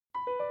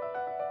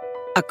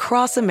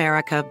Across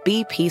America,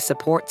 BP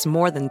supports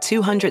more than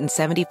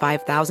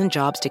 275,000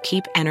 jobs to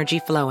keep energy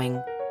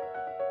flowing.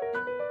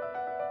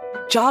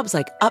 Jobs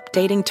like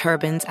updating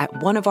turbines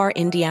at one of our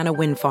Indiana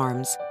wind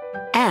farms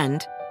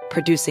and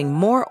producing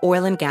more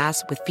oil and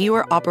gas with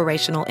fewer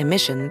operational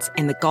emissions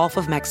in the Gulf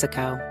of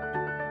Mexico.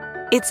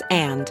 It's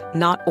and,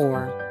 not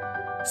or.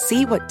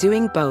 See what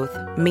doing both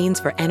means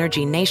for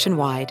energy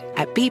nationwide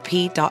at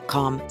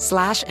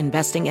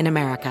bp.com/investing in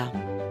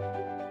America.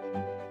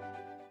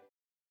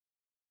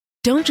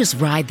 Don't just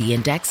ride the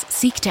index,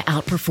 seek to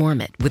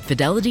outperform it with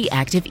Fidelity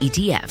Active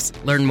ETFs.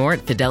 Learn more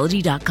at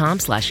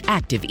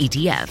fidelity.com/active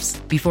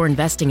ETFs. Before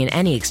investing in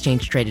any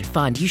exchange-traded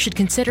fund, you should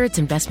consider its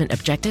investment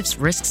objectives,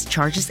 risks,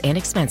 charges, and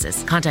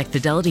expenses. Contact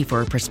Fidelity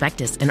for a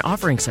prospectus, an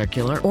offering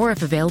circular, or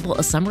if available,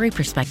 a summary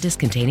prospectus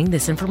containing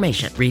this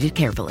information. Read it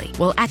carefully.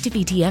 While active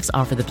ETFs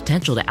offer the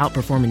potential to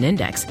outperform an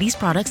index, these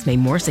products may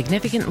more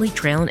significantly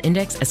trail an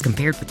index as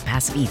compared with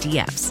passive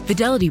ETFs.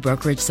 Fidelity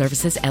Brokerage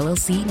Services,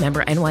 LLC,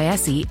 member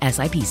NYSE,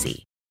 SIPC.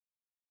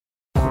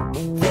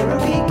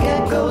 Therapy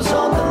Gecko's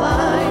on the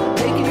line,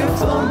 taking your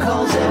phone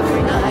calls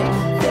every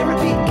night.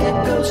 Therapy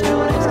Gecko's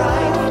doing it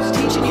right, he's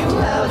teaching you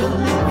how to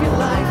live your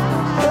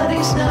life, but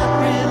he's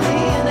not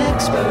really an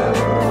expert.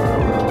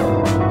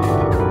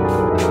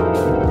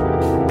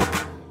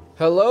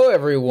 Hello,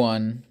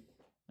 everyone.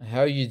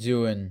 How you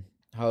doing?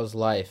 How's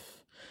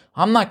life?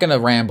 I'm not gonna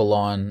ramble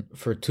on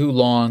for too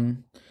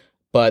long,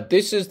 but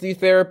this is the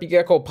Therapy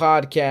Gecko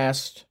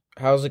podcast.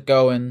 How's it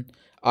going?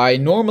 I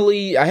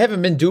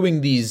haven't been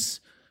doing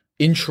these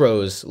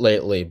intros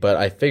lately, but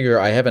I figure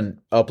I haven't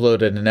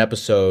uploaded an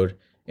episode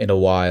in a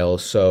while,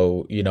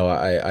 so,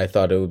 I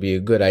thought it would be a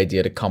good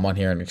idea to come on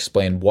here and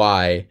explain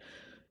why.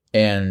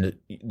 And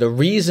the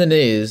reason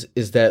is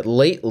that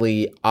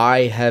lately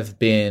I have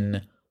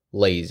been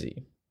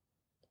lazy.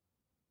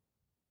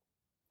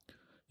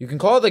 You can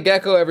call the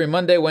Gecko every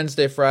Monday,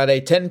 Wednesday, Friday,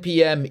 10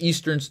 p.m.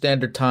 Eastern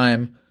Standard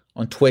Time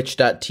on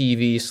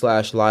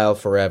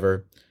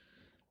twitch.tv/LyleForever.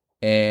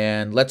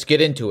 And let's get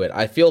into it.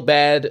 I feel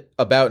bad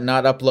about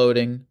not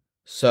uploading,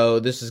 so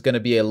this is going to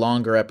be a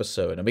longer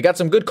episode. And we got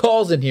some good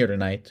calls in here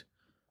tonight.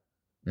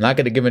 I'm not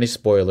going to give any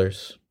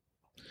spoilers.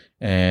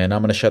 And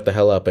I'm going to shut the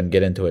hell up and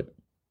get into it.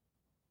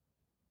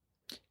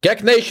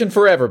 Gek Nation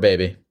forever,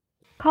 baby.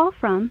 Call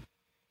from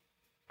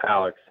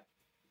Alex.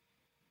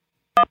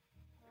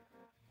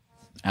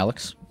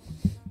 Alex?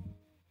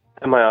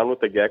 Am I on with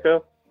the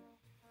Gecko?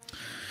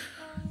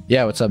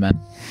 Yeah, what's up, man?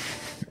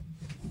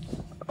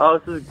 Oh,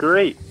 this is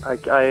great. I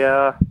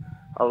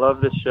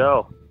love this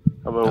show.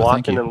 I've been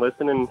watching and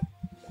listening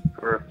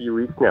for a few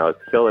weeks now.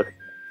 It's killer.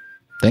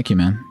 Thank you,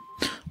 man.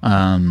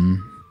 I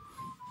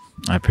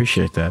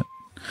appreciate that.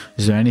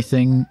 Is there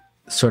anything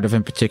sort of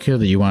in particular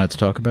that you wanted to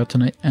talk about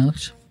tonight,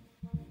 Alex?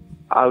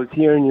 I was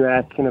hearing you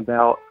asking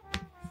about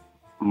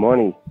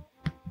money.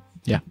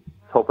 Yeah. I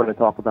was hoping to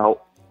talk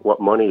about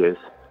what money is.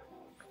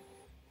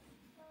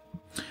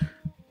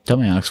 Tell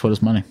me, Alex, what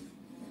is money?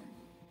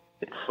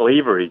 It's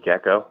slavery,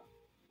 Gecko.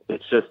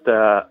 It's just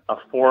a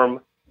form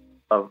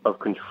of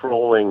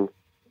controlling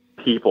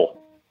people.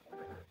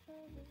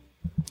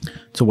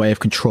 It's a way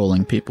of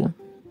controlling people.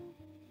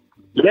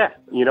 Yeah,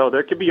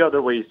 there could be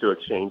other ways to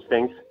exchange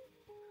things.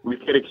 We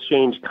could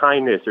exchange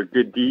kindness or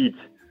good deeds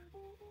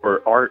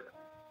or art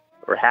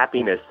or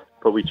happiness,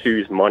 but we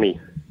choose money.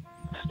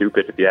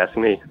 Stupid, if you ask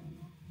me.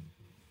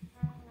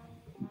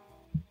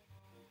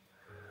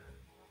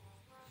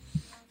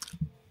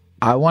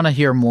 I want to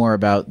hear more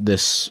about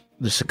this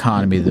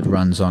economy that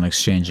runs on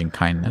exchanging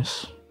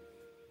kindness.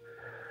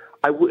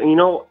 I wish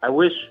I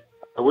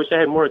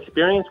had more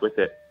experience with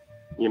it.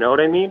 You know what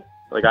I mean?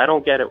 Like, I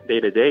don't get it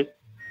day to day,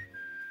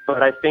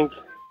 but I think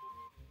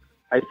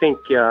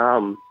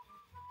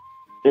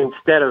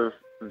instead of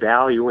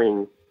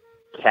valuing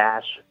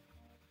cash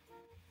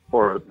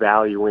or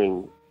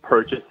valuing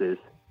purchases,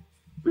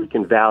 we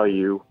can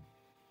value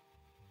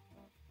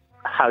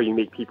how you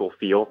make people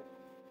feel.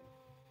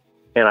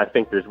 And I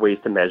think there's ways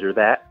to measure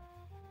that.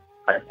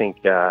 I think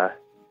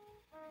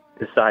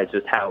besides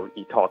just how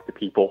you talk to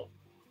people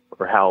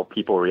or how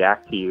people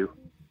react to you,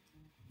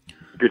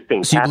 good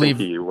things happen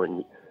to you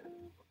when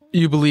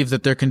you believe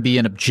that there can be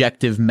an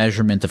objective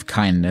measurement of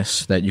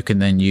kindness that you can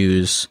then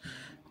use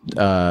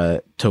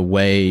to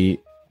weigh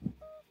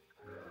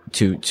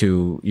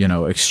to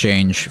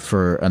exchange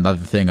for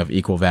another thing of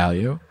equal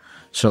value.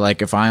 So,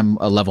 like, if I'm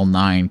a level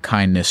 9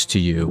 kindness to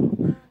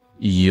you,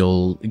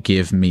 you'll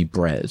give me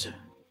bread.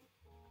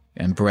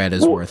 And bread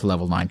is worth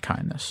level 9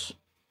 kindness.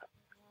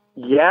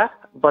 Yeah,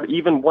 but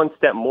even one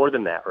step more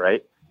than that,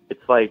 right?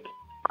 It's like,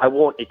 I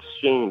won't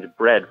exchange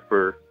bread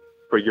for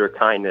your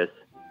kindness.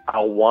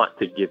 I'll want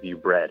to give you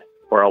bread,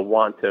 or I'll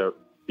want to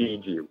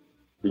feed you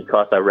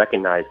because I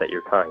recognize that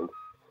you're kind.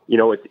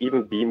 It's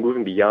even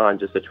moving beyond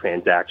just a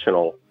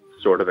transactional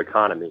sort of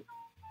economy.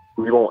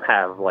 We won't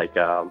have like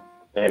an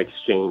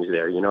exchange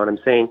there. You know what I'm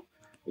saying?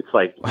 It's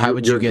like, how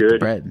would you get the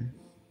bread?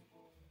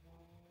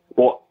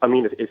 Well, I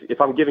mean,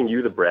 if I'm giving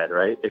you the bread,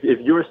 right? If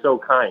you're so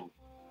kind,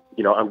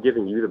 I'm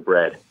giving you the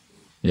bread.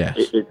 Yes.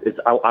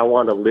 I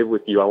want to live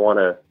with you. I want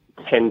to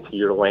tend to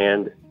your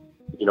land.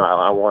 You know,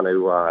 I want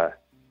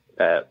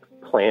to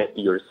plant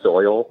your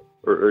soil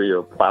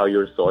or plow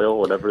your soil,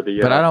 whatever the.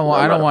 But I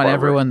don't want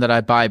everyone that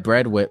I buy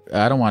bread with.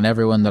 I don't want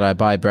everyone that I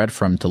buy bread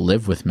from to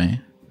live with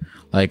me.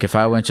 Like if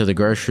I went to the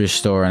grocery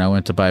store and I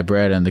went to buy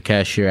bread and the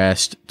cashier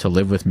asked to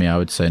live with me, I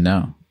would say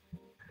no.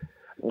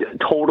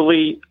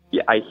 Totally,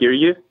 yeah, I hear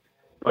you,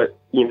 but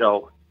you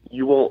know,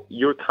 you won't.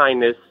 Your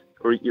kindness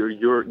or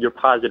your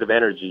positive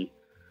energy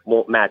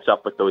won't match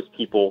up with those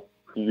people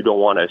who you don't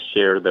want to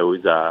share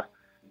those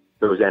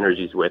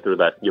energies with, or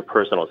that your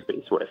personal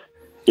space with.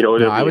 You know,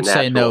 no, I would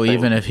say no, thing.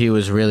 Even if he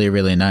was really,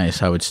 really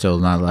nice, I still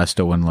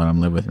wouldn't let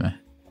him live with me.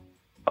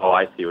 Oh,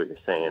 I see what you're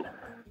saying.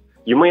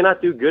 You may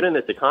not do good in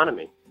this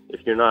economy if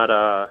you're not,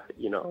 if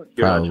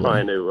you're not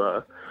trying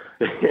to.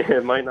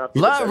 It might not be.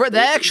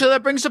 That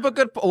brings up a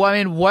good. Well,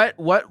 I mean, what?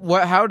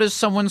 How does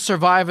someone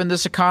survive in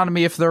this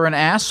economy if they're an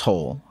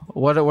asshole?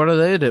 What are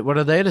they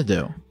to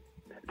do?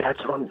 That's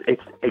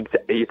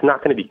it's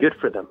not going to be good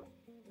for them.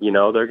 You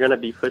know, they're going to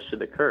be pushed to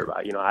the curb.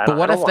 But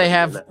what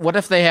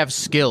if they have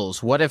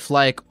skills? What if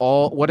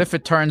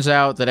it turns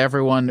out that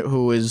everyone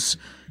who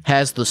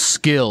has the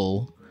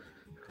skill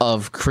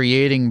of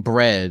creating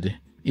bread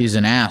is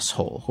an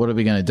asshole? What are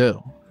we going to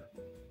do?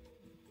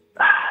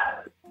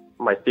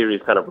 My theory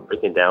is kind of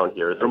breaking down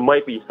here. There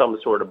might be some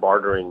sort of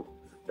bartering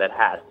that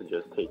has to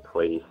just take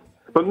place.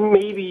 But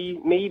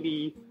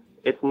maybe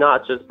it's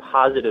not just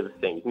positive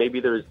things.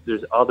 Maybe there's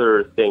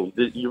other things.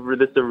 This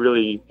is a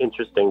really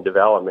interesting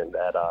development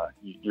that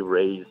you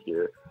raise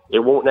here. It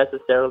won't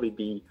necessarily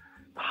be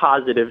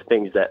positive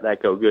things that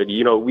go good.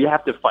 You know, we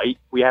have to fight.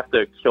 We have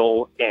to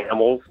kill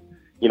animals.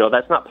 You know,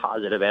 that's not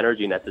positive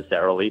energy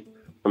necessarily.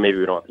 Or maybe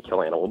we don't have to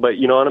kill animals. But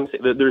you know what I'm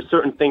saying? There's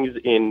certain things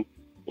in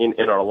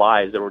our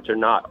lives which are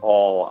not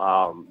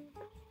all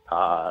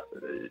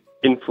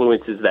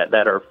influences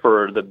that are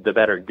for the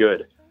better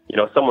good. You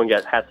know, someone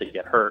has to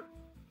get hurt.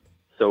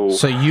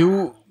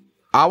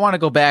 I want to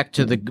go back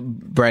to the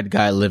bread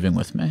guy living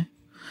with me.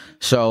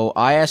 So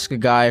I ask a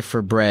guy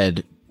for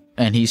bread,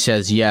 and he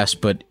says yes,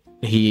 but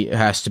he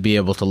has to be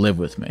able to live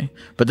with me.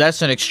 But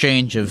that's an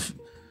exchange of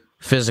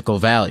physical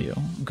value,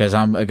 because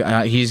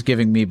he's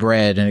giving me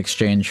bread in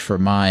exchange for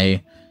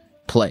my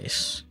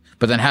place.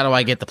 But then how do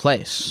I get the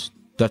place?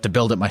 Do I have to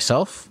build it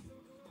myself?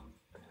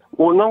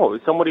 Well, no.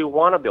 Somebody will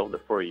want to build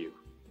it for you.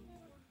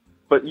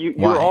 But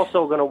you're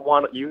also going to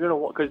want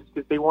because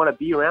they want to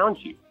be around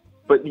you.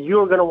 But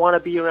you're going to want to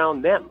be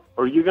around them,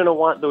 or you're going to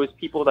want those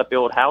people that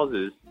build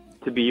houses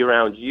to be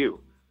around you.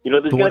 You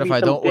know, what if I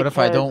don't? What if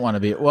I don't want to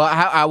be?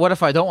 Well, what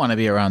if I don't want to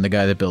be around the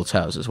guy that builds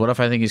houses? What if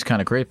I think he's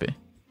kind of creepy?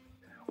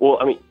 Well,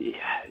 I mean,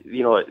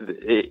 you know,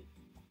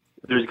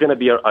 there's going to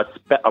be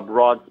a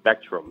broad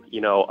spectrum.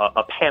 You know,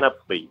 a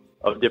panoply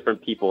of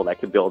different people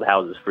that could build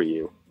houses for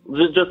you.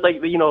 Just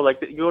like you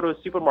go to a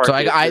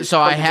supermarket.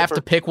 So I have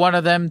to pick one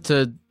of them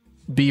to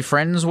be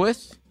friends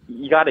with.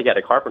 You got to get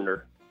a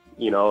carpenter.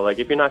 You know, like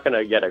if you're not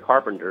gonna get a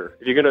carpenter,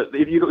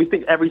 if you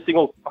think every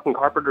single fucking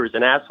carpenter is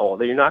an asshole,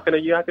 then you're not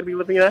gonna be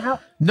living in a house.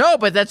 No,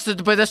 but that's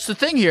the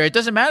thing here. It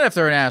doesn't matter if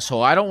they're an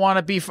asshole. I don't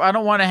want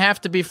to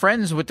have to be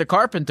friends with the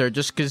carpenter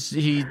just because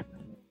he.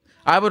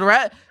 I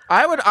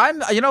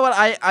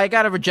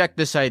gotta reject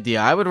this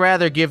idea. I would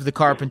rather give the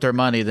carpenter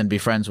money than be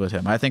friends with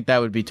him. I think that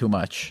would be too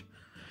much.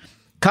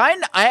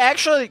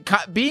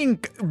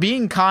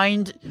 Being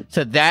kind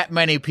to that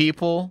many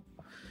people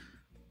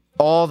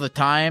all the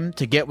time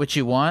to get what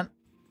you want.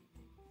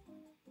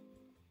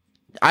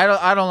 I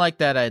don't like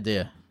that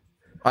idea.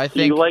 I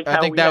think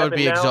that would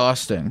be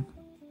exhausting.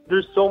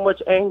 There's so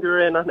much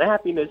anger and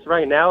unhappiness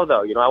right now,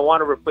 though. You know, I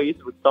want to replace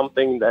it with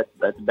something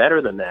that's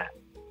better than that.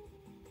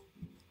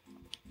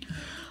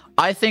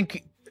 I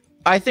think.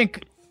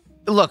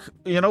 Look,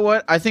 you know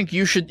what? I think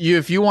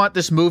if you want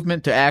this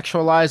movement to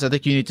actualize, I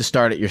think you need to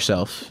start it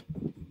yourself.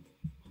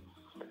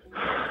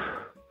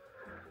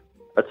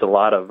 That's a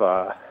lot of.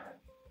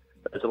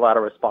 There's a lot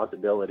of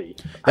responsibility.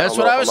 That's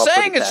what I was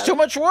saying. It's too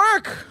much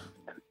work.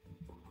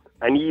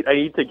 I need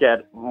to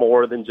get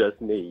more than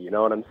just me. You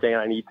know what I'm saying?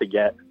 I need to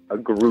get a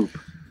group.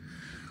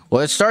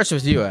 Well, it starts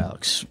with you,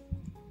 Alex.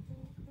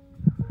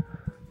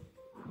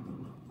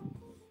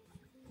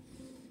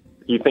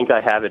 You think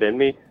I have it in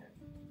me,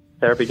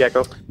 Therapy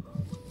Gecko?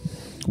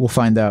 We'll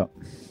find out.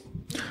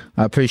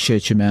 I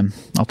appreciate you, man.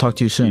 I'll talk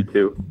to you soon. You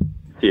too.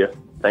 See ya.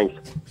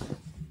 Thanks.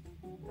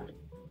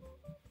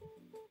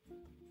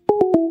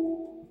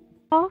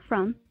 Call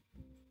from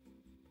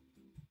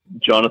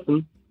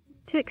Jonathan.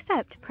 To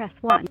accept, press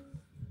 1.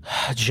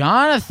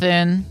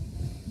 Jonathan.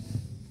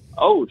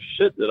 Oh,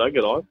 shit. Did I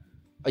get on?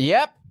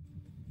 Yep.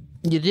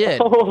 You did.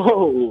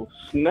 Oh,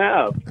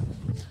 snap.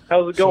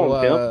 How's it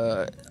going,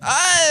 Tim?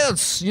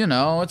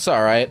 It's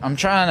all right. I'm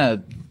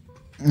trying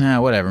to...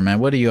 whatever, man.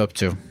 What are you up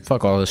to?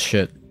 Fuck all this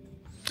shit.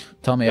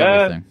 Tell me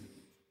everything.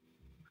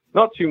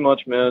 Not too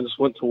much, man. Just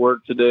went to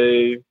work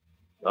today.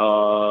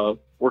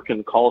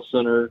 Working call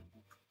center.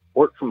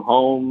 Work from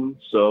home,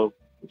 so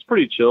it's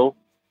pretty chill.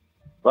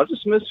 But I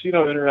just miss,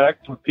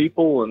 interacting with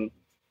people and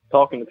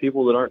talking to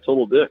people that aren't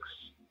total dicks.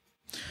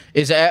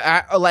 Is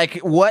like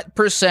what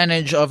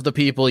percentage of the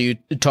people you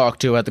talk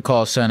to at the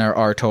call center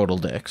are total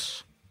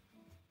dicks?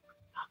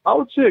 I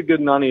would say a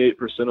good 98%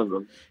 of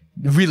them.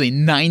 Really,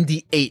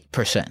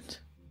 98%.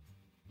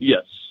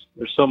 Yes.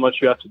 There's so much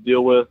you have to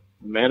deal with.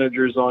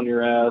 Managers on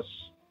your ass.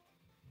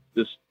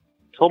 Just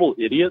total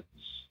idiots.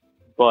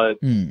 But,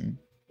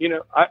 you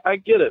know, I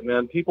get it,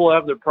 man. People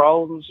have their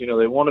problems. You know,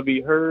 they want to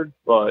be heard,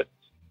 but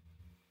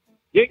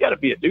you got to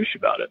be a douche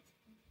about it.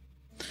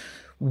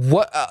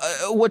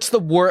 What's the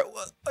word?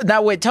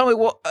 Now, wait, tell me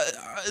what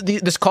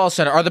this call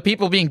center, are the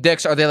people being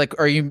dicks? Are they like,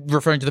 are you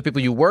referring to the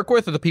people you work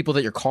with or the people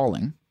that you're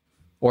calling?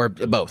 Or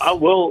both?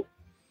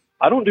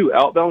 I don't do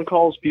outbound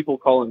calls, people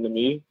calling to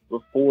me.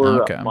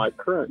 Before my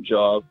current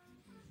job,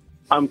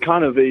 I'm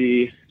kind of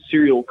a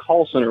serial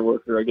call center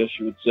worker, I guess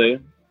you would say.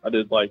 I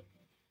did like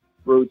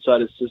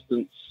roadside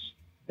assistance,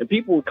 and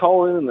people would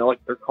call in and they're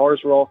like, their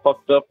cars were all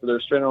fucked up, or they're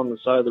stranded on the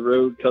side of the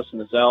road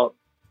cussing us out.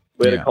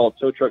 We had to call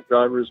tow truck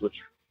drivers, which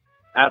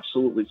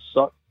absolutely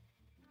suck.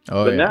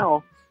 But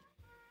now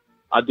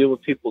I deal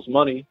with people's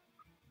money,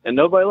 and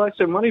nobody likes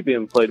their money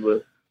being played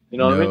with. You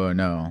know what I mean?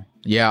 No.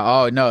 Yeah.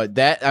 Oh no.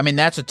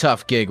 That's a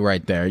tough gig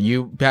right there.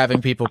 You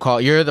having people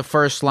call. You're the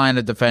first line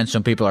of defense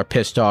when people are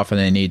pissed off and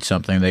they need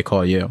something. They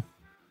call you.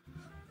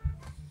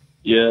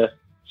 Yeah,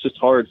 it's just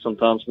hard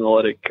sometimes to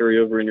let it carry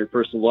over in your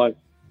personal life.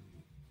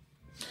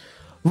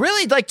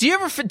 Really? Like, do you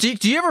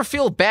ever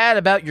feel bad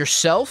about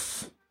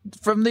yourself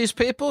from these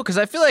people? Because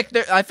I feel like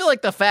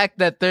the fact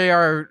that they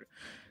are,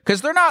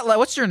 because they're not like,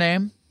 what's your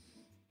name?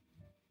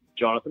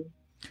 Jonathan.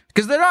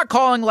 Because they're not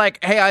calling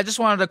like, hey, I just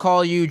wanted to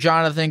call you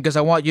Jonathan because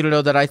I want you to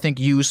know that I think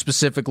you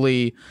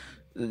specifically,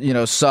 you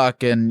know,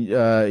 suck and, you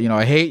know,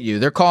 I hate you.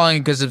 They're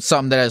calling because it's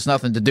something that has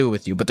nothing to do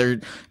with you, but they're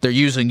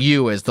using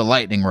you as the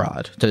lightning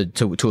rod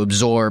to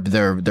absorb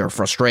their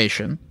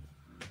frustration.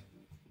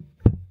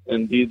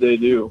 Indeed they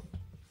do.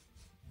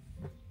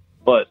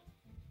 But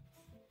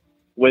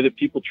the way that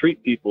people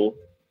treat people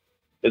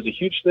is a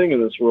huge thing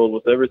in this world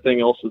with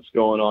everything else that's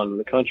going on in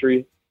the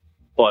country.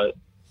 But,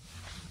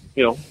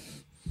 you know,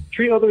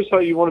 treat others how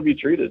you want to be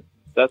treated.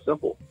 It's that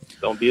simple.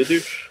 Don't be a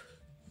douche.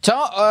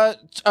 I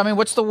mean,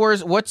 what's the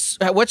worst? What's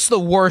the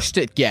worst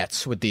it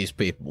gets with these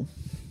people?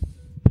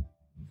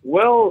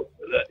 Well,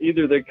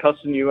 either they're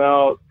cussing you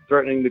out,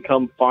 threatening to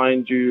come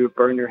find you,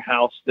 burn your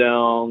house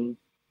down.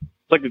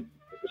 It's like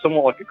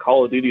somewhat like a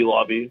Call of Duty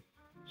lobby.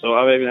 So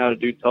I've even had a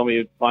dude tell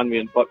me to find me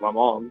and fuck my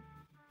mom.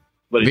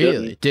 But he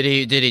really?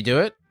 Didn't. Did he do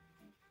it?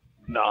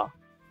 Nah.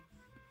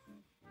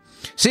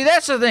 See,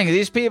 that's the thing.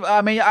 These people.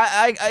 I mean,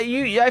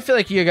 I feel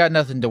like you got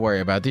nothing to worry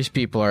about. These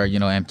people are, you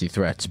know, empty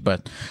threats.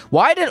 But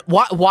why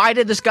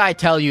did this guy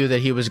tell you that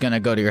he was gonna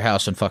go to your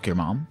house and fuck your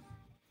mom?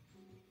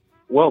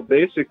 Well,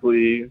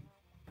 basically,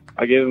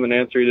 I gave him an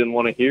answer he didn't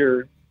want to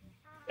hear,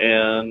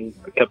 and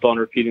I kept on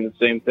repeating the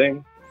same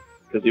thing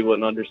because he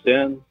wouldn't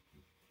understand.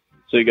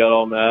 So he got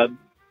all mad,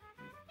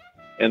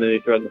 and then he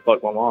threatened to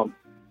fuck my mom.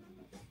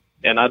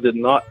 And I did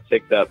not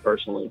take that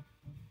personally.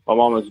 My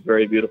mom is a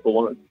very beautiful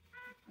woman.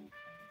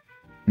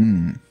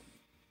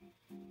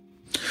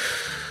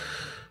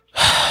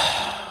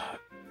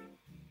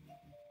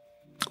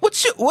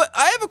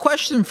 I have a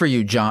question for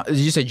you, John. Did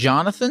you say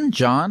Jonathan?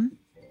 John?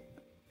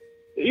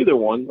 Either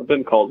one. I've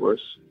been called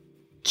worse.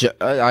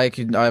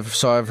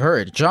 I've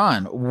heard.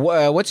 John,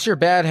 what's your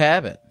bad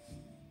habit?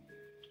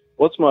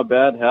 What's my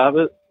bad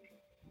habit?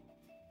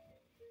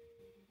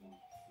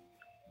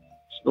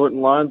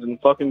 Snorting lines and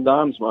fucking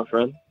dimes, my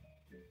friend.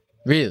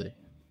 Really?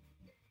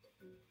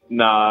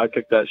 Nah, I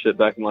kicked that shit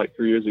back in like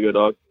 3 years ago,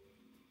 dog.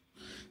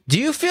 Do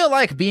you feel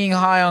like being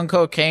high on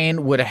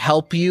cocaine would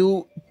help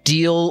you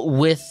deal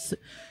with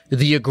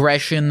the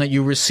aggression that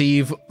you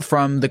receive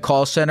from the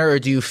call center, or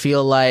do you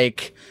feel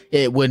like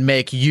it would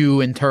make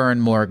you in turn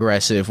more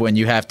aggressive when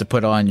you have to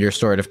put on your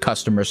sort of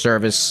customer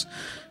service,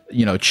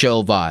 you know,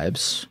 chill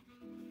vibes?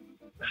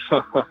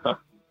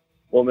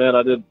 Well, man,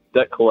 I did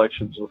debt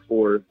collections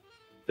before,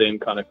 same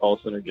kind of call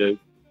center gig,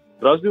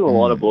 but I was doing a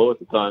lot of blow at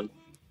the time,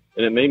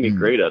 and it made me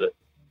great at it.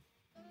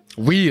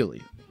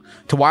 Really?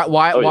 To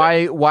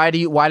why do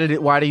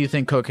you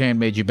think cocaine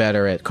made you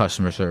better at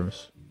customer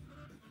service?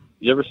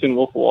 You ever seen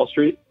Wolf of Wall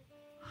Street?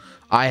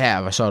 I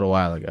have. I saw it a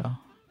while ago.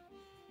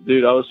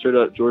 Dude, I was straight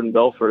up Jordan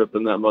Belfort up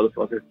in that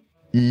motherfucker.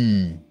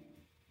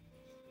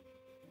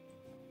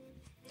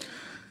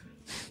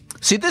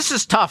 See, this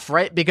is tough,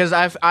 right? Because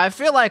I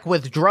feel like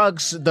with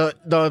drugs,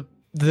 the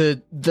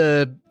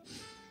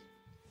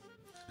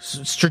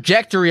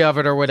trajectory of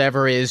it or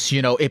whatever is,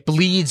 you know, it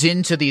bleeds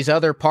into these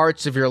other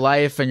parts of your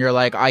life, and you're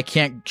like, I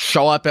can't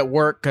show up at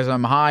work because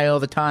I'm high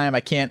all the time.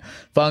 I can't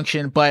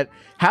function. But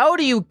how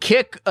do you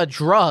kick a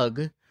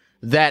drug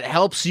that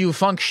helps you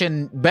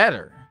function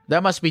better?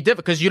 That must be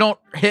difficult because you don't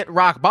hit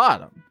rock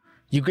bottom.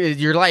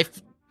 Your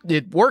life,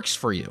 it works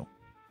for you.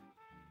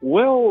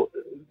 Well,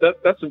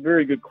 that's a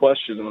very good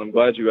question, and I'm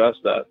glad you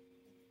asked that.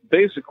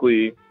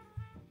 Basically,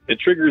 it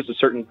triggers a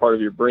certain part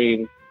of your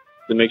brain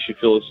that makes you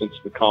feel a sense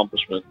of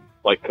accomplishment,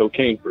 like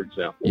cocaine, for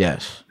example.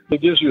 Yes.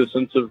 It gives you a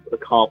sense of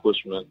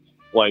accomplishment,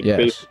 like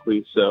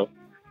basically. So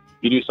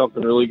you do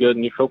something really good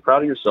and you feel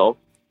proud of yourself,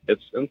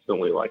 it's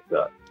instantly like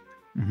that.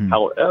 Mm-hmm.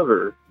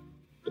 However,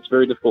 it's a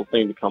very difficult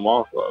thing to come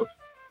off of.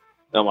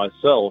 Now,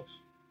 myself,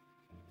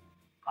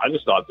 I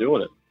just stopped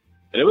doing it.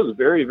 And it was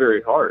very,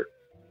 very hard.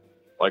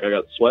 Like, I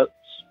got sweats,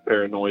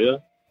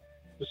 paranoia,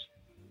 just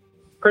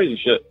crazy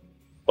shit.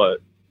 But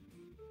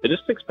it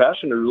just takes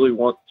passion to really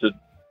want to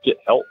get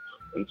help.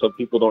 And some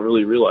people don't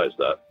really realize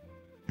that.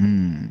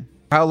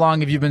 How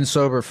long have you been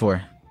sober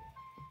for?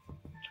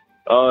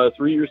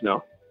 3 years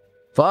now.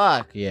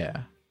 Fuck,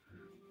 yeah.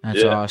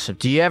 That's awesome.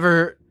 Do you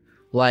ever,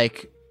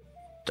 like,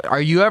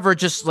 are you ever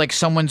just, like,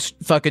 someone's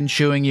fucking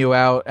chewing you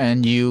out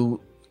and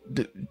you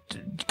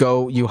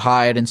you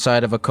hide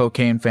inside of a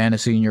cocaine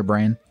fantasy in your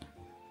brain?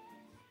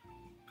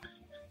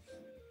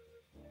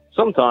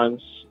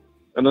 Sometimes.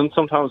 And then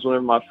sometimes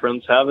whenever my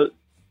friends have it,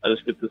 I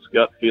just get this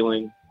gut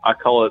feeling. I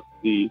call it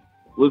the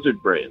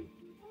lizard brain,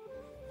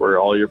 where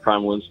all your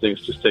primal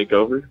instincts just take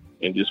over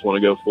and you just want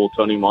to go full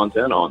Tony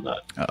Montana on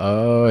that.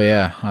 Oh,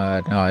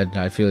 yeah.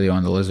 No, I feel you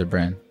on the lizard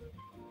brain.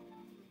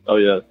 Oh,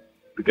 yeah.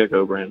 The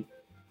gecko brain.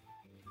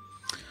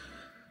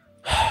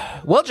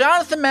 Well,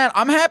 Jonathan, man,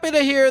 I'm happy to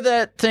hear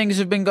that things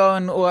have been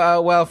going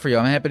well for you.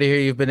 I'm happy to hear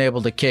you've been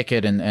able to kick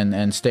it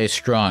and stay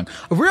strong.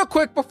 Real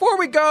quick, before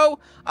we go,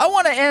 I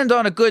want to end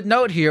on a good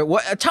note here.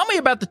 Tell me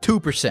about the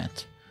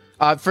 2%.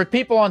 For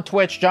people on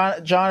Twitch,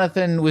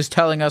 Jonathan was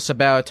telling us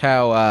about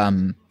how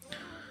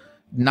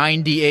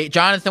 98...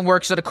 Jonathan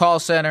works at a call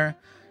center.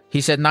 He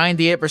said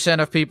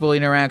 98% of people he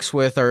interacts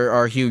with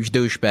are huge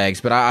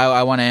douchebags. But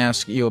I want to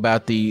ask you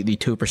about the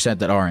 2%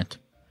 that aren't.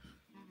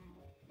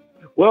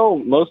 Well,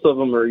 most of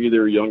them are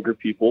either younger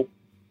people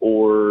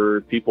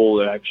or people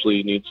that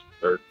actually need,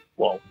 that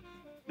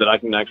I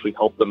can actually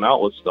help them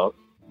out with stuff.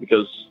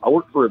 Because I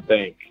work for a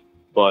bank,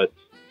 but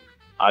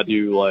I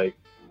do, like,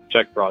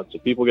 check fraud. So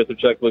people get their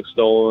checkbook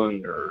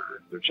stolen or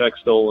their check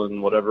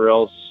stolen, whatever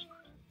else.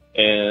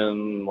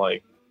 And,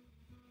 like,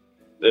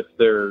 if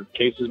their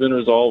case has been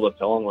resolved, I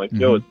tell them, like,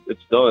 yo,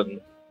 it's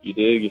done. You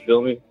dig? You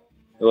feel me?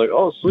 They're like,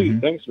 oh, sweet,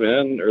 thanks,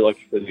 man. Or, like,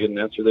 if they get an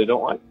answer they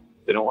don't like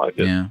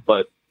it. Yeah.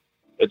 But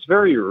it's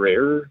very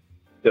rare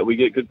that we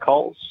get good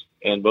calls,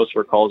 and most of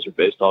our calls are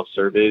based off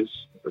surveys.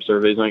 If our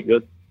surveys ain't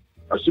good,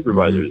 our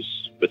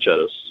supervisors bitch at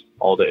us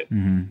all day.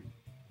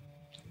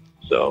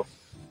 So,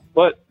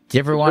 but do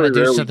you ever want to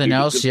do something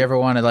else? Do you ever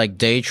want to, like,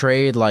 day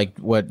trade, like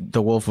what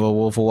the Wolf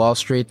of Wall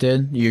Street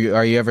did?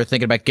 Are you ever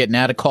thinking about getting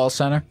out of call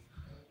center?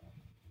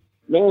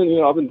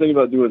 Man, I've been thinking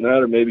about doing that,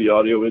 or maybe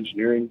audio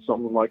engineering,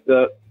 something like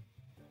that.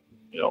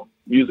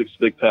 Music's a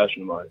big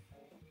passion of mine.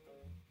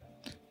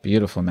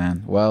 Beautiful,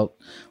 man. Well,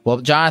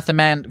 Jonathan,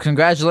 man,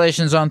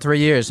 congratulations on 3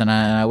 years, and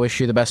I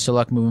wish you the best of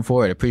luck moving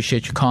forward.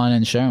 Appreciate you calling in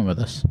and sharing with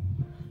us.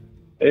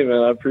 Hey,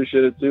 man, I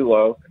appreciate it too,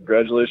 Lyle.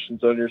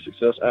 Congratulations on your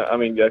success.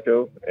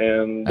 Gecko,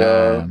 and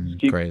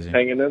keep crazy.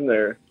 Hanging in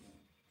there.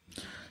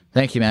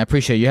 Thank you, man. I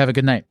appreciate it. You have a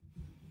good night.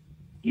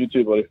 You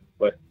too, buddy.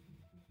 Bye.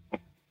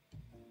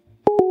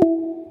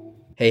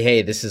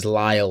 Hey, this is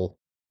Lyle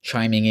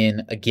chiming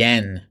in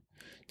again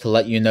to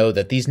let you know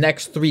that these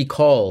next 3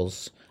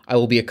 calls, I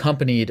will be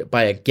accompanied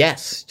by a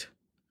guest.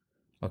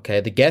 Okay,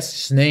 the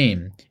guest's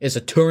name is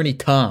Attorney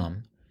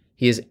Tom.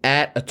 He is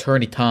at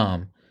Attorney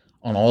Tom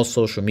on all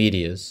social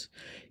medias.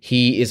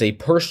 He is a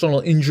personal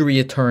injury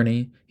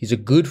attorney. He's a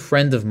good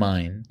friend of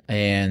mine,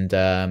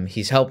 and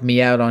he's helped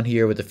me out on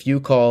here with a few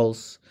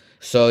calls.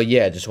 So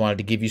yeah, just wanted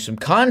to give you some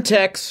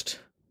context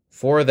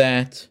for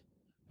that.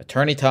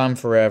 Attorney Tom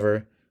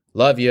forever.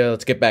 Love you.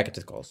 Let's get back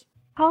into the calls.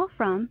 Call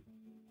from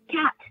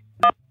Cat.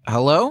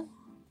 Hello?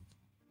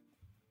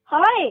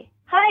 Hi,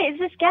 is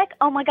this Gek?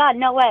 Oh my god,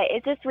 no way.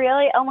 Is this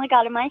really? Oh my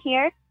god, am I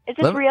here? Is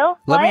this real?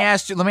 Let me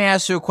ask you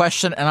a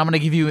question, and I'm going to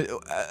give you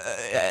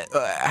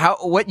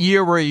what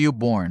year were you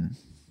born?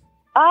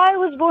 I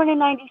was born in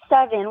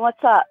 97.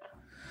 What's up?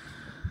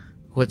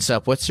 What's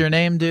up? What's your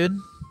name, dude?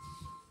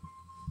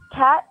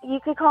 Cat? You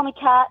could call me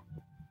Cat.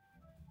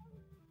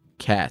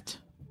 Cat.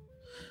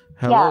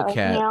 Hello,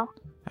 yeah,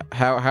 Cat.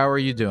 How are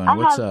you doing?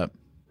 What's up?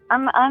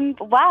 I'm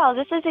wow,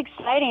 this is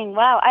exciting.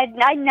 Wow. I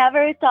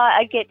never thought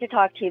I'd get to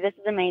talk to you. This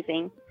is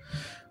amazing.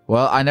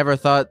 Well, I never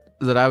thought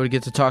that I would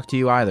get to talk to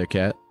you either,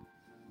 Kat.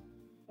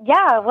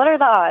 Yeah, what are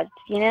the odds,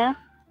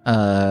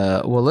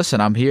 Well,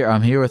 listen, I'm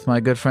here with my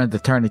good friend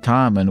Attorney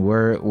Tom, and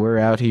we're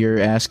out here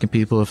asking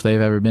people if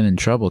they've ever been in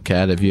trouble.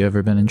 Kat, have you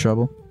ever been in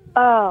trouble?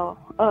 Oh,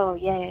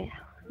 yeah.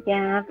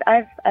 Yeah,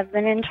 I've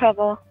been in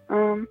trouble.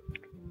 I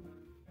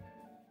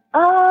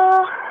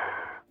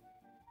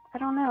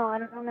don't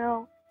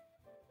know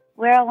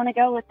where I want to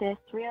go with this,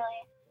 really.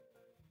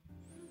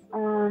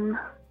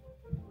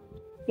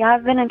 Yeah,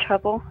 I've been in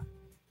trouble.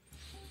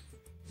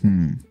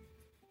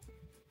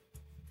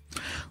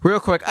 Real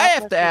quick, I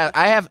have to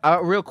ask.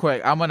 Real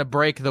quick, I'm gonna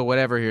break the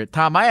whatever here,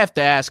 Tom. I have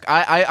to ask.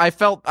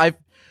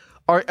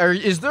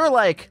 Is there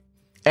like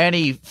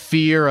any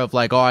fear of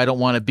like, oh, I don't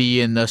want to be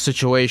in the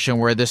situation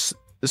where this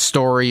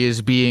story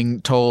is being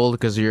told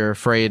because you're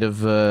afraid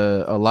of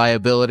a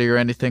liability or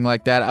anything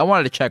like that? I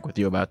wanted to check with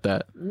you about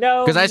that.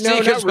 No, because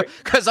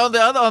because on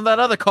that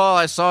other call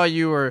I saw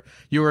you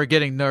were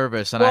getting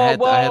nervous, and I had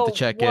to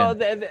check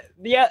in.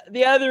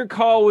 The other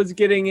call was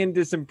getting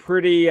into some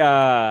pretty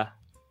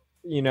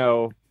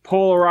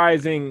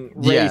polarizing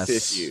race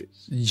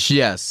issues.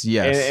 Yes.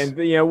 And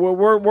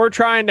we're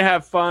trying to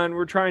have fun.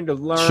 We're trying to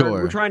learn. Sure.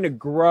 We're trying to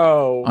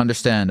grow.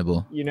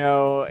 Understandable.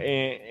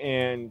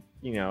 And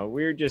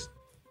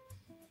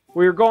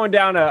we were going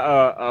down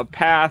a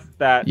path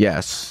that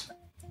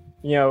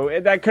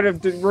that could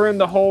have ruined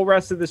the whole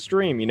rest of the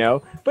stream.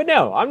 But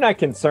no, I'm not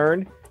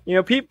concerned.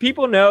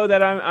 People know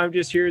that I'm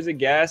just here as a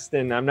guest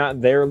and I'm not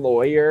their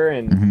lawyer,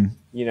 and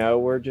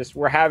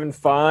we're having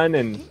fun,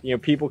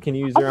 and people can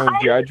use their own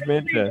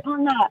judgment.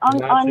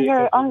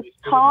 On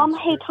Tom.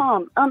 Hey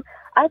Tom,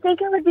 I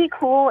think it would be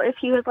cool if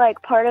he was like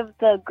part of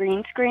the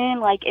green screen.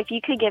 Like if you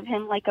could give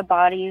him like a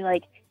body,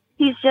 like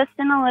he's just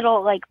in a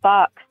little like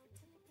box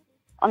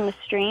on the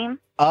stream.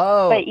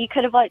 Oh, but you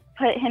could have like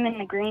put him in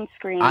the green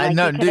screen. I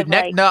know, dude.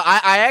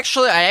 I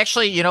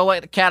actually, you know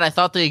what, Kat? I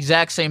thought the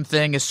exact same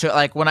thing. Is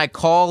like when I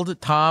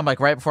called Tom, like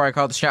right before I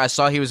called the show, I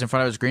saw he was in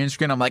front of his green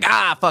screen. I'm like,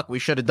 fuck, we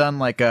should have done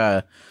like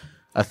a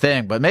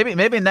thing. But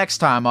maybe next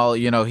time I'll,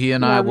 he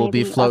and I will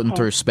be floating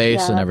through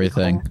space and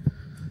everything.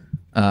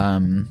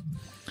 Cool.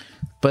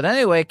 But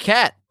anyway,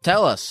 Kat,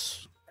 tell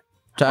us.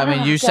 I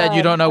mean, you said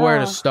you don't know where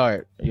to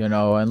start,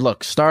 and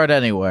look, start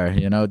anywhere.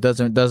 It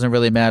doesn't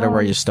really matter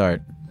where you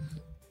start.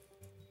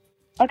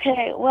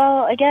 Okay,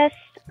 well, I guess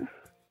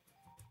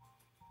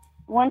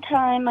one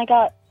time I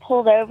got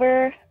pulled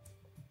over,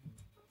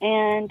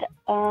 and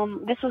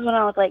this was when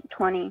I was like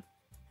 20.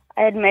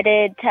 I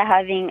admitted to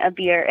having a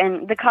beer,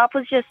 and the cop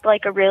was just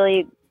like a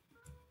really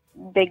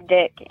big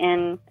dick,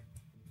 and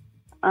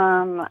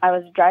I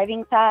was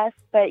driving fast,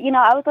 but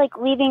I was like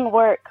leaving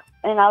work,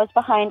 and I was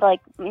behind like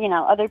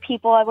other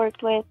people I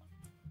worked with,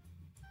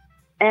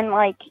 and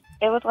like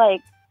it was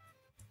like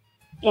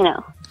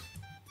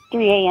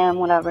 3 a.m.,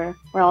 whatever.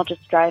 We're all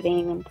just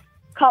driving, and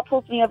cop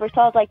pulls me over.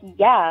 So I was like,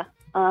 yeah,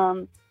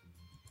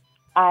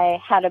 I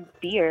had a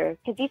beer.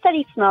 Because he said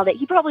he smelled it.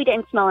 He probably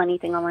didn't smell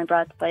anything on my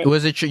breath. But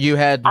was it you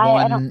had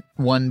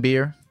one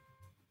beer?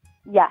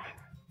 Yeah.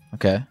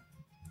 Okay.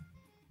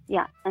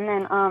 Yeah. And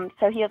then,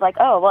 so he was like,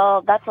 oh,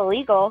 well, that's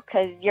illegal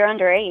because you're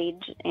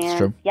underage. And that's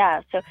true.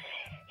 Yeah. So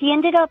he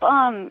ended up,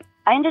 I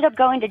ended up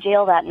going to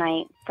jail that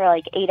night for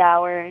like 8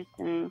 hours,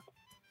 and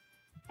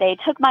they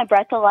took my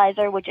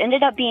breathalyzer, which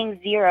ended up being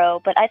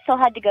 0, but I still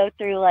had to go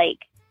through like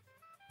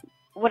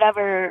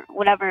whatever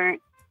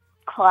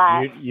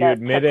class you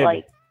admitted took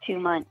like 2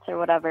 months or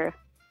whatever.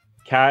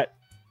 Kat,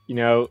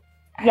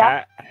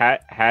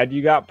 had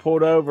you got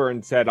pulled over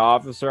and said,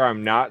 "Officer,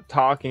 I'm not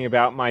talking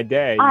about my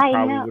day," you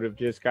probably would have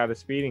just got a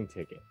speeding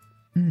ticket.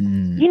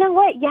 You know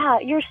what? Yeah,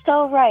 you're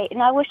so right.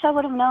 And I wish I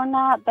would have known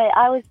that, but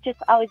I was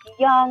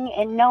young,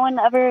 and no one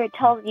ever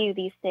tells you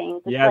these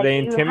things. It's they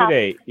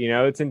intimidate.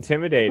 It's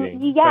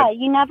intimidating. Yeah, but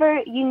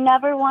you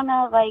never want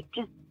to like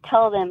just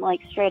tell them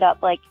like straight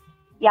up, like,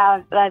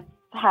 yeah, I've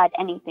had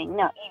anything.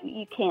 No,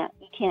 you can't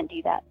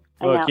do that.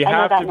 Look,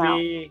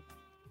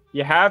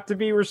 you have to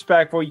be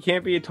respectful. You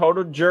can't be a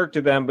total jerk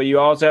to them, but you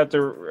also have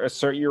to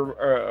assert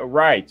your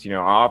rights.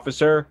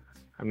 Officer,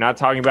 I'm not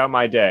talking about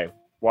my day.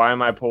 Why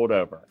am I pulled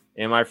over?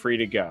 Am I free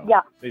to go?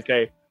 Yeah. They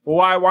say,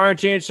 well, why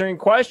aren't you answering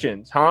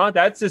questions? Huh?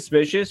 That's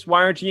suspicious.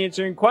 Why aren't you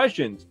answering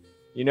questions?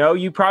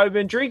 You've probably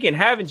been drinking,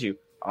 haven't you?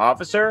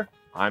 Officer,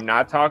 I'm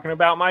not talking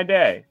about my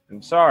day.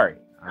 I'm sorry.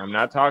 I'm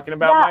not talking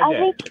about my day.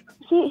 I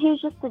think he's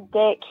just a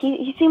dick.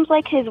 He seems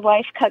like his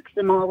wife cucks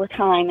him all the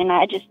time, and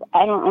I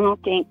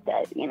don't think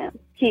that,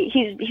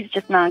 he's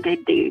just not a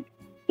good dude.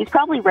 He's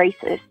probably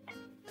racist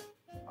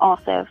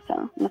also,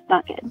 so that's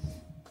not good.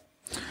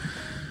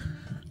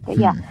 But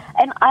yeah,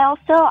 and I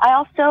also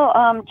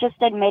just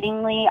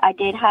admittingly, I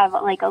did have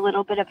like a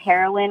little bit of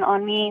heroin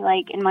on me,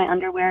 like in my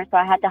underwear, so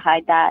I had to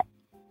hide that.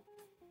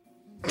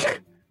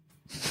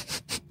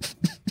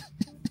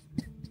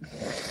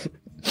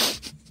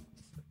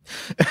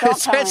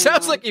 It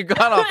sounds like you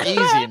got off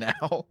easy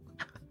now.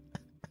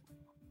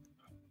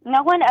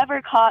 No one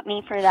ever caught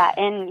me for that,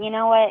 and you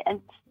know what?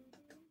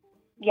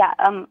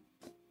 I'm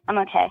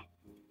okay.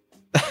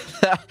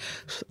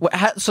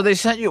 So they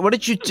sent you. What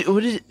did you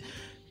do?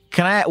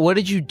 What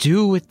did you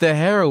do with the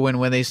heroin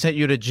when they sent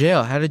you to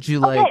jail? How did you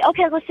like?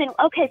 Okay, listen.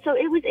 Okay, so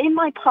it was in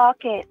my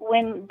pocket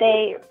when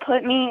they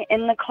put me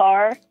in the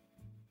car.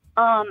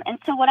 And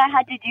so what I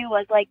had to do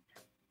was like,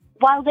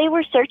 while they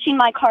were searching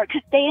my car,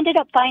 because they ended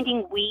up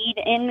finding weed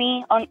in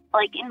me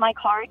in my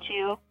car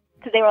too,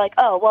 because they were like,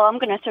 oh, well, I'm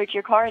gonna search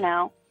your car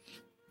now.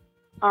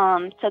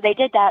 So they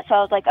did that. So I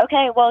was like,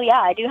 okay, well,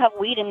 yeah, I do have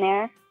weed in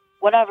there,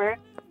 whatever.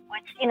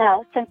 Which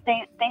since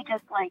they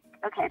just like,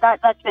 okay,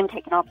 that's been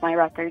taken off my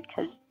record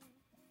because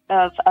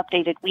of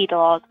updated weed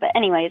laws. But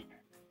anyways,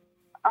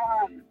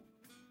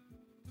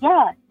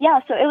 yeah.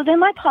 So it was in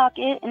my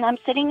pocket, and I'm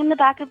sitting in the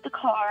back of the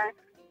car.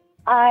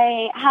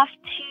 I have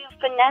to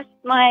finesse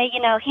my,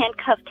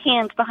 handcuffed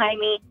hands behind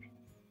me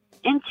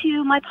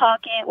into my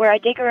pocket where I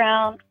dig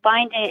around,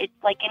 find it.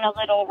 It's like in a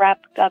little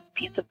wrapped up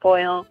piece of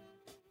foil.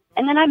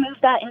 And then I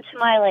moved that into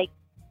my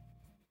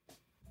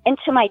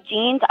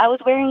jeans. I was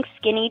wearing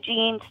skinny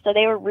jeans, so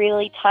they were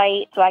really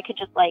tight, so I could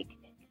just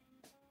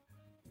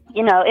it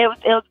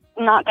was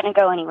not going to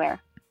go anywhere.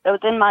 It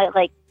was in my,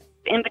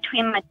 in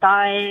between my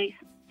thighs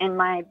and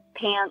my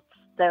pants,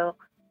 so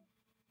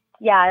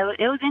yeah,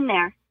 it was in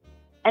there.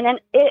 And then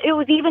it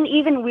was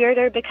even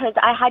weirder because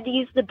I had to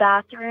use the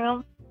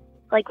bathroom,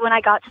 when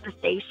I got to the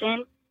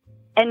station,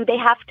 and they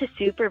have to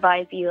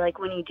supervise you,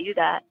 when you do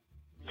that.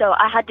 So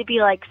I had to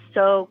be,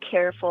 so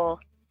careful.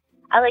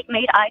 I,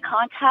 made eye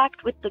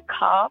contact with the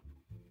cop,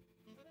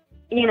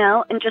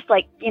 and just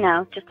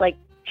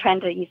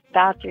trying to use the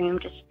bathroom,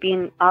 just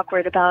being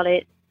awkward about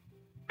it.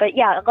 But,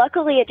 yeah,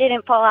 luckily it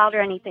didn't fall out or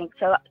anything.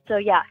 So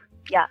yeah,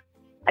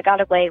 I got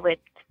away with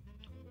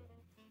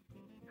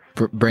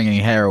bringing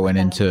heroin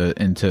into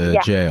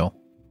jail.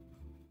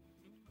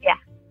 Yeah.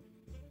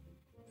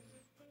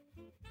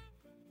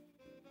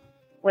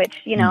 Which,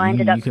 I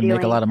ended up doing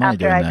make a lot of money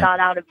after I that. got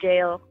out of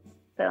jail.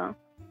 So.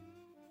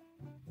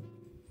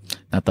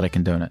 Not that I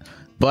condone it,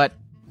 but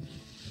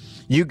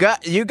you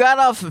got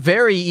off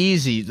very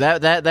easy.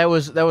 That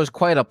was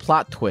quite a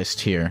plot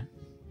twist here.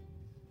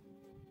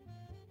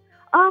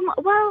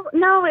 Well,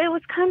 no, it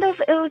was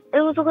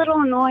it was a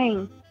little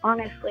annoying,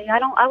 honestly.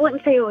 I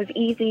wouldn't say it was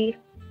easy.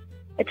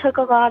 It took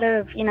a lot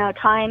of,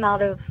 time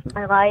out of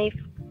my life.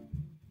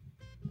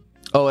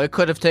 Oh, it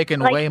could have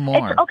taken way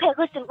more. Okay,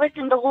 listen.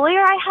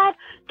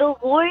 The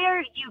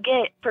lawyer you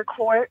get for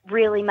court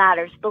really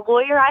matters. The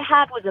lawyer I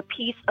had was a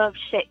piece of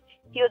shit.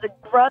 He was a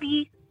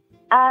grubby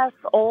ass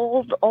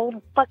old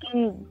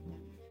fucking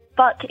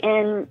fuck,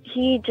 and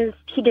he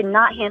did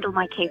not handle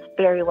my case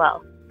very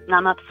well. And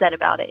I'm upset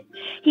about it.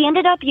 He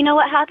ended up, you know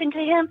what happened to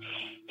him?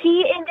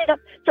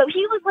 So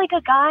he was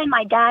a guy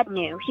my dad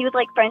knew. He was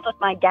friends with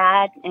my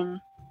dad, and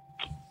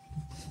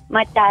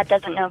my dad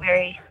doesn't know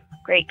very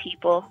great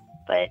people.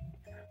 But,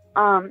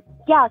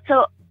 yeah,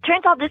 so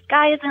turns out this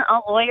guy isn't a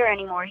lawyer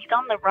anymore. He's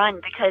on the run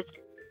because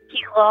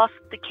he lost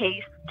the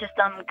case to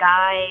some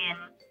guy, and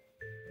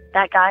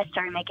that guy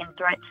started making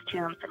threats to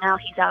him. So now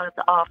he's out of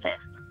the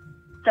office.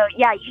 So,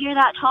 yeah, you hear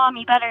that, Tom?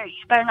 You better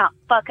not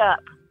fuck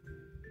up.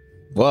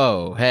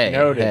 Whoa, hey,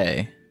 Noted.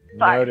 Hey.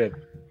 Noted.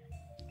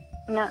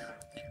 No.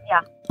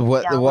 Yeah.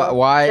 What?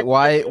 Yeah,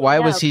 Why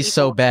was he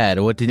so bad?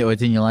 What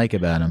didn't you like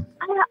about him?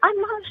 I'm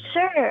not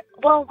sure.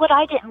 Well, what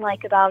I didn't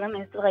like about him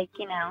is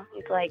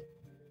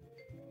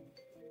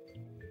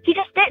he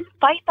just didn't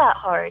fight that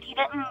hard.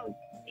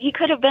 He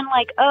could have been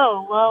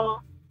oh,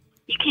 well,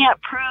 you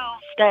can't prove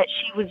that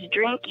she was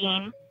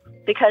drinking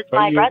because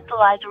my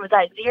breathalyzer was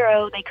at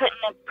 0. They couldn't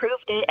have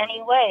proved it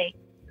anyway.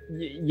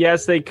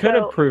 Yes, they could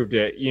have proved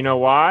it. You know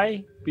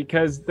why?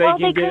 Because they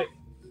can get.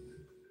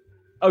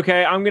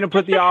 Okay, I'm going to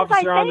put the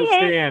officer on the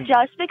stand.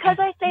 Just because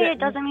I say it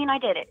doesn't mean I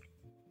did it.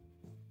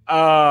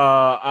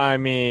 I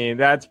mean,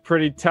 that's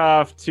pretty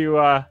tough to,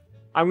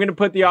 I'm going to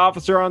put the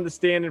officer on the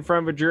stand in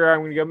front of a jury.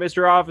 I'm going to go,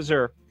 Mr.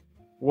 Officer,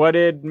 what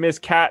did Miss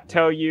Cat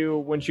tell you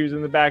when she was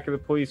in the back of the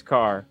police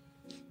car?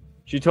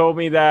 She told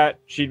me that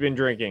she'd been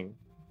drinking.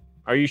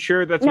 Are you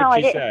sure that's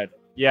what she said?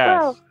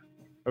 Yes. Well,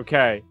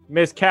 okay.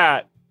 Miss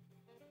Cat,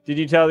 did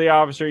you tell the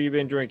officer you've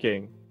been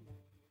drinking?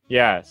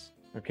 Yes.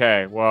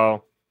 Okay,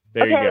 well,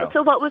 there you go.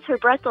 So what was her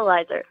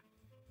breathalyzer?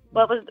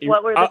 What were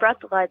the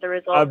breathalyzer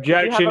results?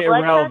 Objection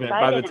irrelevant.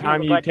 By the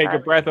time you take a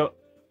breath,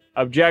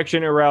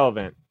 objection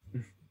irrelevant.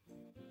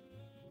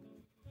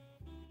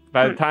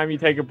 By the time you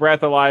take a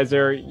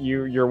breathalyzer,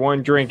 your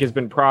one drink has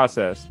been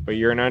processed, but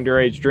you're an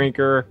underage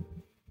drinker.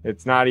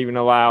 It's not even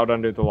allowed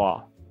under the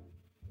law.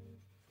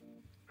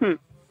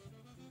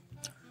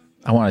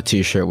 I want a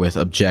T-shirt with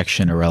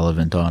objection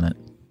irrelevant on it.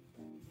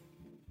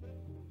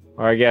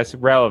 Or I guess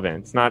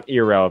relevant. It's not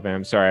irrelevant.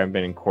 I'm sorry, I haven't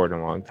been in court in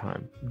a long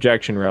time.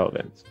 Objection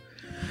relevance.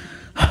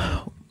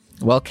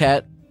 Well,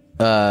 Kat,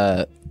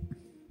 I'm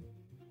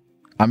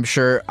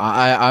sure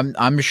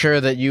I'm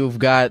sure that you've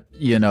got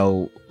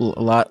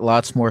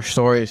lots more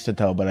stories to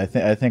tell, but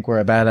I think we're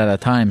about out of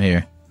time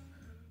here.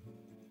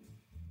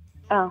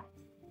 Oh.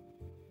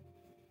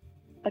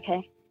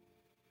 Okay.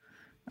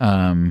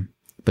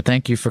 But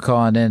thank you for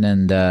calling in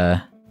and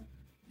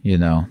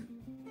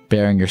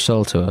bearing your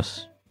soul to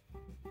us.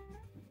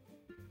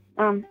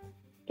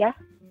 Yeah.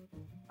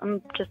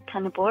 I'm just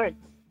kind of bored.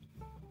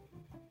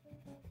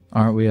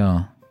 Aren't we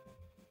all?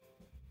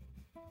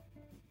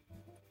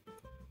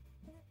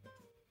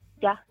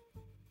 Yeah.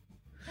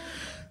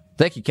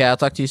 Thank you, Kat. I'll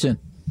talk to you soon.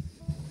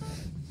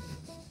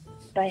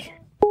 Bye.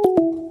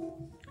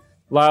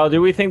 Lyle,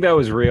 do we think that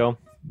was real?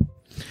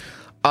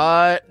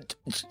 You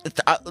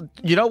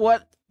know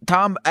what,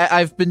 Tom?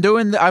 I've been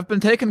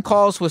taking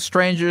calls with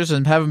strangers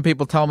and having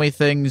people tell me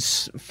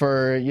things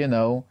for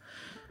not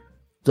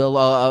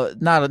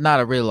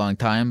a really long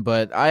time,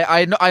 but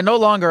I no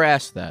longer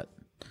ask that.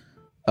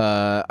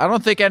 I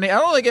don't think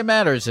it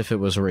matters if it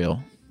was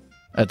real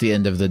at the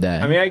end of the day.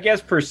 I mean, I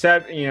guess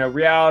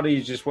reality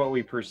is just what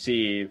we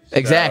perceive. So,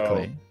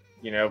 exactly.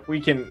 If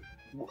we can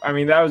I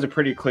mean, that was a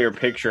pretty clear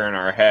picture in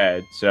our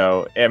head.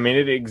 So, I mean,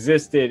 it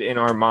existed in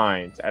our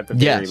minds at the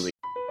very least.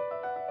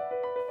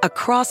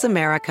 Across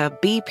America,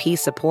 BP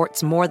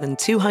supports more than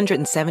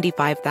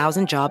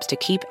 275,000 jobs to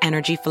keep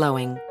energy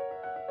flowing.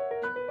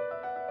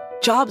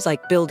 Jobs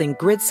like building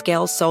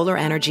grid-scale solar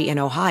energy in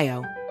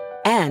Ohio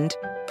and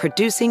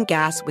producing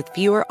gas with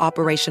fewer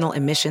operational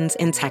emissions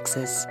in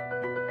Texas.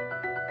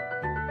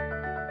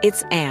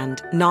 It's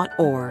and, not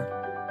or.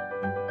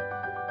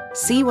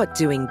 See what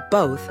doing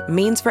both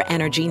means for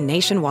energy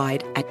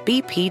nationwide at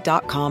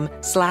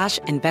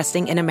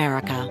bp.com/investing in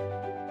America.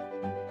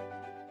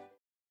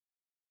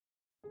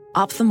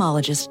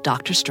 Ophthalmologist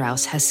Dr.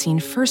 Strauss has seen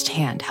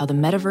firsthand how the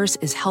metaverse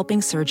is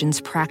helping surgeons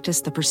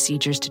practice the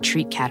procedures to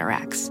treat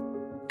cataracts.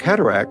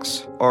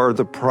 Cataracts are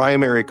the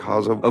primary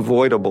cause of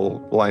avoidable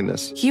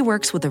blindness. He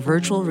works with a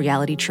virtual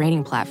reality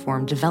training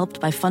platform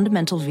developed by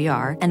Fundamental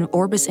VR and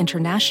Orbis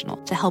International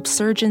to help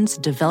surgeons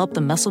develop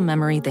the muscle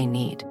memory they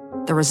need.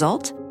 The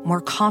result?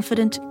 More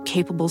confident,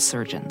 capable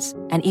surgeons.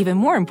 And even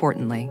more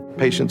importantly,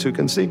 patients who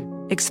can see.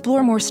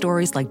 Explore more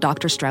stories like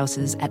Dr.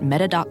 Strauss's at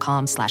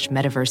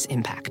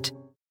meta.com/metaverseimpact.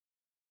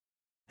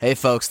 Hey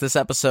folks, this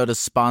episode is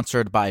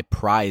sponsored by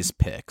Prize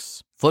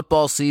Picks.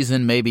 Football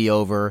season may be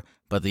over,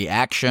 but the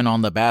action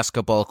on the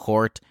basketball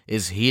court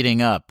is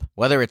heating up.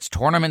 Whether it's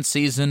tournament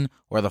season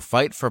or the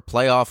fight for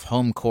playoff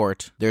home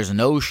court, there's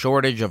no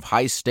shortage of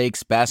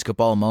high-stakes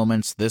basketball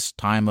moments this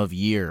time of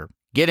year.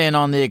 Get in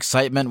on the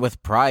excitement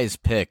with Prize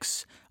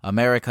Picks,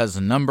 America's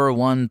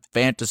 #1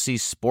 fantasy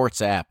sports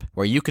app,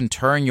 where you can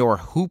turn your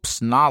hoops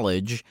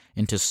knowledge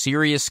into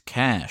serious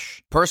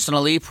cash.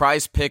 Personally,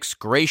 Prize Picks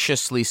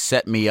graciously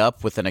set me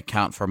up with an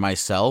account for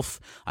myself.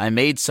 I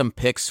made some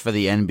picks for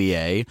the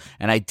NBA,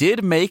 and I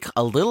did make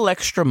a little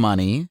extra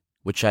money,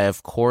 which I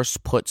of course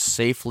put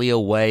safely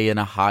away in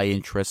a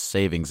high-interest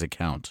savings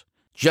account.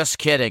 Just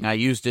kidding, I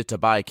used it to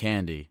buy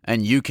candy.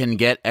 And you can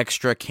get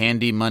extra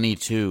candy money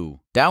too.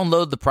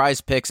 Download the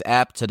Prize Picks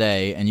app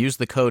today and use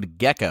the code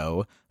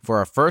GECKO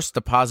for a first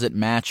deposit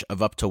match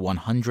of up to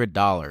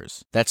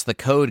 $100. That's the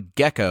code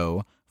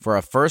GECKO for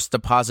a first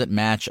deposit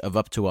match of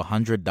up to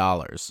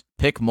 $100.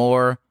 Pick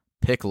more,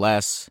 pick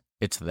less.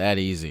 It's that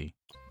easy.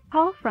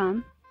 Call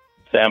from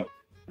Sam.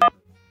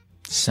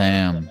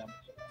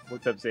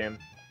 What's up, Sam?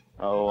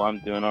 Oh, I'm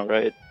doing all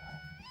right.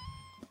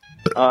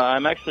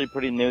 I'm actually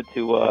pretty new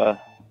to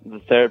the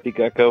Therapy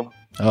Gecko.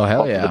 Oh,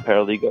 hell yeah. The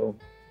Paralegal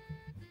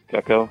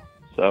Gecko.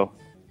 So,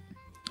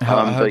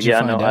 but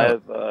yeah, no, I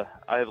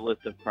have a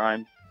list of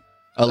crimes.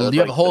 You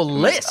have a whole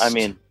list? I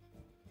mean,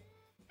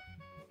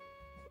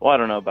 well, I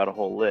don't know about a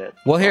whole list.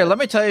 Well, here, let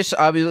me tell you,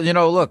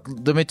 look,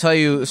 let me tell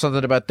you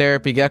something about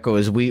Therapy Gecko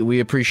is we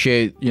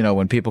appreciate,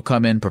 when people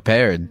come in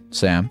prepared,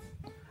 Sam.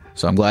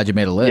 So I'm glad you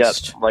made a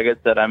list. Yep. Like I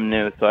said, I'm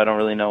new, so I don't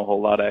really know a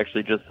whole lot. I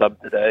actually just subbed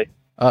today.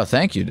 Oh,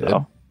 thank you, dude.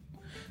 So.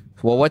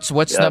 Well, what's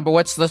number?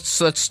 Let's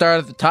start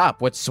at the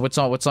top. What's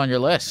on your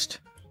list?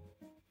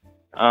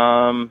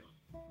 I'd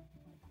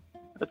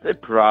say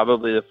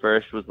probably the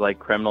first was like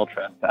criminal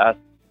trespass.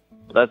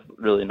 But that's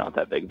really not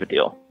that big of a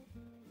deal.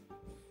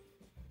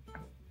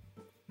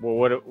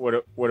 Well,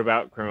 what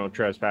about criminal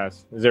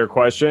trespass? Is there a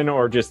question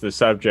or just the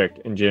subject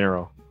in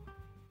general?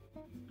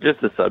 Just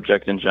the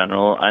subject in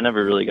general. I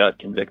never really got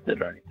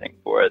convicted or anything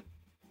for it.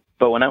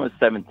 But when I was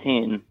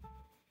 17,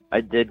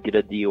 I did get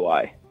a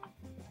DUI.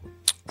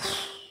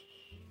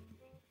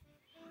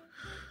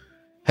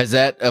 Has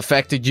that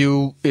affected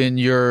you in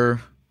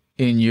your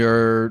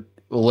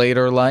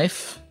later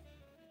life?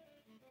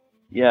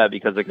 Yeah,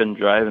 because I couldn't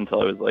drive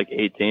until I was like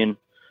 18.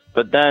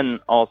 But then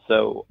I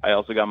also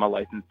got my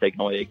license taken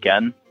away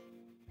again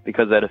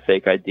because I had a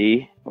fake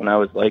ID when I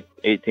was like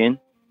 18.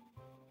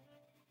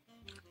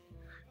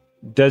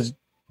 Did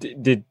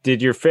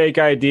your fake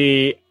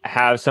ID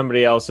have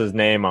somebody else's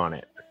name on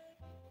it?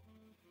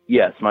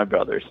 Yes, my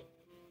brother's.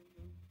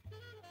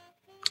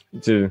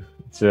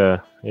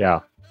 Yeah.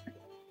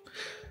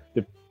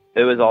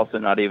 It was also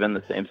not even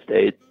the same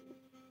state.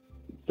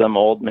 Some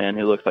old man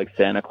who looks like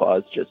Santa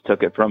Claus just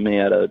took it from me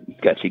at a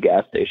sketchy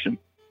gas station.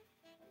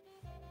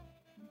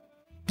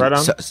 Right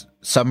on.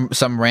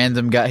 Some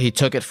random guy, he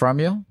took it from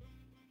you?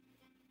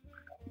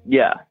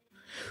 Yeah.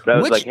 But I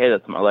was like, hey,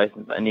 that's my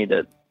license. I need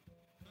it.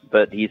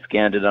 But he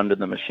scanned it under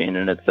the machine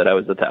and it said I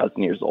was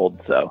 1,000 years old,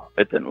 so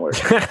it didn't work.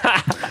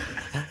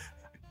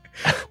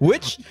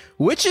 Which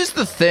is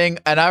the thing,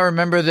 and I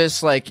remember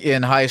this like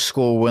in high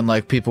school when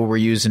like people were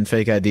using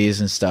fake IDs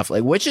and stuff.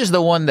 Like, which is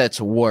the one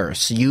that's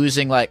worse?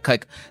 Using like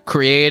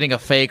creating a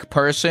fake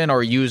person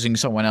or using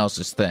someone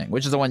else's thing?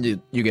 Which is the one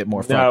you get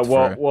more fucked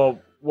for?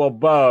 Well,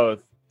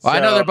 both. Well, I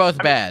know they're both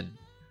bad.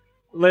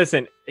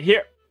 Listen,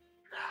 here.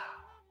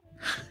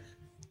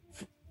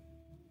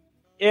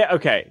 Yeah,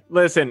 okay.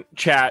 Listen,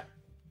 chat.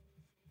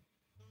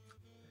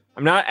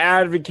 I'm not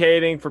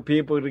advocating for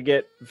people to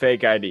get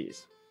fake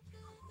IDs.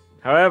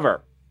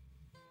 However,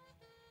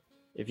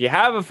 if you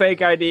have a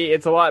fake ID,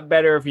 it's a lot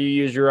better if you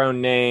use your own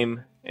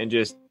name and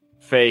just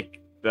fake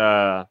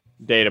the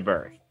date of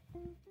birth.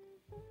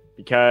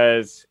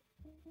 Because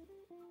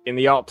in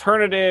the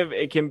alternative,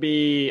 it can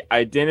be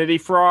identity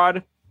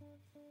fraud.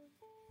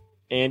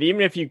 And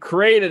even if you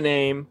create a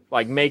name,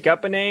 like make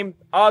up a name,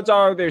 odds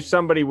are there's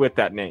somebody with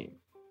that name.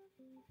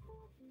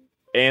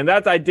 And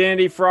that's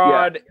identity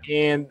fraud,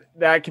 and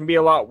that can be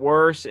a lot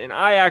worse. And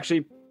I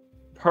actually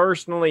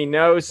personally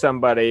know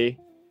somebody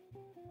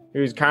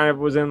who's kind of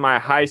was in my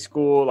high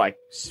school like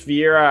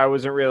sphere. I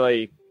wasn't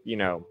really,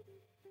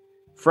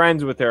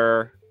 friends with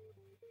her,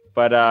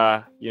 but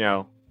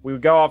we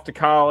would go off to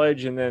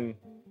college, and then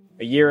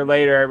a year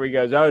later, everybody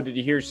goes, "Oh, did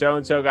you hear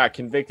so-and-so got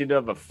convicted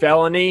of a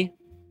felony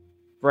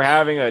for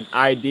having an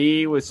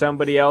ID with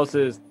somebody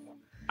else's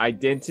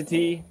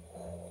identity?"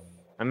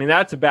 I mean,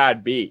 that's a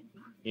bad beat,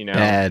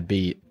 Bad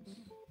beat.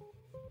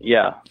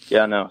 Yeah,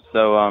 no.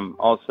 So,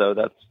 also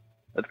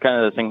that's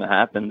kind of the thing that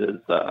happened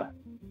is,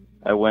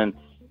 I went,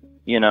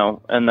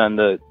 and then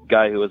the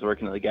guy who was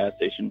working at the gas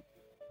station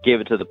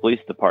gave it to the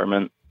police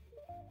department,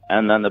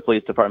 and then the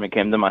police department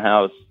came to my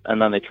house, and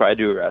then they tried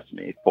to arrest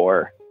me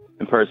for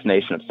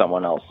impersonation of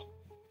someone else.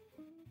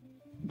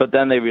 But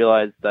then they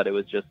realized that it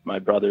was just my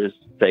brother's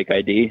fake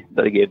ID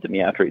that he gave to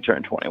me after he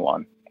turned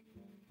 21.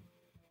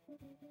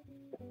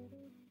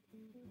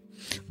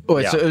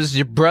 Wait, so it was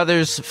your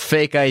brother's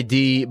fake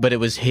ID, but it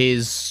was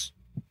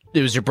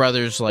your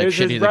brother's like it was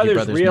shitty his brother's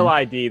brother's real name?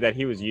 ID that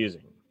he was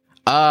using.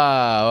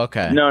 Oh,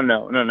 okay. No.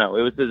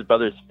 It was his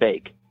brother's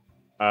fake.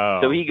 Oh.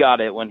 So he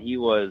got it when he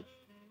was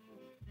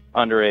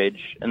underage,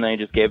 and then he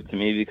just gave it to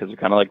me because we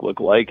kind of like look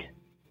alike.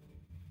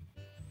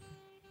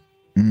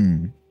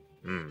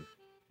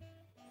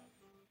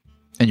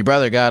 And your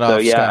brother got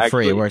off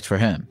scot-free. It worked for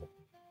him.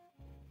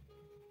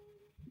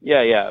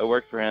 Yeah, it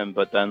worked for him,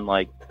 but then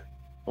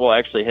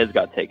actually his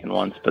got taken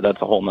once, but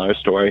that's a whole nother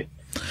story.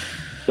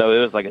 So it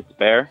was like a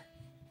spare.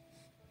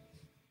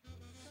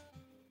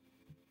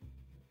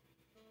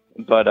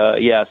 But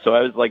so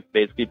I was like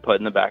basically put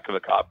in the back of a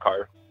cop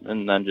car,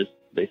 and then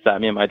they sat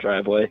me in my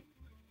driveway,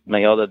 and I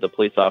yelled at the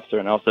police officer,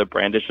 and also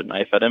brandished a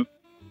knife at him.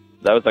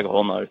 That was like a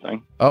whole nother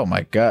thing. Oh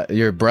my God.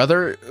 Your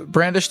brother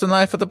brandished a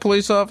knife at the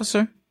police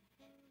officer?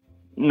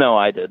 No,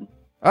 I did.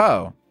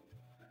 Oh.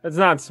 That's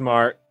not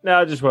smart.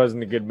 No, it just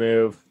wasn't a good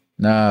move.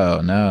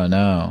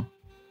 No.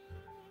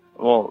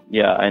 Well,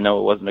 yeah, I know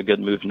it wasn't a good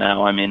move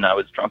now. I mean, I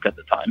was drunk at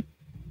the time.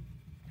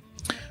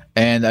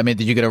 And I mean,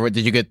 did you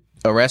get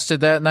arrested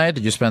that night?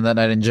 Did you spend that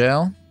night in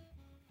jail?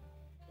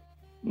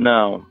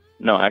 No,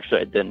 actually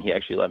I didn't. He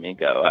actually let me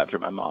go after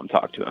my mom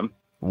talked to him.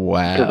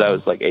 Wow. Because I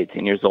was like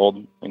 18 years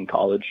old in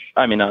college.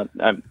 I mean,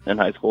 I'm in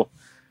high school.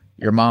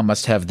 Your mom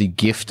must have the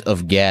gift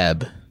of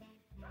gab.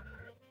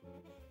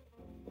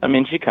 I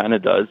mean, she kind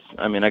of does.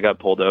 I mean, I got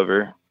pulled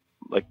over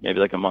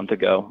maybe a month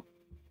ago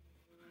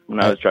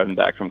when I was driving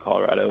back from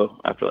Colorado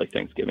after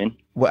Thanksgiving.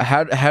 Well,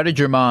 how did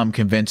your mom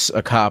convince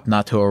a cop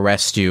not to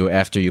arrest you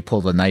after you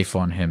pulled a knife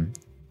on him?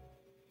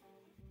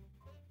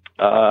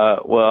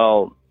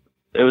 Well,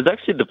 it was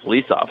actually the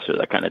police officer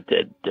that kind of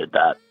did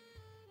that.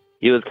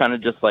 He was kind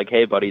of just like,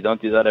 "Hey, buddy,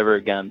 don't do that ever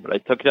again." But I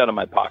took it out of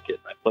my pocket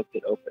and I flipped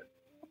it open.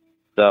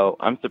 So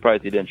I'm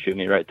surprised he didn't shoot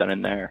me right then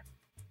and there.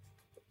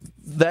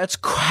 That's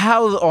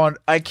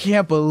I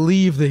can't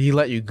believe that he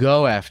let you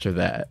go after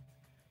that.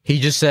 He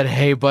just said,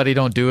 "Hey, buddy,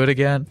 don't do it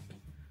again."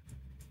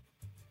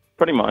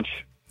 Pretty much.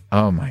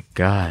 Oh my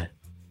God.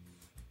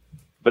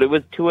 But it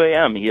was 2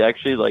 a.m. He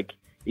actually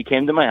he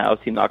came to my house.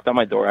 He knocked on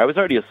my door. I was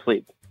already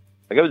asleep.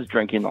 I was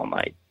drinking all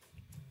night.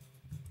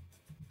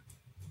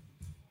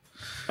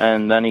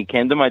 And then he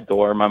came to my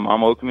door. My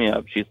mom woke me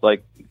up. She's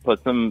like,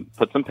 put some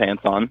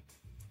pants on.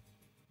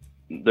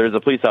 There's a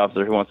police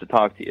officer who wants to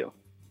talk to you.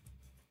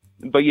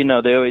 But,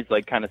 they always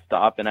kind of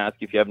stop and ask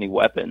if you have any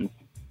weapons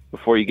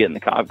before you get in the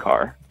cop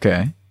car.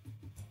 Okay.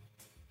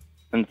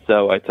 And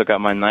so I took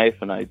out my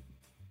knife and I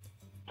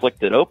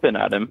flicked it open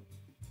at him.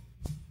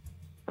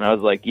 And I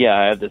was like, "Yeah,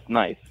 I have this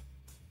knife."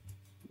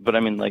 But I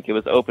mean, it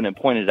was open and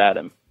pointed at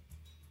him.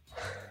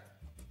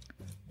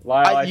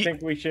 Lyle, I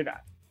think we should...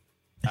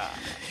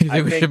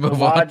 I think the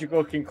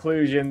logical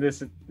conclusion,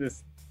 this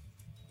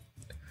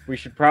we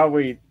should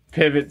probably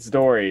pivot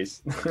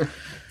stories.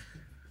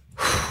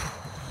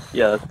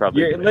 Yeah, that's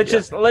probably. Let's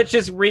just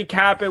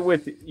recap it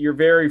with you're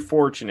very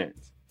fortunate,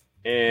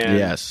 and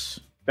yes,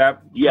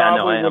 that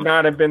probably would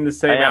not have been the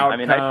same outcome. I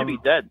mean, I should be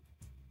dead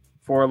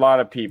for a lot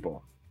of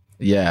people.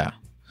 Yeah,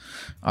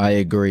 I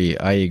agree.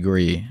 I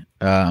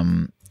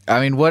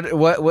mean, what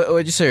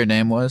did you say your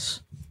name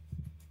was?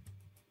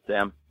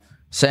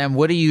 Sam,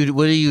 what are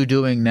you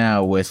doing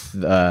now with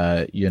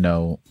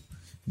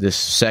this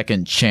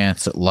second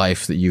chance at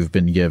life that you've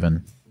been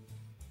given?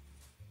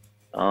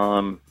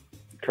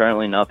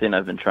 Currently nothing.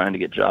 I've been trying to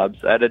get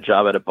jobs. I had a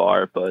job at a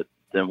bar, but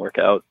didn't work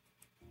out.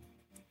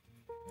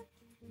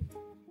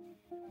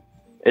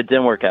 It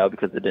didn't work out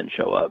because it didn't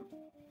show up.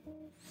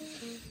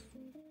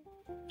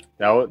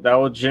 That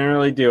will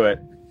generally do it.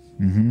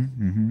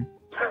 Mm-hmm.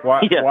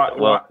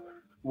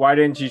 Why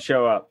didn't you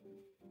show up?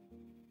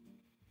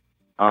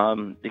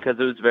 Because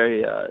it was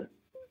very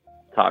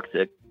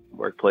toxic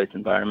workplace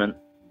environment.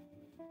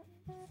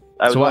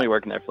 I was only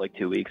working there for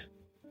 2 weeks.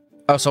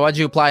 Oh, so why'd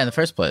you apply in the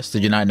first place?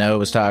 Did you not know it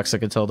was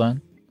toxic until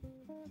then?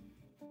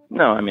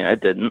 No, I mean, I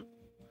didn't.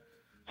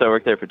 So I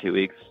worked there for 2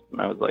 weeks, and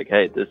I was like,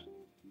 "Hey, this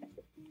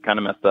kind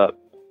of messed up.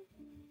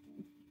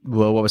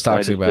 Well, what was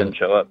toxic about didn't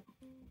show up.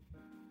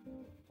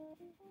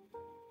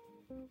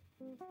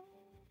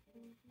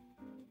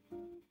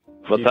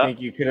 What's that? Think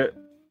you could have?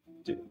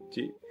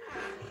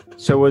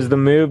 So was the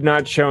move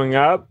not showing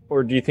up,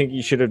 or do you think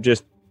you should have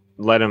just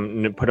put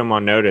him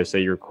on notice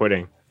that you're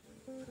quitting?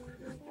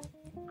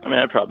 I mean,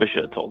 I probably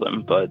should have told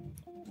him, but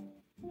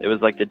it was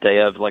like the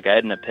day of, like, I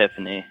had an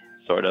epiphany,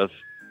 sort of.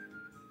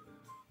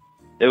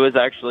 It was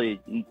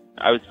actually,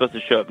 I was supposed to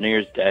show up New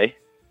Year's Day,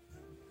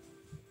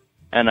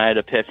 and I had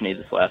an epiphany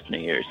this last New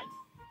Year's.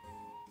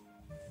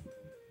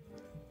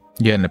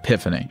 You had an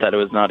epiphany? That it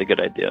was not a good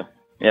idea.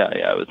 Yeah,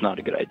 it was not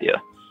a good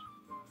idea.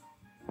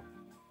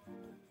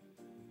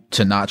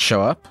 To not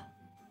show up?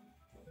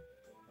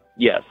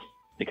 Yes,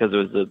 because it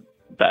was a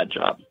bad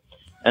job.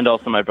 And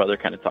also my brother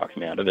kind of talked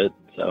me out of it,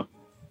 so.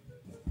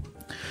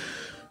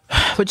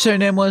 What'd you say your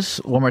name was?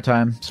 One more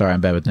time. Sorry,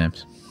 I'm bad with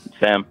names.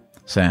 Sam.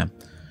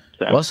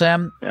 Well,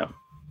 Sam, yeah.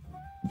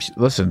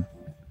 Listen,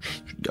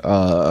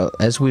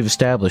 as we've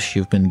established,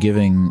 you've been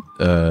giving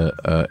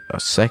a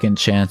second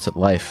chance at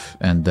life.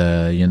 And,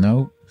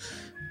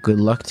 good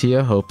luck to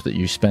you. Hope that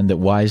you spend it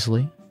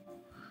wisely.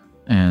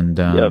 And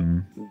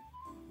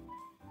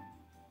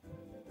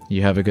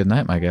you have a good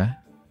night, my guy.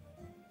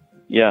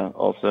 Yeah,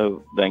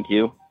 also, thank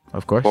you.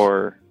 Of course.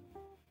 For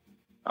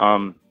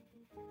having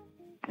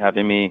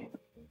me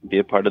be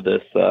a part of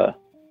this show.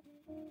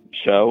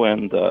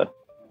 And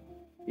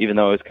even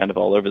though I was kind of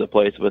all over the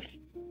place with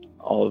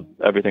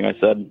everything I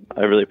said,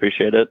 I really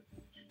appreciate it.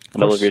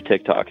 And I love your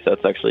TikToks.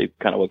 That's actually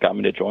kind of what got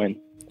me to join.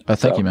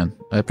 Thank you, man.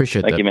 I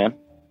appreciate that. Thank you, man.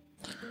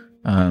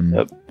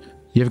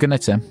 You have a good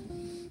night, Sam.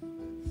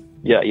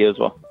 Yeah, you as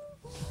well.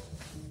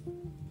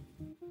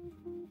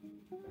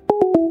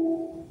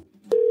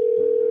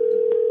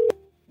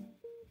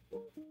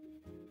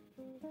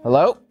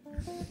 Hello?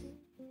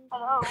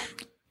 Hello.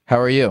 How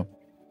are you?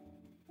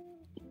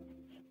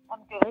 I'm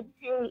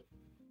good.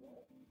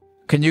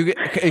 Can you get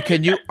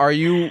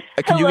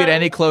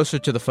any closer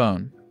to the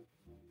phone?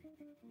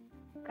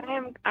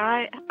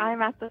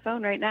 I'm at the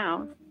phone right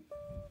now.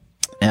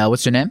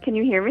 What's your name? Can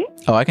you hear me?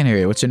 Oh, I can hear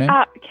you. What's your name?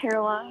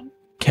 Caroline.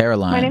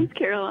 Caroline. My name's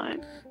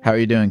Caroline. How are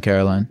you doing,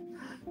 Caroline?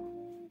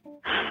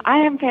 I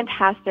am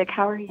fantastic.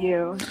 How are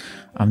you?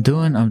 I'm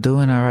doing all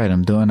right.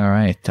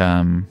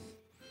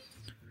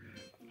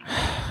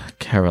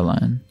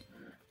 Caroline,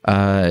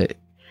 do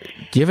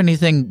you have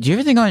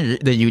anything on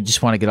that you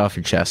just want to get off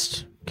your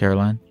chest,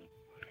 Caroline?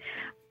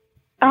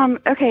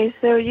 Okay,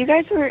 so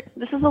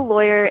this is a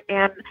lawyer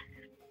and,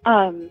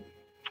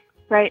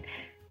 right,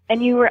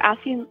 and you were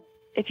asking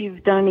if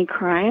you've done any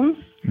crimes.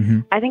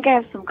 Mm-hmm. I think I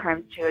have some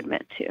crimes to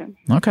admit to.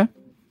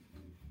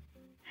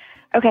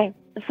 Okay,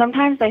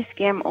 sometimes I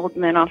scam old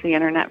men off the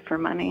internet for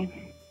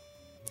money.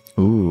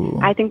 Ooh.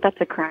 I think that's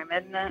a crime,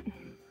 isn't it?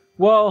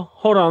 Well,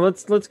 hold on,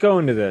 let's go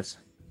into this.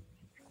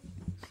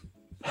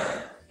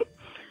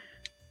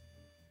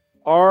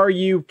 Are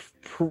you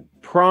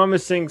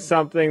promising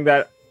something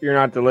that you're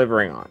not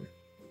delivering on?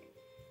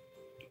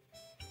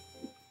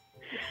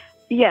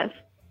 Yes.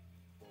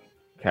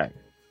 Okay.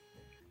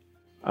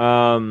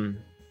 I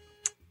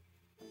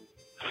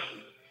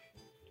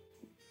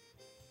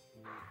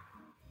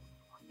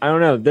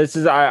don't know. This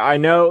is I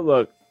know.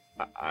 Look,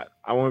 I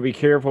want to be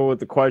careful with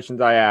the questions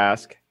I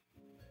ask,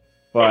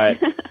 but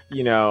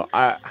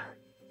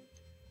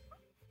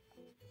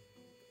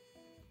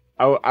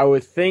I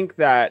would think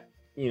that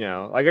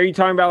like, are you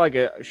talking about like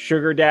a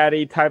sugar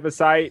daddy type of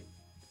site?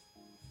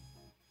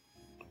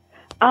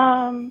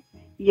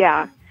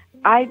 Yeah.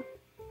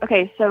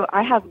 So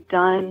I have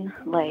done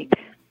like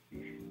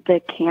the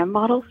cam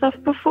model stuff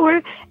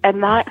before,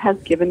 and that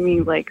has given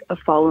me like a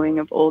following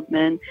of old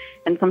men,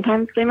 and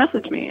sometimes they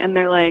message me and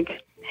they're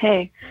like,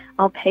 hey,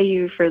 I'll pay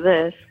you for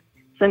this,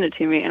 send it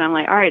to me, and I'm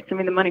like, all right, send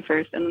me the money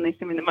first, and then they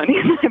send me the money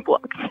and I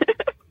blocked it.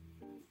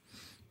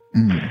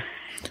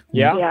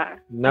 Yeah.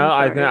 No,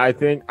 I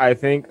think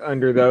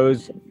under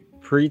those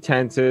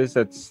pretenses,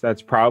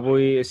 that's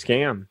probably a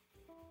scam.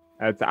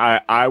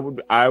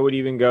 I would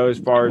even go as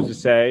far as to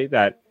say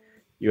that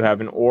you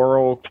have an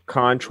oral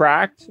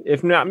contract,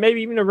 if not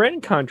maybe even a written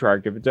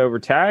contract, if it's over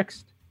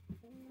text,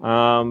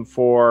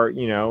 for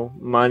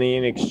money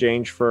in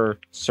exchange for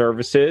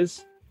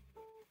services,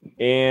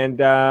 and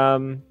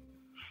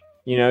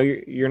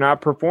you're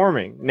not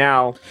performing.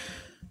 Now,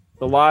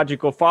 the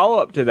logical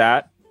follow-up to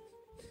that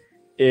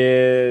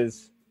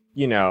is,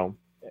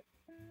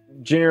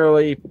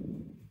 generally,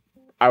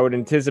 I would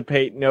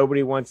anticipate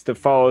nobody wants to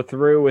follow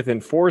through with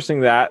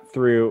enforcing that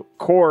through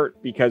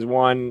court because,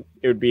 one,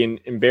 it would be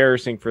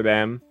embarrassing for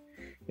them,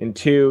 and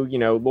two,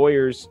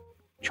 lawyers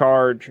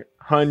charge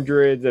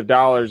hundreds of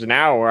dollars an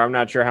hour. I'm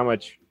not sure how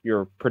much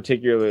you're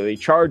particularly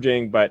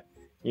charging, but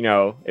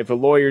if a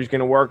lawyer is going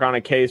to work on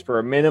a case for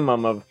a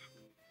minimum of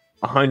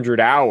 100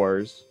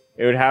 hours,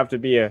 it would have to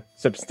be a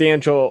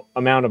substantial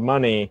amount of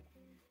money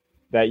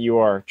that you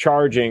are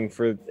charging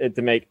for it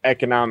to make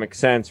economic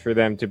sense for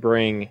them to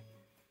bring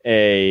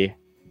a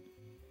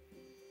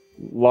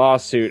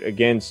lawsuit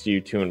against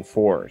you to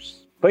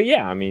enforce. But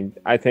yeah, I mean,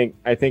 I think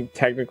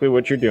technically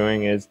what you're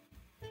doing is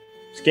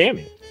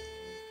scamming.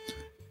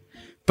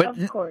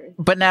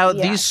 But now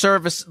these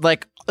services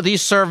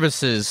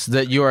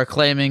that you are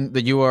claiming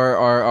that you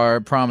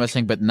are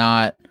promising but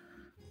not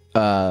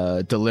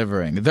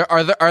delivering,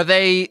 are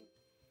they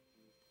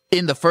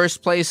in the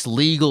first place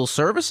legal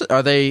services?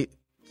 Are they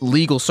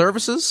legal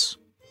services?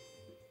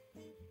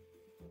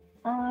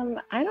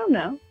 I don't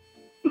know.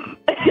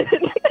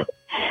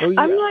 I'm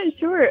not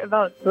sure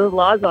about the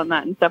laws on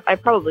that and stuff. I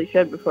probably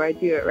should before I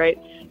do it, right?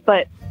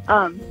 But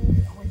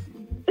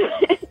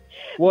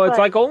well, it's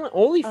like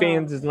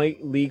OnlyFans is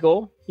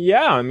legal.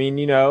 Yeah, I mean,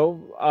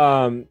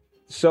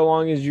 so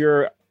long as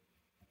you're,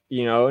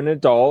 an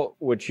adult,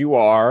 which you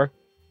are,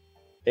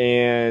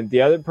 and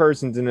the other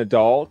person's an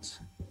adult,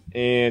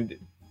 and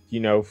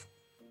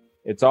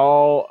it's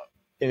all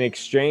an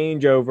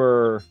exchange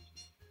over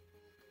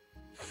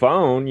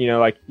phone.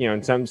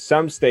 In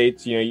some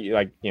states,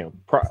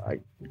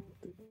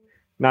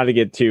 not to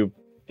get too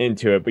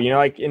into it, but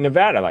like in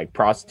Nevada, like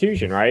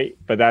prostitution, right?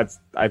 But that's,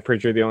 I'm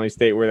pretty sure, the only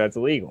state where that's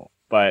illegal.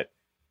 But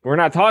we're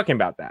not talking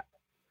about that.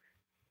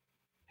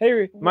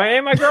 Hey,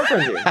 my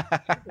girlfriend's here.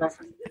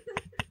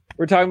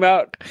 We're talking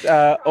about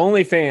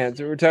OnlyFans.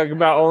 We're talking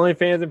about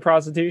OnlyFans and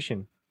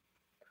prostitution.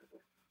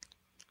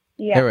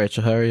 Yeah. Hey,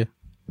 Rachel, how are you?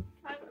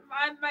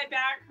 My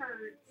back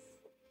hurts.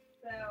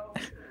 So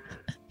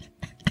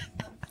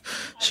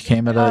she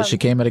came at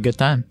a good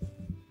time.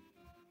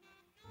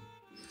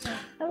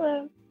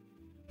 Hello.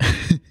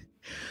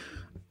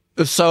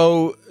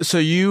 So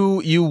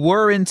you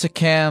were into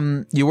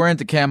cam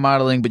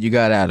modeling, but you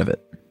got out of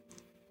it.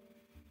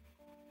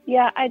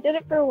 Yeah, I did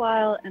it for a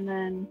while, and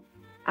then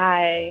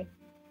I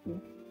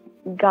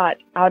got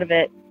out of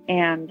it,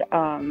 and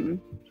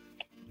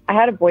I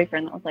had a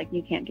boyfriend that was like,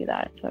 "You can't do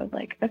that." So I was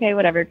like, "Okay,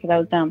 whatever," because I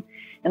was dumb.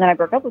 And then I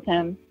broke up with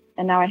him,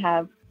 and now I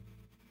have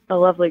a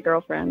lovely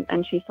girlfriend,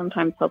 and she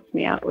sometimes helps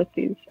me out with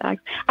these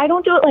acts. I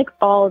don't do it like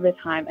all the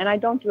time, and I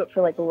don't do it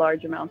for like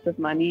large amounts of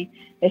money.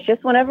 It's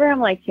just whenever I'm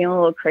like feeling a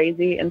little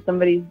crazy and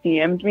somebody's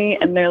DM'd me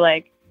and they're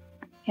like,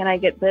 "Can I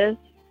get this?"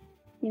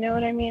 You know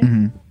what I mean?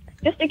 Mm-hmm.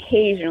 Just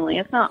occasionally.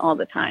 It's not all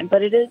the time,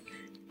 but it is,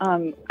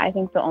 I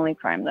think, the only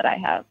crime that I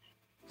have.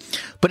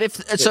 But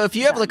if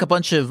you have like a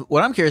bunch of,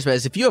 what I'm curious about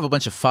is if you have a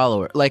bunch of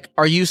followers, like,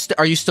 are you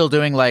still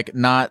doing like,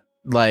 not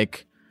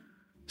like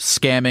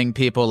scamming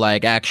people,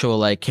 like actual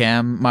like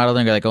cam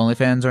modeling or like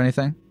OnlyFans or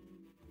anything?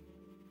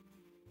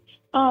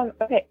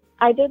 Okay,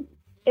 I did.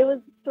 It was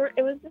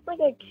just like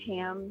a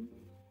cam.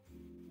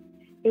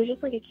 It was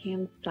just like a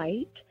cam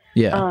site.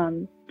 Yeah.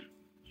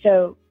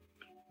 So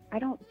I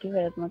don't do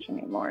it as much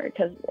anymore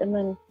and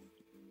then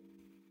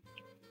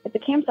it's a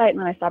cam site, and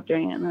then I stopped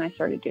doing it, and then I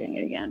started doing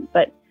it again.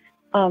 But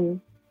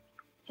some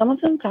of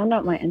them found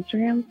out my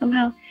Instagram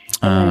somehow,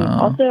 and then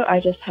also I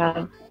just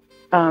have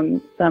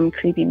some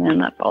creepy men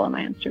that follow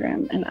my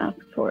Instagram and ask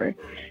for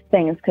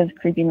things, because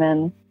creepy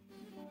men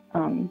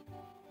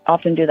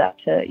often do that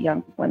to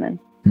young women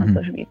on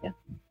social media.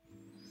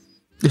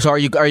 So are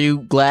you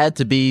glad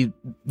to be,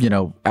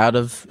 out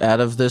of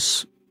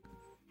this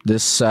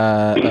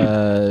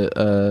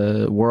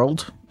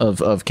world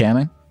of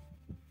camming?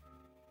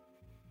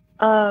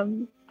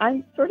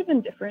 I'm sort of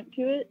indifferent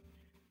to it,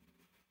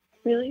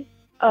 really.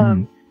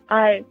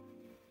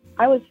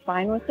 I was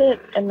fine with it,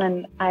 and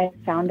then I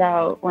found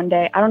out one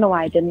day, I don't know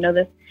why I didn't know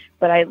this,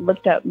 but I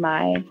looked up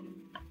my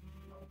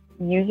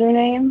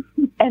username,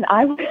 and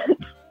I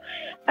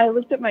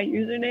looked up my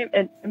username,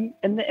 and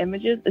in the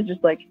images it's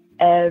just like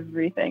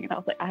everything, and I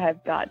was like, I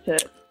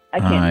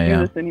can't do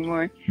this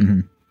anymore.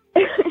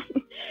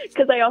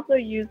 Because I also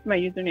used my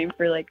username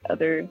for like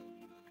other,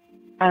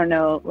 I don't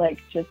know, like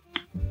just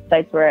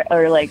sites where,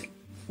 or like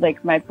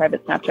my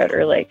private Snapchat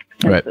or like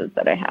senses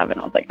that I have,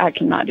 and I was like, I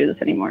cannot do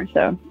this anymore.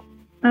 So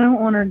I don't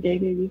want our gay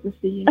babies to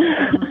see you.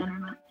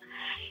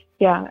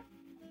 Yeah.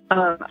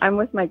 I'm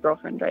with my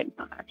girlfriend right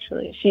now,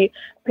 actually.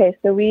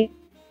 So we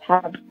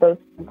have both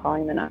been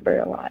calling the number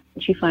a lot.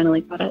 She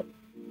finally got it.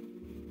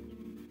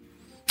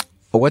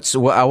 I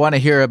want to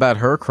hear about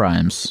her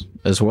crimes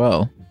as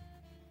well.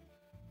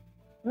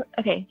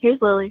 Okay,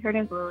 here's Lily. Her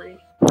name's Lily.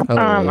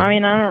 Hello. I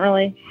mean, I don't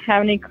really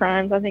have any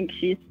crimes. I think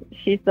she's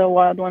the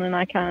wild one, and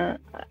I kind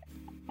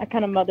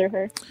of mother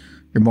her.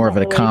 You're more of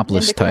an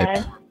accomplice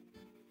type.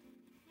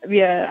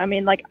 Yeah, I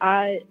mean,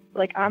 I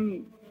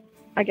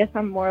guess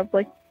I'm more of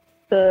like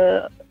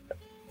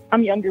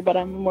I'm younger, but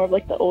I'm more of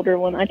like the older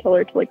one. I tell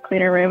her to like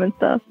clean her room and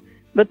stuff.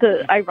 But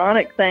the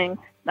ironic thing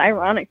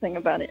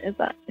about it is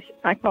that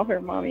I call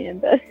her mommy in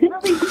bed.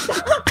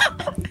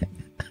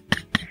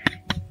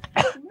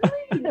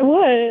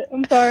 What?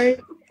 I'm sorry.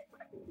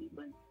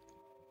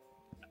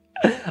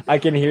 I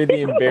can hear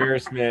the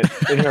embarrassment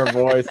in her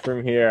voice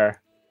from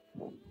here.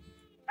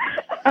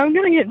 I'm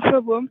gonna get in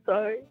trouble. I'm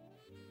sorry.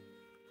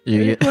 I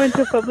just wanted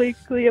to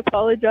publicly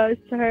apologize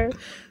to her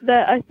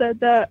that I said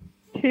that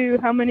to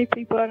how many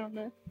people, I don't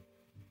know.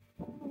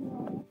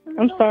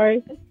 I'm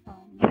sorry.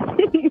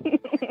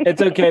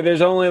 It's okay.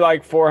 There's only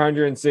like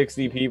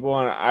 460 people,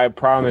 and I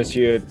promise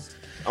you it's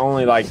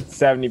only like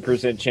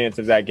 70% chance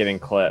of that getting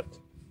clipped.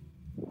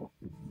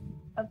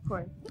 Of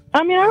course.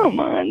 I mean, I don't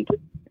mind.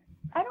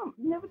 I don't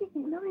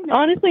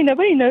Honestly,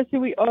 nobody knows who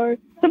we are.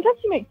 Sometimes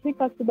you make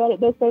TikToks about it,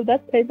 though, so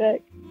that's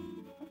payback.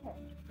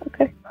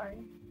 Okay. Sorry.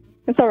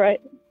 It's all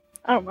right.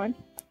 I don't mind.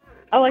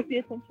 I like the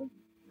attention.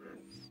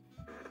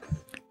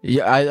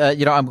 Yeah,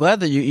 I'm glad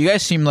that you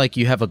guys seem like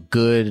you have a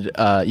good,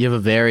 you have a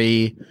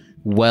very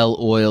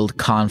well-oiled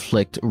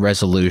conflict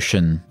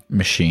resolution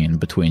machine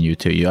between you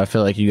two. I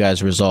feel like you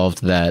guys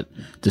resolved that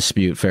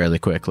dispute fairly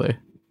quickly.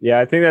 Yeah,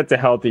 I think that's a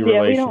healthy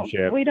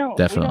relationship. We don't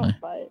definitely.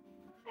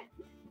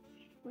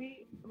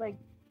 We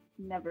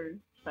never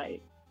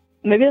fight.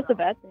 Maybe that's a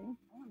bad thing.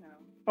 I don't know.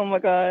 Oh my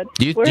god.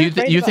 Do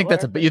you think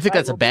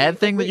that's a bad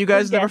thing that you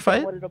guys never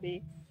fight? What it'll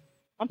be.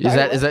 Is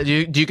that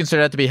do you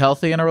consider that to be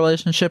healthy in a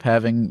relationship,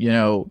 having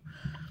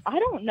I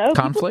don't know.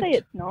 conflict? People say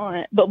it's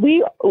not, but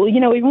we've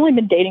only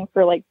been dating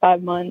for like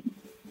 5 months.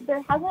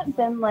 There hasn't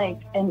been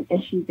like an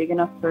issue big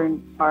enough for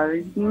an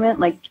argument.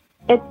 Like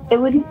it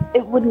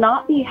would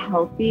not be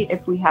healthy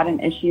if we had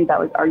an issue that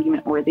was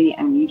argument worthy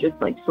and you just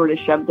like sort of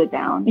shoved it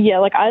down. Yeah,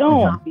 like I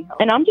don't,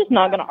 and I'm just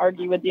not gonna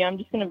argue with you. I'm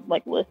just gonna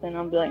like listen.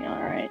 I'm be like,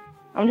 all right.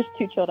 I'm just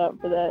too chilled out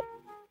for that.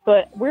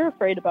 But we're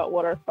afraid about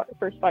what our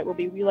first fight will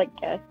be. We like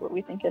guess what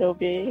we think it'll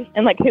be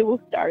and like who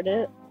will start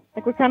it.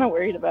 Like we're kind of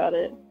worried about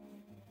it.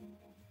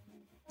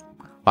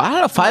 I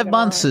don't know. 5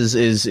 months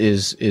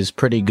is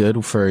pretty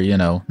good for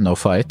no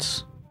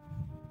fights.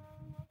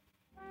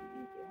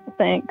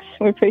 Thanks,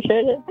 we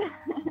appreciate it.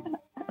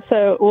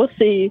 So we'll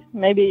see.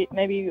 Maybe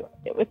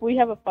if we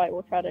have a fight,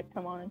 we'll try to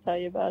come on and tell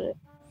you about it.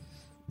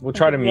 We'll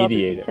try to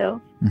mediate it.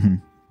 Mm-hmm.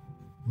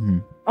 Mm-hmm.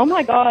 Oh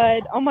my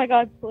god,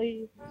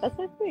 please. That's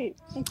so sweet.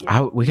 Thank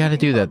you. We got to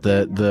do that.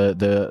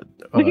 The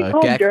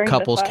GEC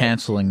couples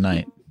canceling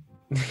night.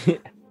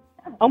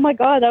 Oh my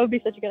god, that would be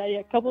such a good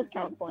idea. Couples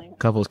counseling.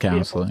 Couples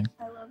counseling.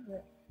 I love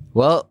it.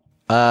 Well,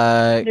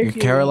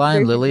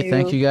 Caroline, Lily,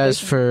 thank you guys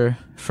for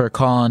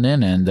calling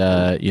in, and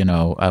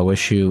I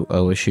wish you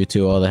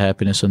two all the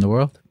happiness in the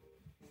world.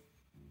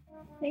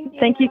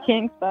 Thank you,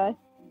 Kings. Bye.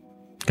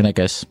 Good night,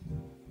 guys.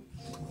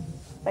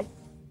 Bye.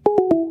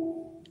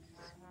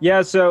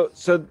 Yeah, so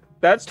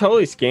that's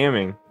totally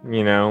scamming,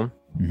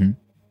 Mm-hmm.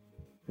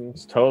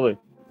 It's totally.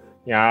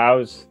 Yeah, I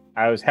was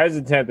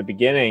hesitant at the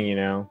beginning,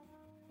 I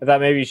thought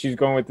maybe she's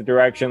going with the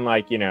direction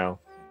like,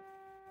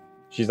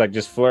 she's like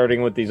just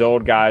flirting with these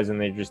old guys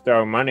and they just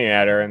throw money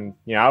at her, and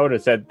I would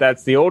have said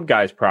that's the old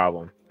guy's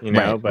problem,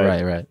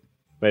 Right.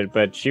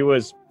 But she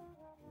was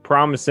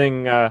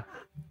promising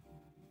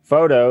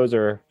photos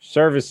or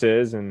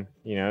services, and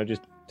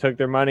just took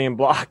their money and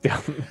blocked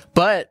them.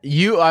 But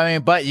you were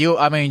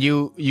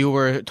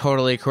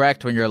totally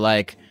correct when you're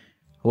like,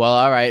 well,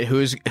 all right,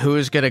 who's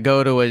gonna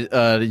go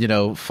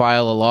to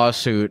file a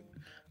lawsuit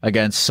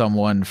against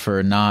someone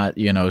for not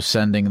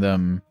sending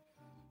them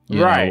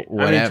right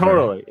whatever. I mean,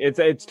 totally,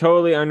 it's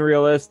totally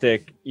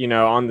unrealistic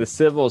on the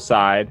civil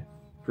side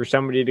for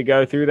somebody to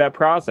go through that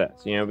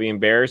process. It'd be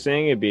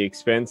embarrassing, it'd be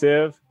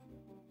expensive,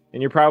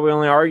 and you're probably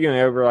only arguing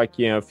over like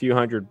a few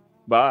 $100.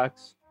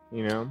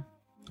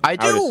 I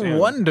do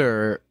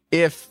wonder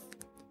if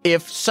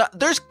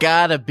there's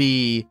gotta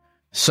be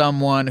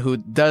someone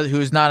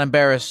who's not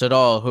embarrassed at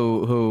all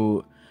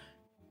who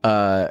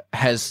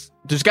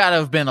there's got to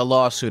have been a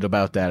lawsuit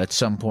about that at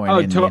some point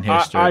in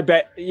history. I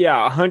bet,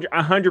 yeah,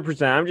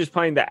 100%. I'm just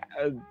playing the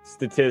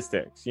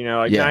statistics,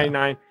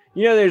 99.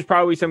 There's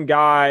probably some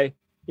guy,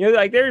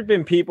 there's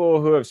been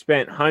people who have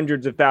spent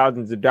hundreds of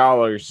thousands of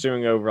dollars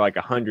suing over like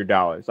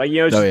 $100. Like,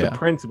 it's just the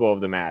principle of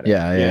the matter.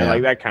 Yeah.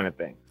 Like that kind of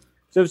thing.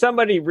 So if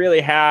somebody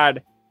really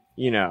had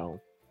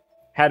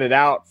it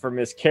out for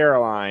Miss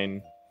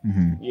Caroline,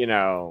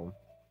 mm-hmm.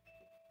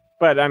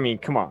 But I mean,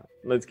 come on,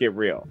 let's get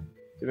real.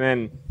 And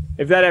then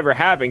if that ever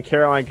happened,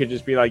 Caroline could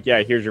just be like,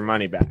 yeah, here's your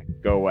money back.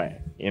 Go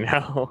away,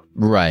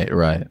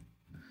 Right.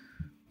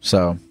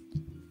 So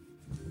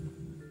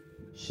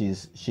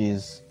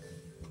she's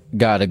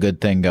got a good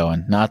thing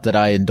going. Not that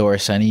I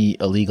endorse any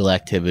illegal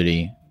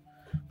activity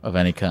of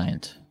any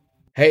kind.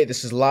 Hey,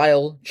 this is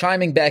Lyle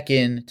chiming back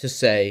in to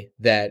say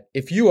that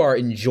if you are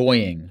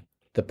enjoying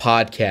the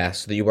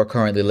podcast that you are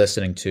currently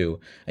listening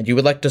to and you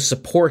would like to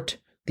support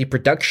the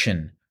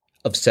production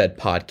of said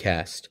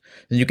podcast,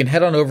 then you can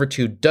head on over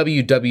to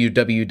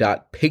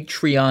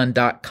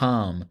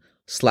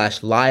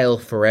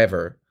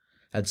www.patreon.com/LyleForever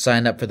and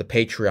sign up for the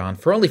Patreon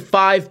for only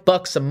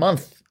 $5 a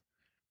month.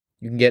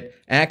 You can get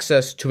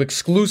access to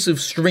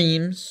exclusive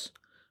streams,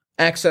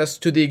 access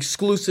to the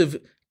exclusive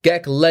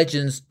GEC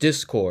Legends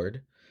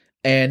Discord,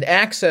 and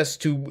access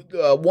to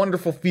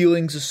wonderful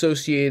feelings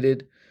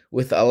associated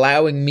with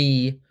allowing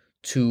me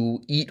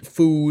to eat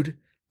food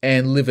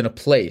and live in a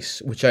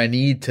place, which I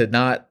need to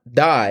not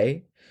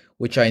die,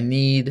 which I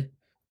need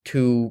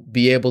to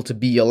be able to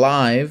be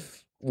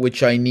alive,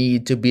 which I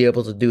need to be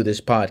able to do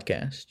this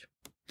podcast.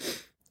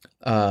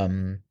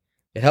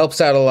 It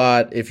helps out a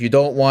lot. If you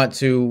don't want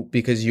to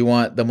because you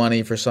want the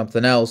money for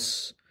something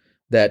else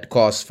that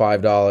costs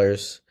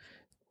 $5,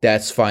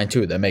 that's fine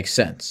too. That makes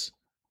sense.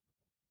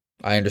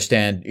 I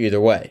understand either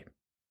way.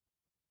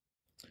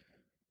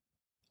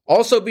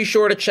 Also, be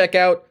sure to check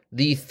out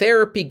the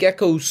Therapy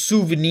Gecko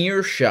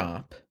souvenir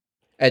shop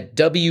at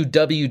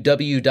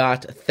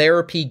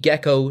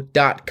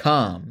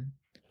www.therapygecko.com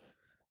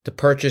to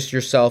purchase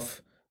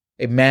yourself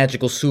a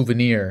magical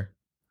souvenir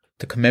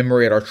to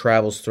commemorate our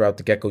travels throughout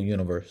the Gecko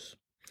universe.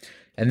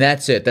 And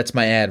that's it. That's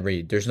my ad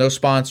read. There's no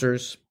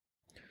sponsors,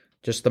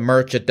 just the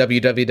merch at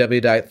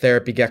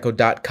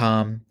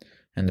www.therapygecko.com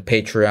and the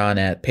Patreon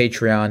at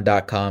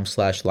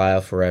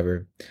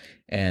patreon.com/LyleForever.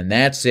 And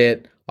that's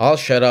it. I'll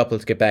shut up.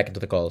 Let's get back into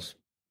the calls.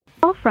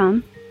 Call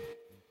from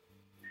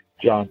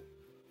John.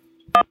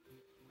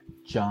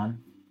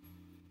 John.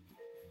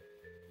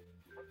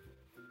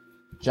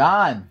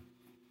 John.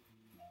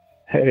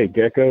 Hey,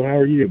 Gecko. How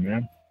are you,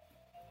 man?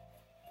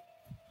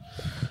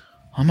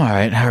 I'm all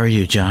right. How are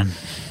you, John?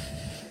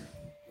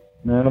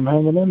 Man, I'm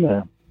hanging in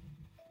there.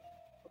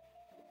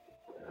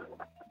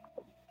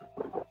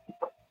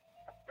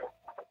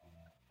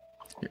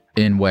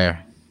 In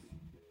where?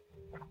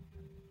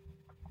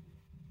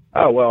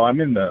 Oh, well,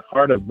 I'm in the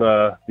heart of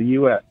the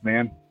U.S.,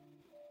 man.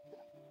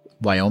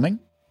 Wyoming?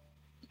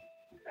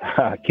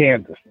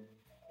 Kansas.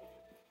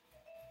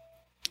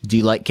 Do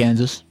you like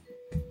Kansas?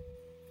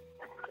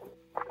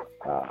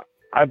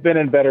 I've been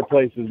in better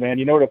places, man.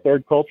 You know what a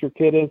third culture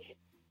kid is?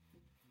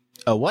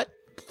 A what?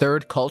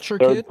 Third culture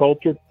kid? Third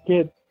culture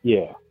kid?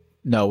 Yeah.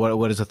 No,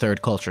 what is a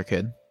third culture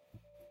kid?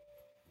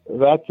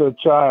 That's a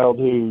child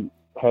who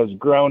has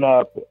grown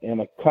up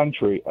in a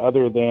country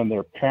other than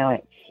their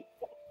parents'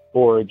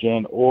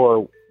 origin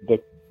or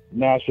the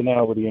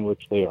nationality in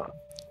which they are.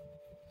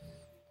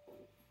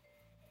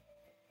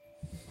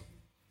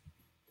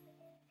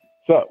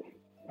 So,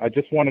 I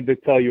just wanted to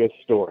tell you a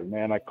story,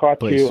 man. I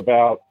caught you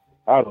about,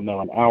 I don't know,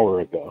 an hour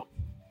ago.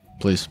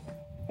 Please.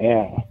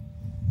 Yeah.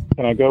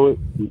 Can I go with,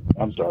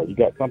 I'm sorry, you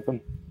got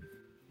something?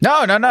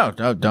 No,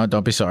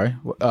 don't be sorry.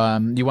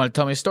 You want to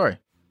tell me a story?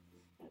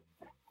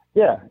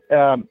 Yeah.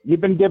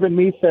 You've been giving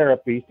me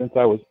therapy since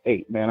I was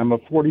 8, man. I'm a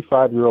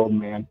 45-year-old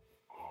man,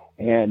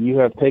 and you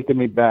have taken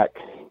me back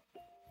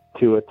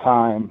to a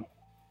time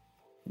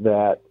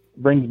that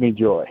brings me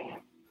joy.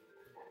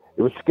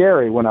 It was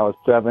scary when I was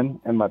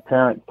 7, and my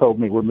parents told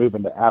me we're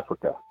moving to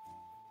Africa.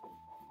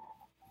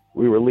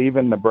 We were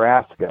leaving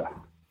Nebraska.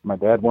 My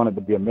dad wanted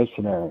to be a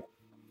missionary.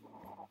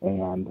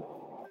 And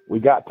we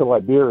got to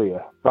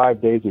Liberia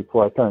 5 days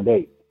before I turned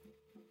 8.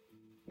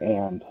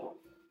 And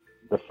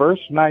the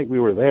first night we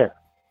were there,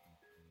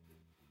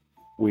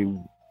 we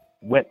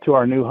went to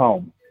our new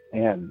home,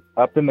 and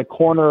up in the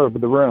corner of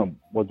the room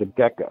was a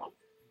gecko.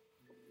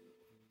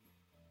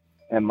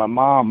 And my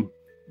mom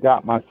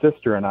got my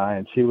sister and I,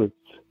 and she was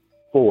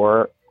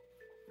 4,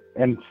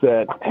 and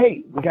said,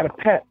 "Hey, we got a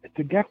pet. It's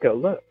a gecko.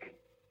 Look,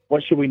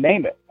 what should we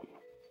name it?"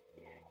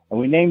 And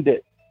we named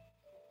it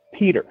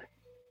Peter.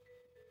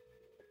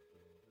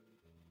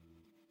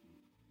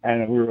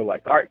 And we were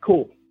like, all right,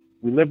 cool.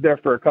 We lived there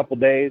for a couple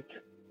days,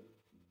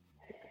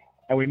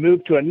 and we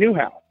moved to a new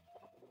house.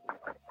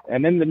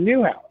 And in the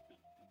new house,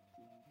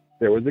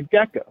 there was a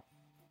gecko,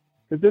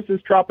 because this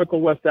is tropical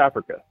West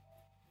Africa.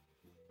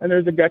 And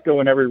there's a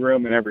gecko in every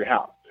room in every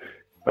house.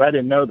 But I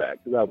didn't know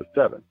that because I was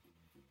 7.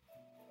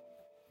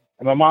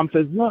 And my mom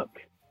says, look,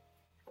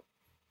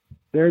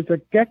 there's a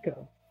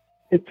gecko.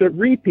 It's a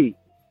repeat.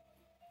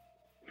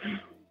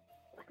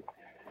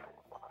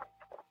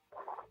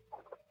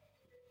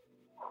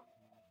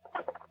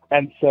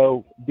 And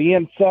so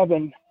being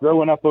 7,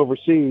 growing up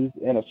overseas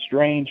in a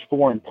strange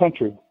foreign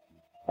country,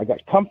 I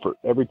got comfort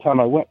every time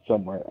I went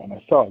somewhere and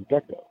I saw a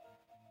gecko.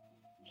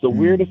 It's the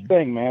weirdest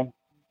thing, man.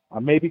 I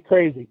may be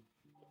crazy,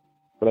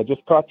 but I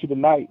just caught you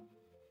tonight,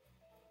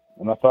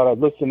 and I thought I'd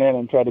listen in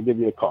and try to give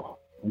you a call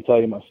and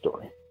tell you my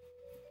story.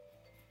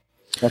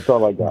 That's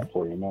all I got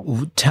for you,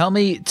 man. Tell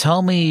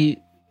me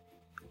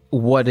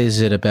what is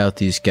it about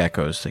these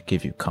geckos that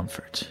give you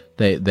comfort?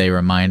 They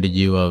reminded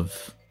you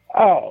of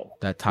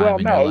that time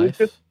in your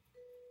life?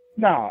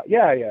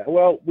 Yeah.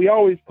 Well, we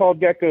always called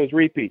geckos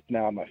repeats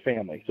now in my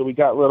family. So we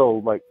got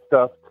little like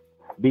stuffed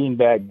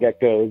beanbag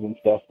geckos and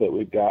stuff that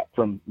we got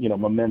from,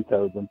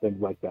 mementos and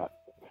things like that.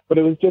 But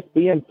it was just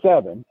being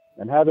 7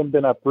 and having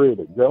been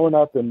uprooted, growing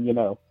up in,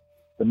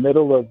 the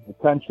middle of the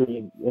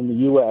country in the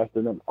U.S.,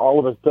 and then all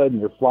of a sudden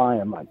you're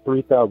flying like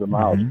 3,000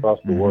 miles across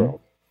the world,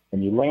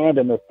 and you land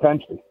in this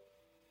country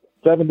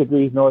 7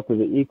 degrees north of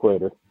the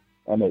equator,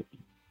 and it's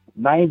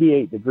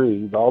 98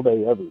 degrees all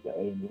day, every day,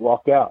 and you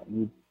walk out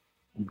and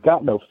you've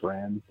got no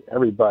friends.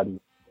 Everybody's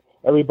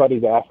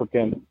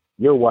African.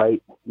 You're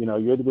white.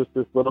 You're just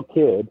this little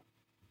kid,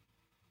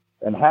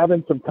 and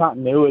having some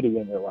continuity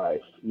in your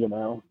life.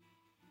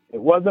 It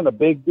wasn't a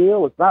big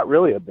deal. It's not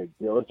really a big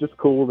deal. It's just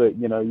cool that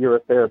you're a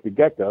therapy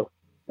gecko,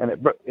 and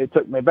it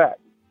took me back.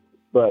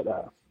 But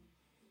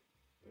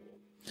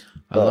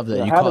I love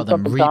that you call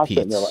them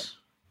repeats.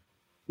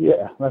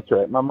 Yeah, that's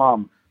right. My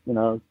mom,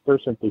 her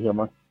sense of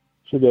humor,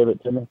 she gave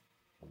it to me.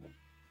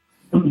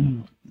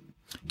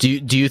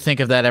 Do you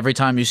think of that every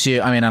time you see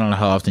it? I mean, I don't know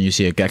how often you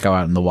see a gecko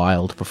out in the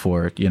wild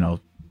before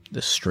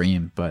the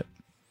stream, but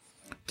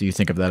do you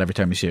think of that every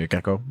time you see a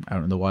gecko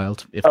out in the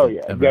wild?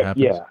 Ever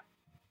happens?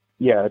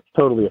 Yeah, it's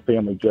totally a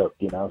family joke,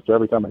 So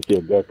every time I see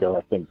a gecko,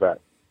 I think back.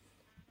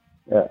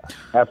 Yeah,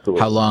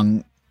 absolutely.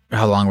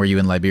 How long were you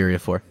in Liberia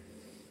for?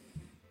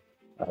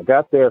 I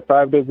got there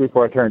 5 days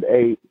before I turned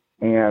 8,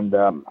 and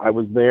I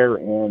was there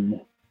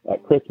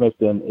at Christmas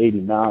in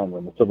 '89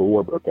 when the Civil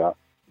War broke out.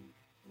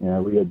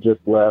 And we had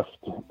just left.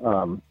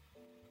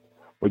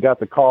 We got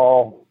the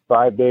call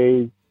 5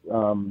 days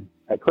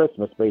at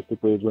Christmas,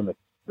 basically, is when the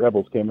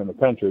rebels came in the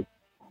country.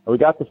 And we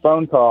got the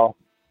phone call,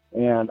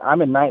 and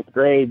I'm in 9th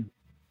grade,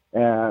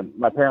 and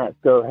my parents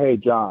go, "Hey,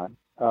 John,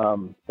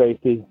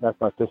 Stacy," that's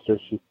my sister.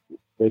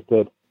 They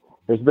said,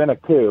 "There's been a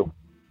coup.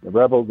 The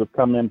rebels have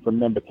come in from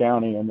Nimba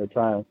County, and they're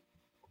trying,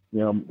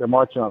 they're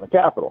marching on the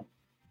Capitol."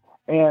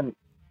 And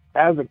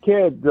as a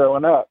kid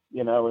growing up,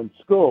 in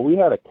school, we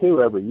had a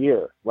coup every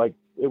year. Like,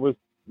 it was,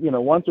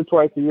 once or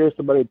twice a year,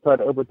 somebody would try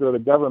to overthrow the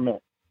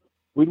government.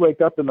 We'd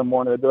wake up in the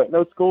morning and be like,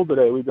 "No school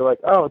today." We'd be like,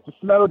 "Oh, it's a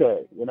snow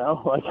day,"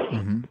 like,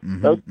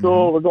 no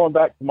school, we're going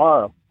back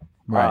tomorrow.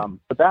 Right.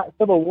 But that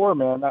Civil War,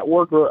 man, that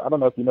war, I don't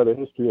know if you know the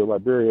history of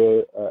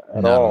Liberia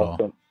at all.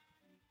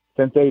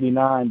 Since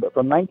 '89, but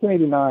from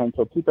 1989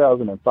 until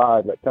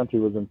 2005, that country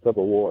was in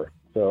civil war.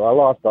 So I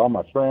lost all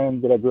my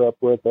friends that I grew up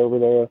with over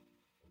there.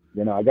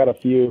 I got a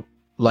few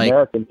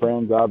American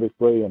friends,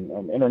 obviously,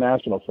 and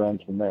international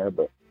friends from there,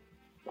 but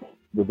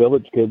the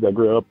village kids I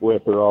grew up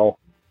with are all,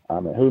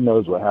 who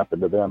knows what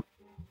happened to them.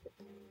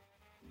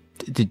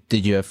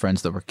 Did you have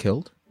friends that were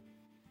killed?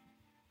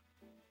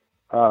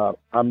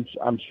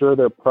 I'm sure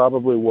there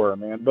probably were,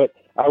 man. But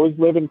I was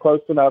living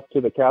close enough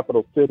to the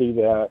capital city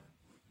that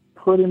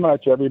pretty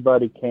much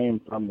everybody came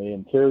from the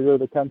interior of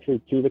the country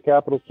to the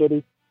capital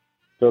city.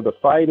 So the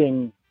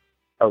fighting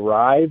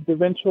arrived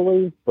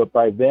eventually, but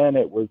by then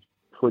it was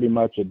pretty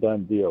much a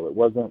done deal. It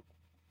wasn't,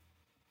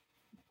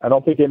 I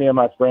don't think any of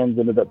my friends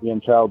ended up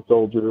being child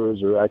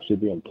soldiers or actually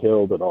being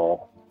killed at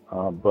all.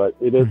 But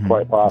it is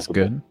quite possible.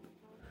 That's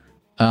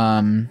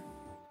good.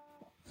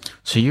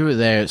 So you were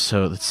there.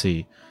 So let's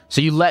see.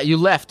 So you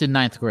left in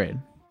 9th grade.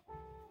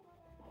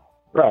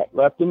 Right.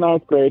 Left in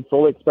 9th grade,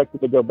 fully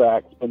expected to go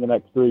back, spend the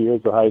next 3 years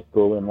of high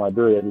school in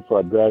Liberia before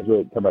I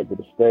graduated and come back to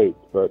the States.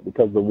 But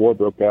because the war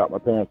broke out, my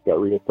parents got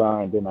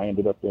reassigned, and I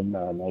ended up in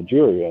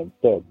Nigeria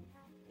instead.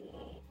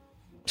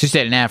 So you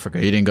stayed in Africa.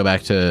 You didn't go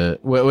back to...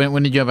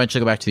 When did you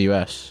eventually go back to the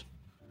U.S.?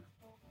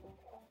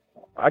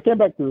 I came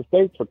back to the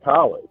States for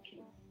college.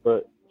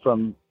 But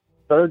from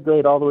 3rd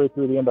grade all the way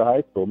through the end of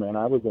high school, man,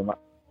 I was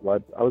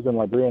in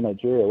Liberia,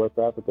 Nigeria, West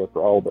Africa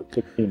for all but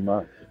 16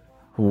 months.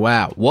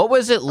 Wow. What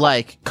was it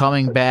like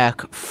coming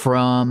back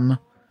from...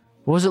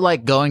 What was it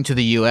like going to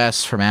the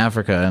U.S. from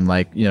Africa and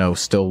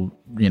still,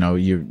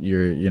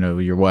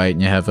 you're white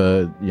and you have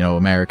a,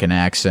 American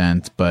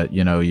accent, but,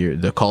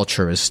 the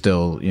culture is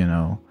still,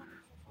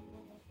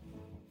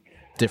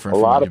 different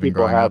from what you've been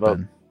growing up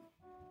in.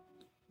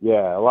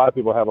 Yeah, a lot of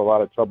people have a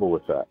lot of trouble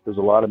with that. There's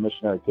a lot of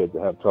missionary kids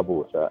that have trouble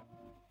with that.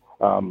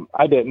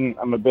 I didn't.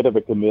 I'm a bit of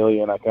a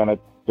chameleon. I kind of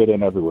fit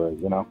in everywhere,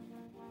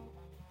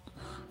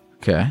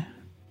 Okay.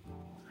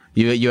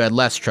 You had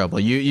less trouble.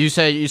 You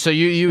say so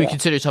you would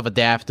consider yourself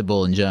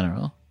adaptable in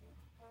general.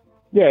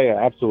 Yeah,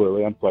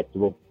 absolutely. I'm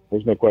flexible.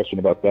 There's no question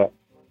about that.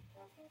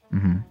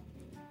 Mm-hmm.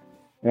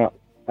 Yeah,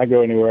 I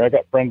go anywhere. I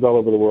got friends all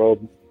over the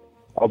world,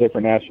 all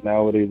different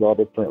nationalities, all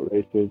different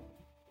races,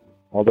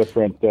 all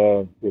different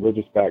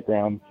religious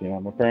backgrounds.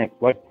 My parents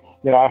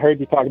I heard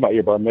you talk about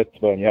your bar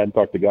mitzvah and you hadn't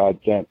talked to God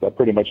since. I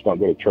pretty much don't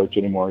go to church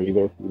anymore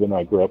either, even though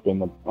I grew up on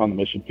the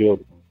mission field.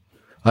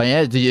 Oh,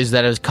 yeah? Is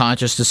that a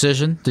conscious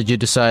decision? Did you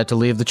decide to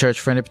leave the church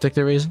for any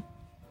particular reason?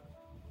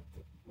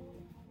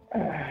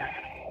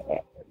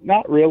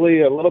 Not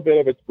really. A little bit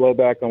of it's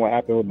blowback on what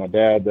happened with my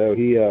dad, though.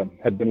 He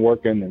had been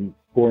working and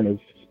pouring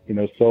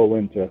his soul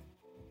into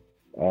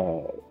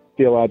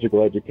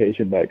theological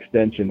education by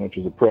extension, which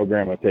was a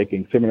program of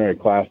taking seminary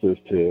classes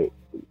to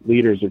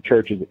leaders of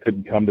churches that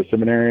couldn't come to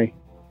seminary.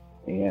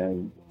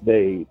 And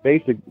they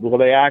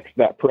axed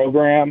that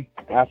program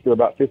after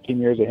about 15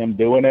 years of him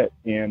doing it.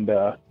 And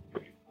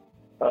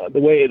the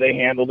way they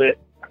handled it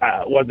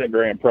wasn't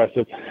very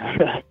impressive.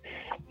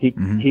 He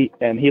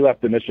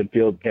left the mission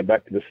field, came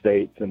back to the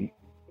States, and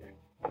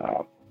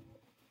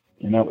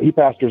he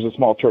pastors a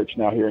small church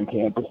now here in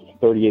Kansas,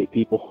 38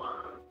 people.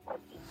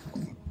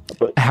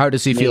 But how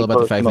does he feel about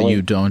the fact that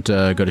you don't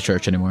go to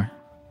church anymore?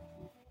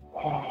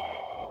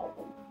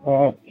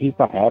 He's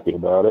not happy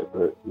about it,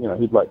 but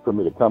he'd like for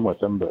me to come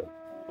with him, but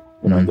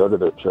go to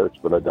their church,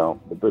 but I don't.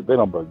 But they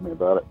don't bug me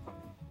about it.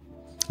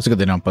 It's good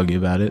they don't bug you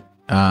about it.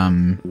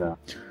 No.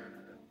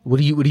 What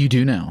do you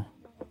do now?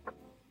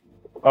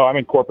 Oh, I'm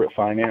in corporate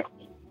finance.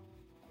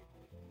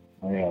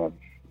 I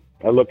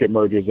look at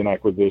mergers and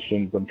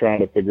acquisitions. I'm trying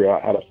to figure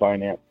out how to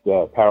finance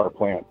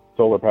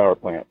solar power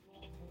plants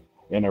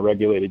in a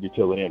regulated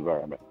utility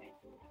environment.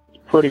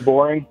 It's pretty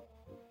boring,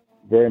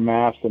 very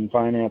math and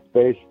finance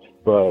based,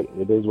 but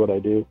it is what I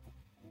do.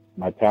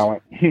 My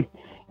talent.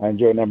 I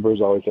enjoy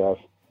numbers, always have.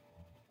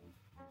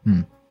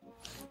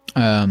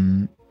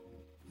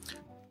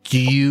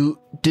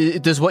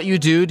 Does what you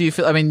do you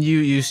feel, I mean,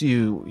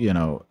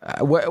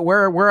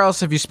 where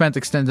else have you spent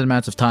extended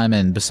amounts of time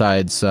in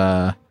besides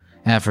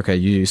Africa.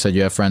 You said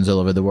you have friends all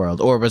over the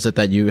world, or was it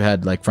that you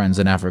had like friends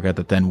in Africa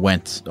that then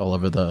went all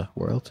over the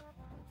world?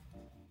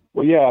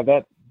 Well, yeah,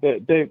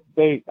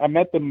 I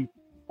met them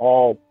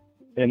all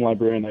in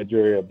Liberia,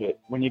 Nigeria. But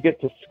when you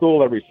get to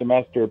school every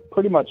semester,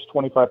 pretty much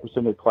 25%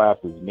 of the class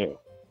is new.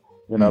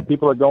 You know,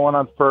 people are going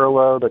on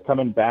furlough. They're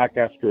coming back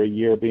after a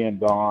year being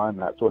gone,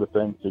 that sort of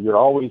thing. So you're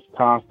always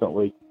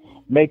constantly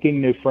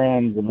making new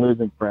friends and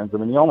losing friends. I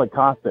mean, the only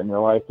constant in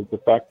your life is the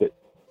fact that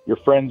your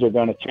friends are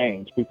going to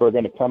change. People are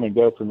going to come and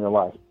go from your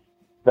life.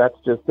 That's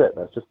just it.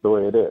 That's just the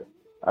way it is.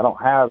 I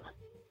don't have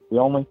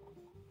you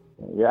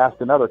asked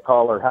another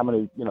caller how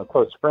many,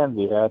 close friends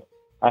he had.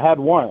 I had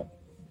one.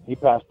 He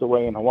passed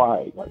away in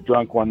Hawaii. Got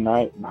drunk one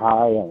night and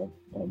high and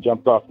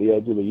jumped off the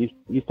edge of the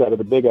east side of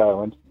the Big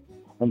Island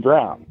and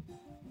drowned.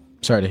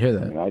 Sorry to hear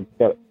that. And I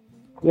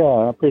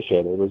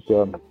appreciate it. It was,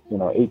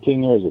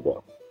 18 years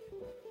ago.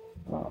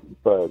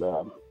 But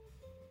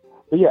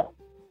yeah,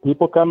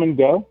 people come and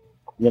go.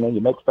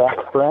 You make fast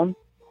friends.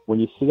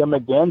 When you see them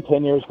again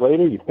 10 years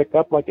later, you pick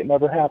up like it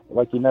never happened.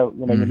 Like, you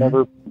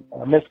never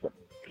missed them.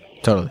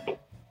 Totally.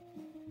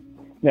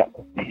 Yeah.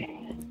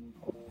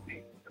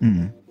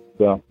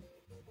 So.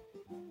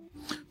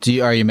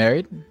 Are you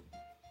married?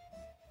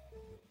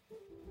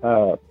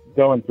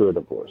 Going through a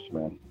divorce,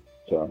 man.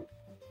 So.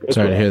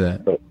 Sorry to hear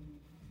that. But,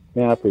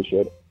 yeah, I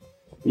appreciate it.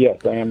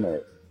 Yes, I am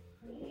married.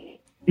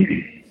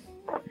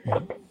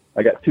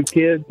 I got 2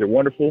 kids. They're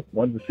wonderful.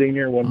 One's a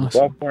senior. One's a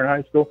sophomore in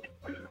high school.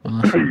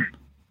 Awesome.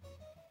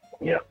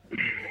 Yeah.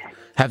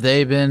 Have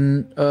they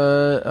been?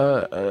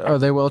 Are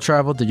they well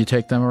traveled? Did you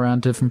take them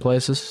around different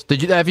places?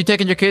 Have you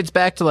taken your kids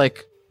back to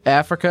like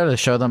Africa to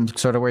show them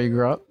sort of where you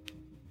grew up?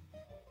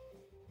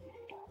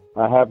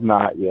 I have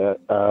not yet.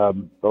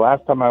 The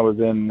last time I was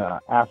in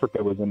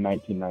Africa was in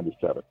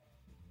 1997.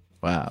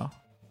 Wow.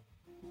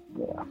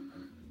 Yeah.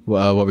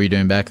 Well, what were you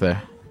doing back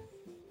there?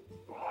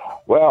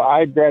 Well,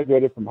 I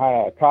graduated from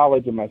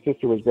college, and my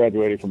sister was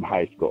graduating from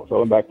high school, so I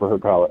went back for her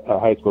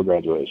high school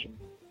graduation.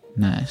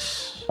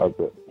 Nice. That was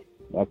it.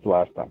 That's the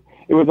last time.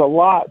 It was a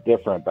lot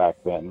different back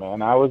then,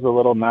 man. I was a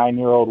little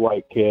 9-year-old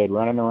white kid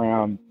running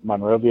around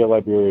Monrovia,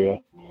 Liberia,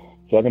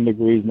 7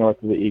 degrees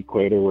north of the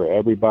equator, where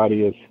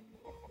everybody's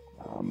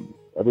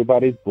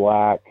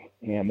black,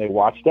 and they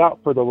watched out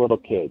for the little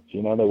kids. They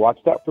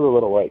watched out for the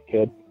little white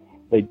kid.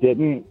 They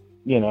didn't,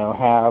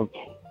 have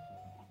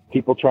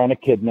people trying to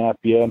kidnap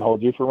you and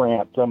hold you for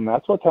ransom.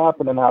 That's what's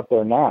happening out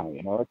there now.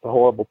 It's a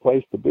horrible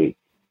place to be.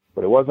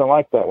 But it wasn't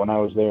like that when I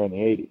was there in the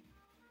 80s.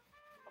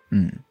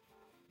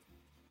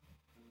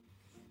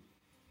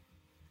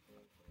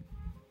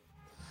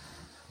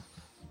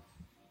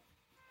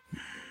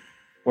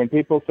 When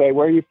people say,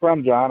 "Where are you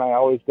from, John?" I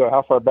always go,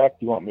 "How far back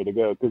do you want me to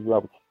go?" Because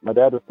my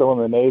dad was still in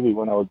the Navy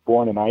when I was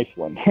born in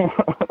Iceland.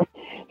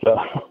 So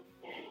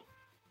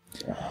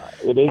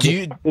it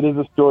is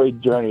a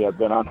storied journey I've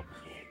been on.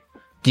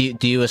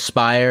 Do you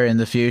aspire in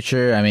the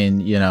future? I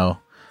mean,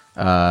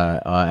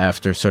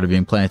 after sort of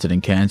being planted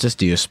in Kansas,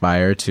 do you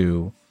aspire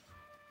to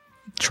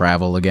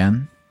travel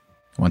again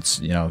once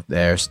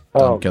they're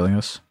done killing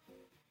us?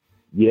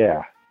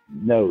 Yeah,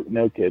 no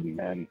kidding,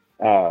 man.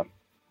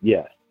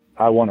 Yes,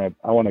 I want to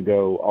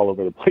go all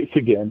over the place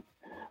again.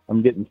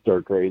 I'm getting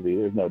stir crazy.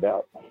 There's no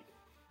doubt.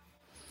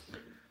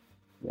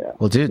 Yeah.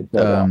 Well, dude,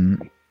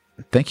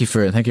 thank you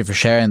for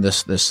sharing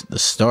this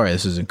story.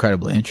 This is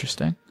incredibly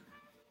interesting.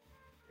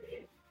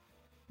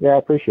 Yeah, I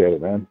appreciate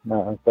it, man.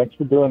 Thanks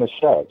for doing the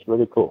show. It's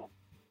really cool.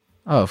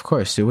 Oh, of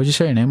course, dude. What'd you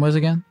say your name was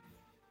again?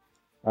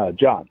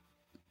 John.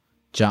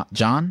 John?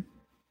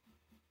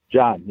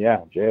 John,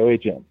 yeah.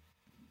 John.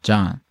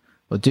 John.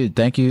 Well, dude,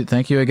 thank you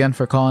again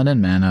for calling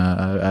in, man.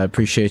 I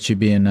appreciate you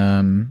being,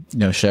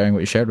 sharing what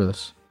you shared with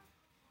us.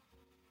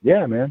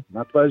 Yeah, man.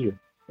 My pleasure.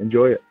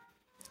 Enjoy it.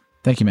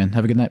 Thank you, man.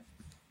 Have a good night.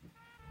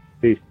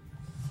 Peace.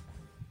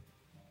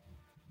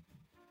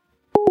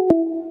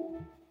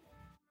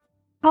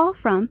 Call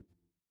from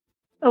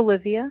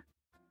Olivia.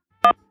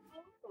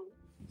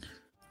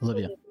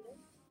 Olivia.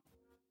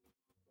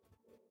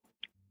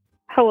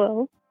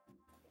 Hello.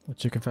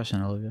 What's your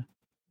confession, Olivia?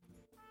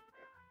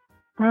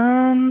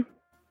 I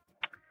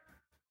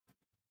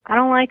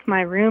don't like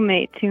my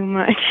roommate too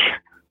much.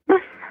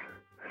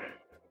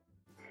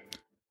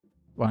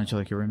 Why don't you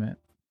like your roommate?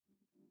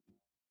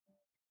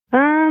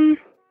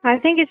 I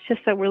think it's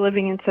just that we're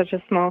living in such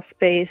a small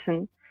space,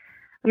 and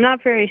I'm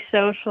not very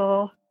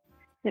social.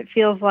 It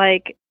feels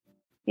like,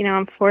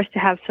 I'm forced to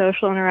have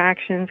social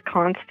interactions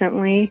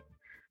constantly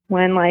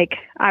when,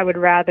 I would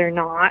rather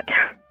not.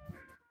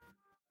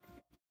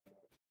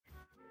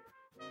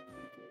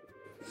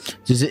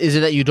 Is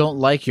it that you don't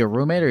like your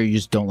roommate, or you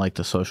just don't like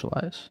to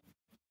socialize?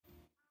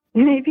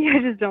 Maybe I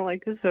just don't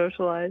like to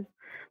socialize.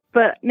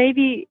 But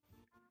maybe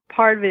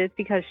part of it is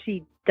because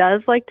she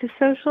does like to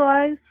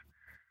socialize,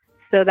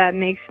 so that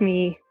makes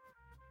me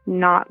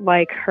not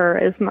like her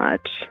as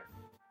much.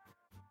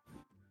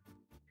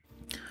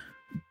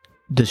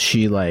 Does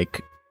she do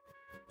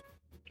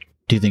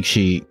you think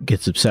she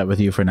gets upset with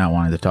you for not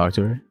wanting to talk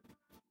to her?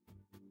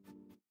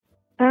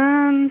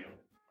 I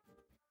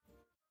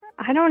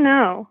don't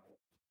know.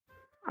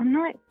 I'm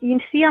not. You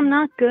see, I'm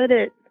not good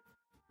at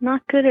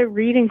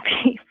reading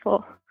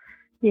people.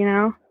 You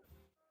know.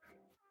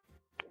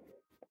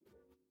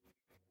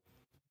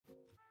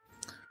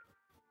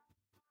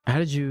 How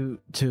did you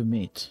two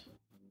meet?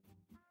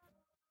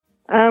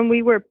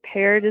 We were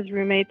paired as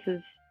roommates.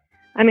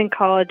 I'm in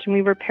college, and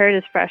we were paired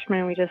as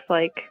freshmen. We just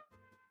like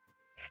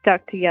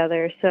stuck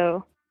together.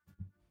 So,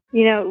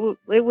 you know,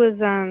 it was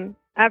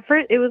at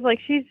first it was like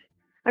she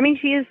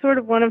is sort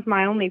of one of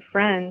my only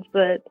friends,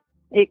 but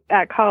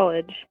at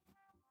college.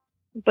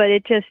 But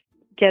it just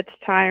gets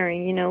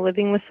tiring, you know,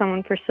 living with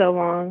someone for so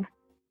long.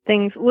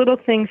 Little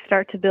things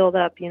start to build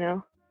up, you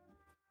know.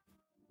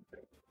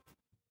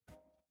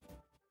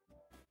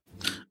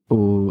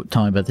 Ooh,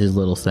 tell me about these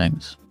little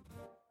things.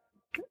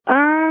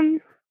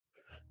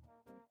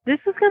 This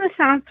is going to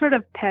sound sort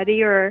of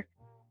petty or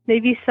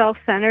maybe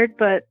self-centered,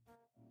 but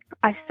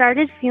I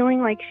started feeling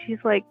like she's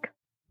like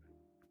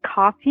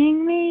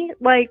copying me.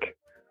 Like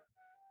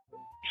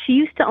she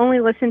used to only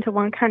listen to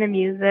one kind of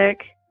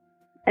music,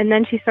 and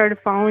then she started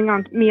following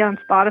me on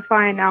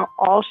Spotify, and now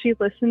all she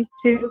listens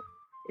to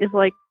is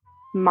like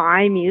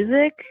my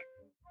music.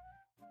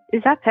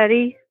 Is that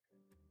petty?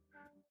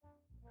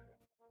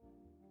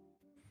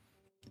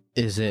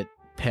 Is it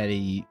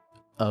petty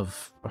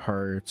of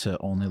her to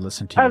only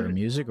listen to your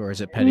music, or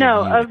is it petty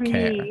of you to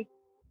care?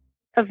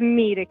 Of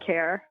me to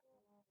care.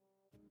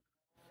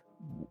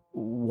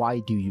 Why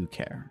do you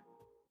care?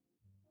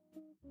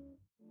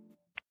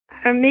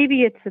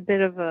 Maybe it's a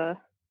bit of a,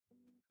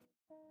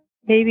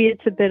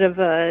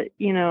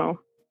 you know,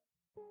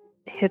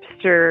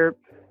 hipster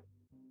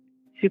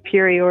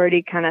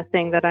superiority kind of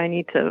thing that I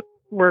need to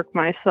work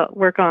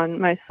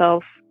on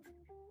myself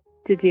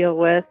to deal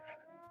with.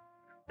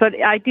 But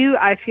I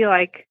feel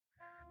like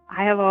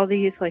I have all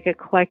these like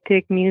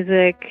eclectic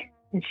music,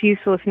 and she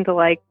used to listen to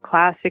like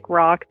classic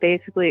rock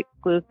basically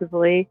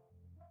exclusively.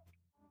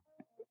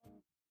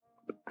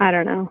 I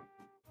don't know.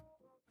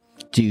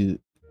 Do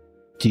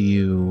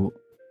you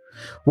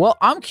well,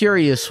 I'm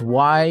curious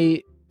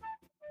why,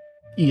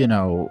 you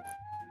know,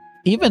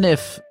 even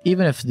if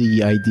the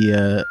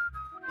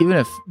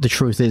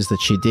truth is that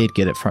she did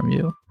get it from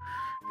you,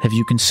 have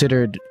you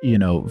considered, you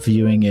know,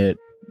 viewing it,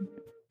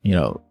 you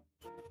know,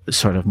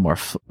 sort of more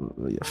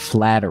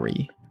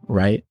flattery,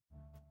 right?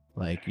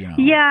 Like, you know.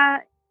 Yeah,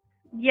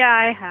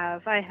 I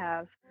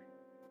have.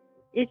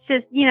 It's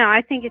just, you know,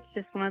 I think it's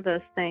just one of those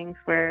things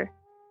where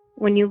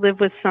when you live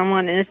with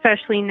someone, and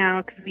especially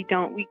now because we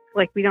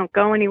don't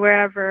go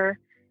anywhere ever,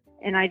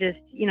 and I just,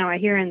 you know, I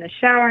hear her in the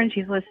shower and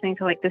she's listening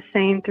to like the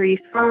same 3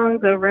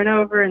 songs over and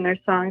over, and there's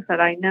songs that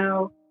I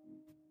know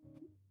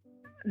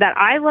that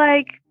I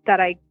like that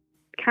I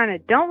kind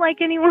of don't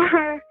like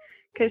anymore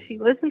because she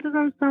listens to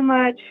them so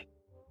much.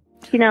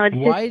 You know, it's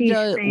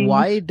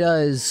why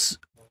does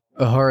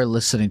her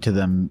listening to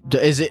them,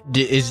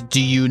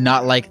 do you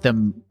not like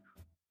them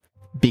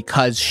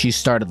because she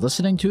started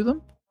listening to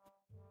them?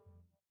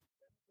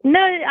 No,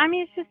 I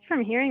mean, it's just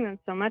from hearing them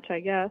so much,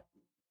 I guess.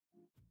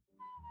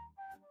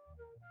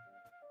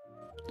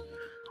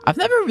 I've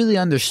never really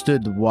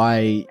understood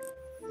why,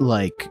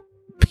 like,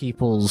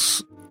 people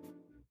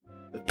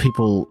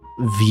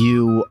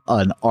view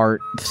an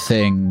art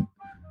thing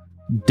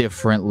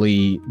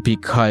differently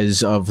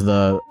because of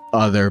the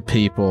other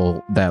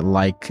people that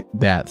like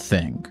that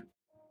thing.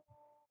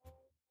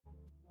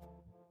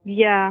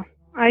 Yeah,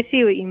 I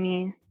see what you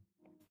mean.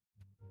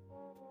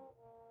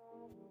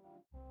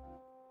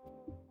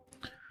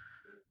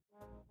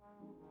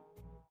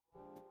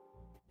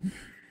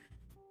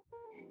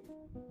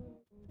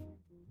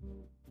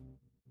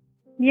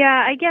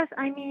 Yeah, I guess,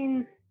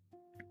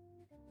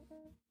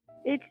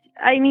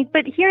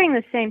 but hearing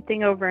the same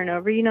thing over and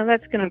over, you know,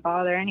 that's going to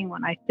bother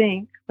anyone, I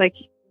think. Like,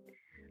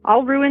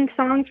 I'll ruin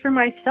songs for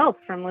myself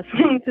from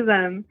listening to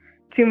them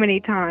too many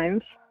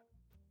times.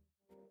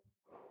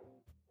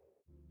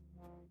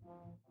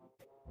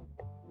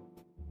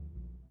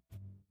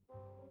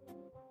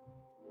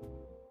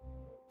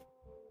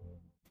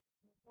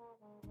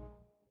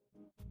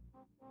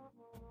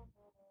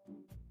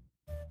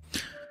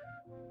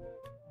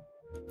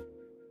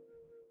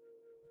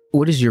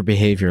 What is your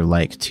behavior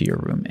like to your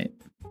roommate?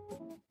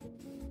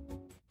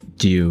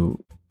 Do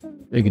you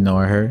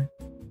ignore her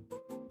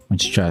when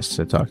she tries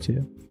to talk to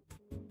you?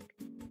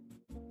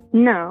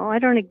 No, I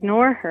don't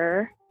ignore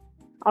her.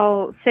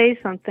 I'll say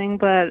something,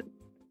 but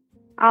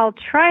I'll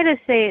try to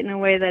say it in a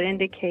way that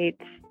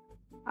indicates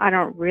I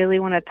don't really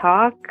want to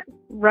talk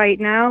right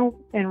now,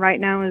 and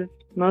right now is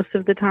most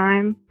of the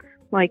time.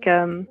 Like,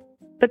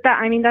 but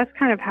that's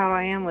kind of how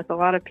I am with a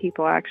lot of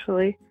people,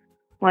 actually.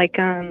 Like,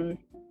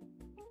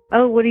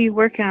 oh, what are you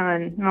working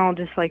on? And I'll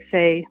just like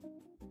say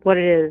what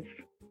it is,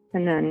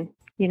 and then,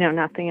 you know,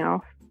 nothing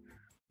else.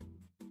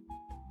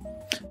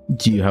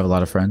 Do you have a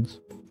lot of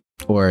friends?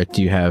 Or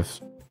do you have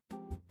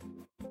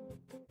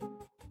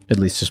at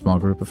least a small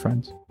group of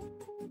friends?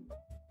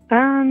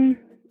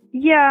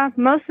 Yeah,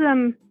 most of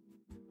them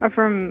are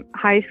from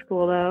high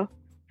school though,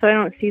 so I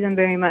don't see them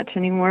very much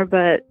anymore,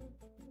 but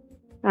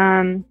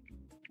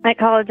at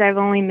college I've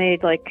only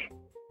made like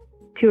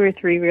 2 or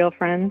 3 real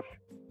friends.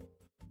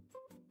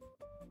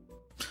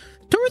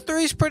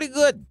 Olivia's pretty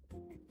good.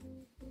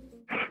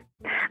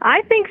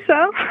 I think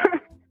so.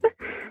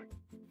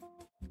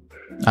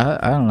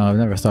 I don't know. I've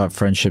never thought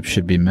friendship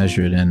should be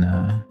measured in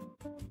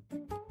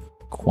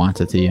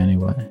quantity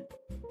anyway.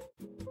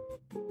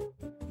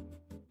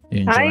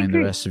 You enjoying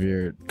the rest of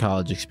your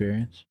college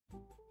experience?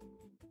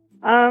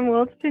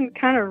 Well, it's been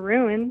kind of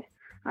ruined.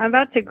 I'm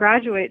about to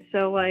graduate,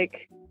 so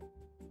like,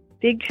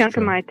 big chunk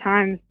of my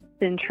time's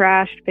been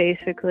trashed,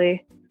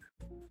 basically.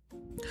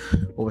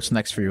 Well, what's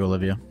next for you,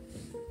 Olivia?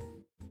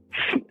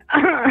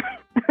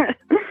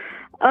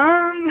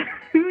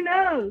 Who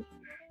knows?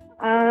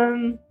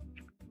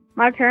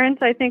 My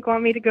parents, I think,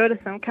 want me to go to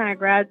some kind of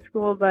grad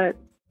school, but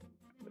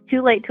it's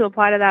too late to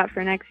apply to that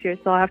for next year,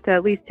 so I'll have to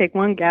at least take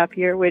one gap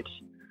year, which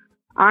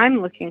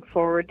I'm looking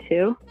forward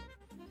to.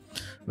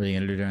 What are you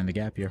going to do during the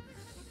gap year?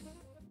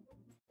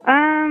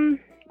 I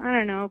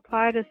don't know,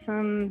 apply to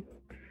some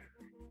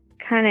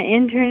kind of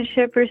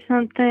internship or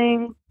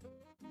something.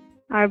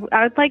 I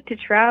would like to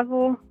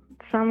travel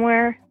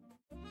somewhere.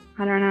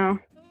 I don't know.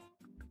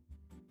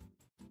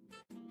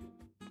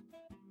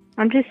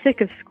 I'm just sick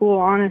of school,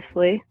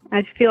 honestly.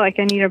 I feel like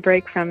I need a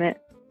break from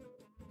it.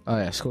 Oh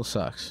yeah, school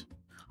sucks.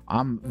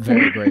 I'm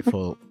very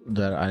grateful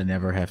that I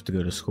never have to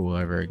go to school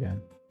ever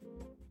again.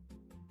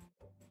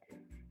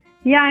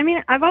 Yeah, I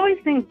mean, I've always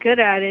been good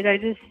at it.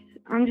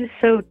 I'm just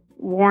so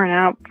worn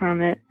out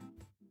from it.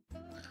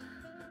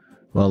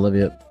 Well,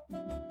 Olivia,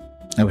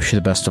 I wish you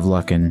the best of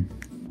luck in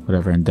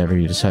whatever endeavor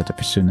you decide to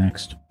pursue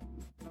next.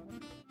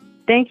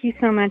 Thank you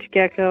so much,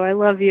 Gecko. I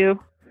love you.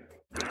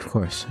 Of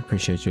course. I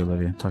appreciate you,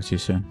 Olivia. Talk to you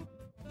soon.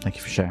 Thank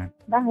you for sharing.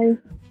 Bye.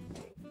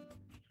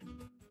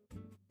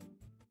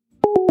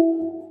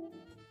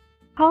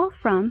 Call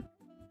from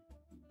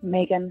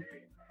Megan.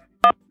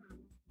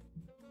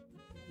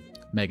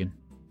 Megan.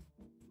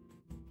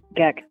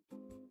 Gek.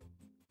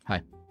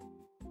 Hi.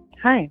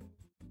 Hi.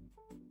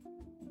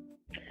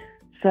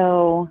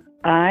 So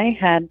I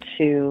had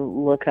to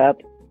look up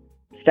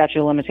statute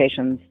of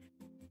limitations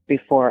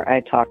before I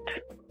told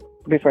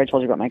you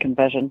about my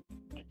confession.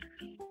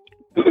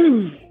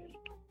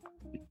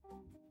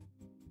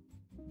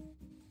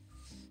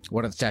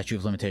 What are the statute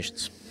of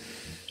limitations?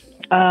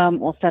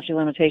 Well, statute of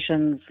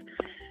limitations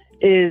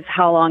is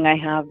how long I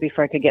have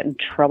before I could get in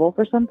trouble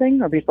for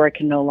something or before I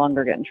can no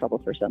longer get in trouble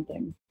for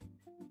something.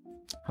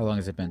 How long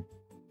has it been?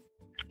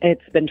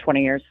 It's been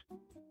 20 years.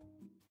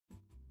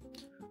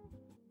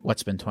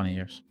 What's been 20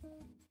 years?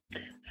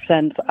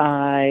 Since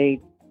I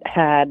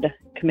had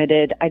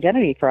committed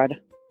identity fraud.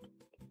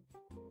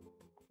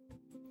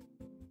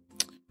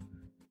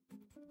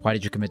 Why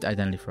did you commit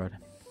identity fraud?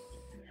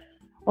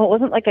 Well, it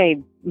wasn't like I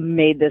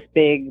made this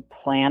big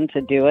plan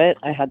to do it.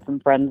 I had some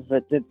friends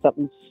that did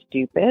something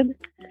stupid,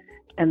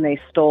 and they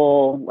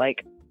stole,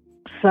 like,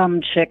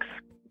 some chick's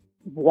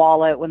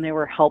wallet when they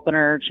were helping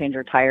her change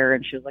her tire,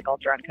 and she was, like, all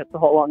drunk. It's a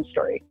whole long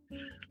story.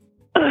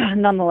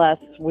 Nonetheless,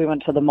 we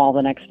went to the mall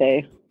the next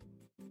day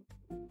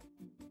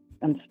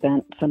and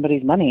spent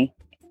somebody's money.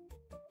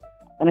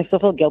 And I still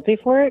feel guilty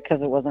for it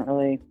because it wasn't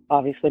really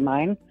obviously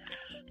mine.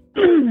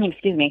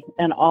 Excuse me.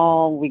 And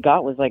all we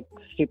got was, like,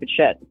 stupid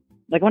shit.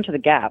 Like, went to the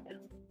Gap.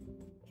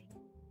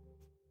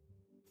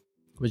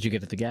 What'd you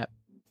get at the Gap?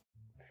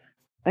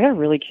 I got a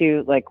really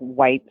cute, like,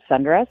 white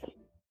sundress.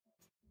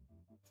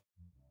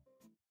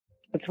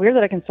 It's weird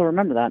that I can still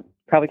remember that.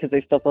 Probably because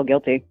I still feel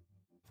guilty.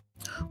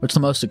 What's the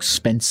most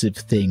expensive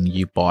thing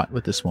you bought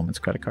with this woman's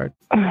credit card?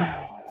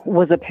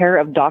 Was a pair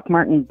of Doc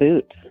Marten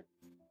boots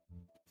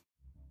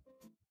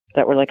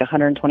that were like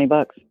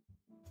 $120.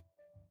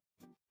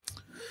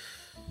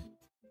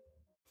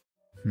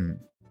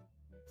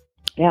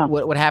 Yeah.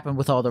 What happened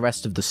with all the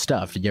rest of the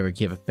stuff? Did you ever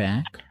give it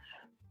back?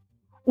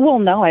 Well,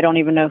 no, I don't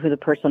even know who the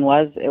person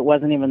was. It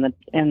wasn't even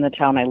in the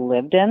town I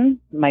lived in.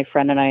 My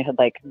friend and I had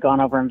like gone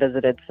over and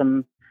visited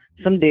some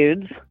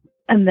dudes,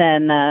 and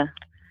then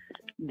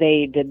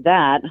they did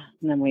that,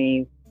 and then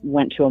we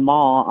went to a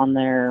mall on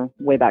their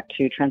way back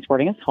to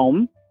transporting us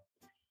home.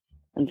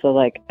 And so,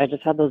 like, I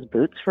just had those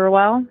boots for a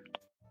while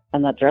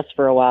and that dress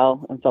for a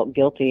while and felt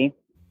guilty.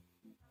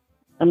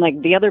 And,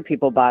 like, the other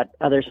people bought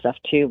other stuff,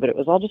 too, but it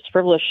was all just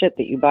frivolous shit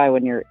that you buy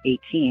when you're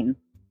 18.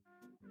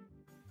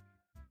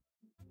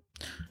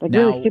 Like,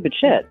 now, really stupid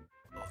shit.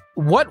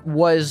 What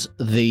was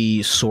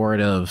the sort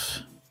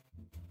of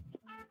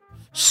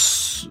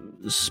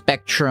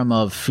spectrum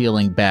of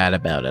feeling bad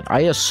about it? I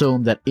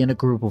assume that in a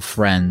group of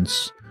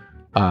friends,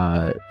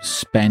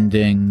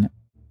 spending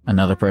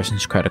another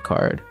person's credit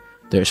card,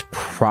 there's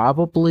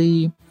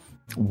probably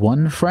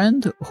one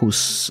friend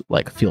who's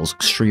like feels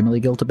extremely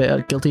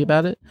guilty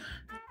about it.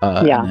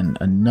 And then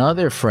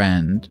another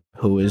friend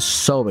who is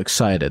so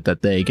excited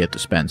that they get to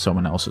spend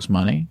someone else's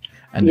money.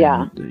 And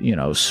then, you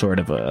know, sort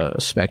of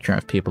a spectrum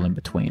of people in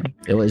between.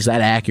 Is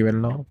that accurate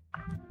at all?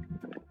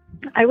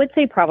 I would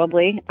say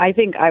probably. I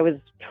think I was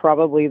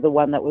probably the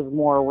one that was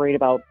more worried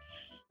about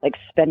like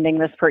spending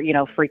this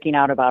freaking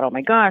out about, oh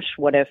my gosh,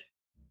 what if,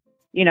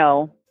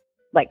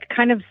 like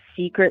kind of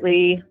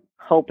secretly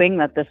hoping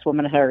that this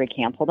woman had already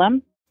canceled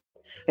them.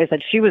 They said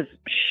she was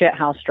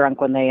shithouse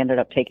drunk when they ended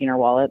up taking her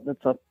wallet.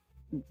 That's a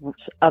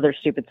other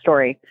stupid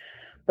story.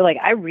 But like,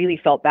 I really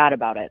felt bad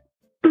about it.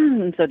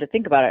 And so to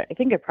think about it, I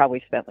think I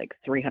probably spent like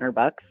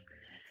 $300.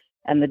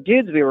 And the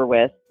dudes we were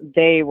with,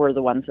 they were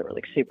the ones that were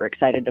like super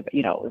excited to,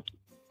 you know,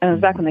 and it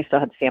was back when they still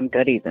had Sam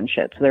Goodies and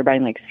shit. So they're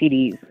buying like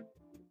CDs.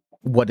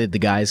 What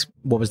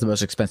was the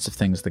most expensive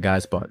things the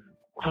guys bought?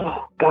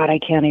 Oh God, I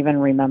can't even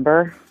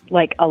remember.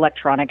 Like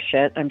electronic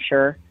shit, I'm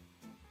sure.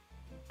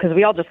 Because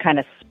we all just kind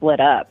of split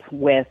up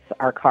with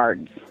our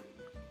cards.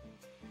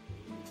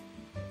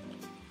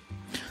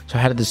 So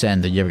how did this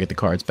end? Did you ever get the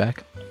cards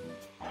back?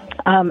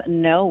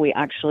 No, we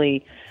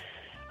actually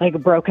like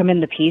broke them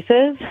into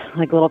pieces,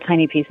 like little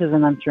tiny pieces,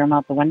 and then threw them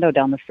out the window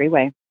down the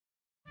freeway.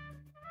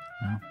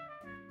 Oh.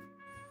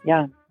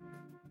 Yeah.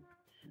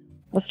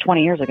 It was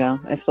 20 years ago.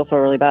 I still feel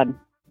really bad.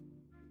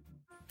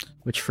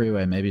 Which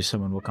freeway? Maybe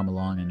someone will come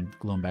along and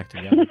glue them back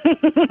together.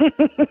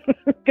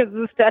 Because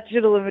the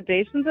statute of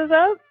limitations is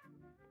up?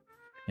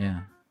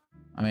 Yeah.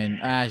 I mean,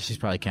 she's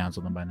probably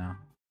canceled them by now.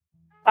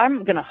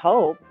 I'm going to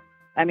hope.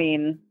 I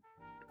mean,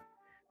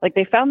 like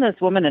they found this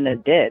woman in a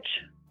ditch.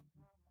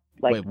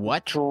 Like, wait,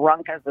 what?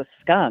 Drunk as a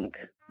skunk.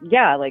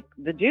 Yeah, like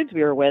the dudes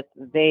we were with,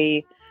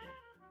 they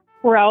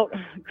were out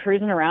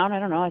cruising around. I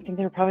don't know. I think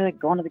they were probably like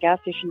going to the gas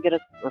station to get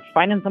us or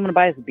finding someone to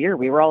buy us a beer.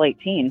 We were all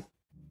 18.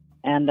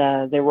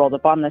 And they rolled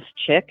up on this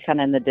chick kind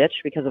of in the ditch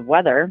because of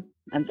weather.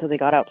 And so they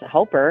got out to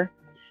help her.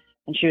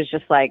 And she was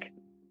just like,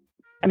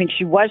 I mean,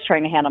 she was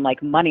trying to hand them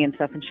like money and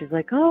stuff. And she's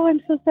like, oh,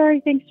 I'm so sorry.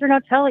 Thanks for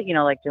not telling, you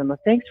know, like doing the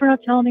thanks for not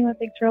telling anyone.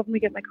 Thanks for helping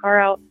me get my car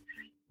out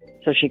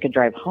so she could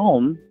drive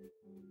home.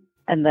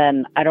 And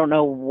then I don't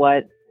know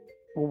why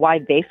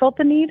they felt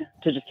the need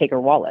to just take her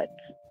wallet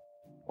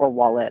or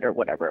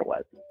whatever it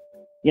was.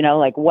 You know,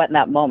 like what in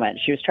that moment?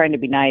 She was trying to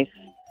be nice.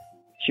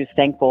 She was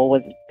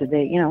thankful. Did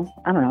they, you know,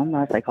 I don't know. I'm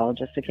not a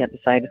psychologist. I can't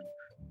decide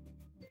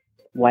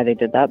why they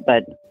did that,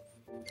 but.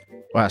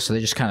 Wow, so they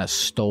just kind of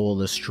stole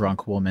this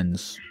drunk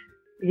woman's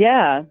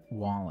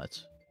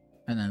wallet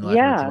and then let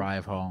her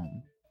drive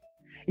home.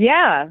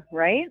 Yeah,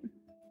 right?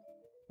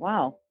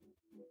 Wow.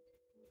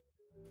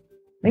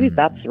 Maybe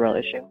that's the real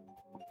issue.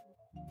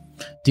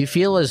 Do you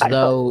feel as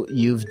though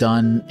you've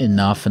done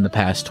enough in the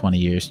past 20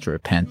 years to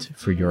repent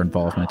for your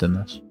involvement in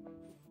this?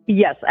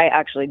 Yes, I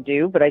actually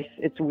do, but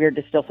it's weird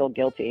to still feel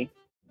guilty.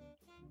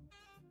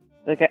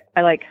 Like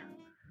I like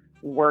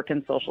work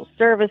in social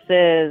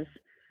services,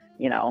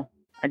 you know,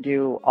 I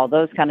do all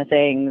those kind of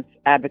things,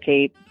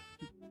 advocate,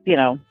 you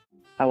know,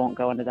 I won't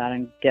go into that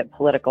and get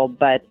political,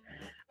 but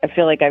I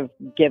feel like I've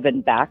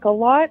given back a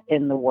lot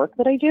in the work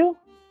that I do.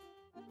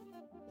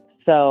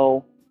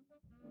 So,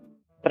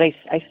 but I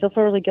still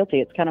feel really guilty.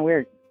 It's kind of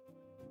weird.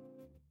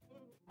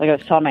 Like I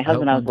was telling my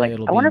husband, I was like,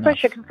 I wonder if I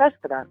should confess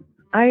to that.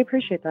 I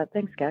appreciate that.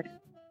 Thanks, Gag.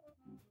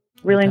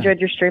 Really enjoyed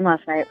your stream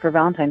last night for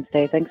Valentine's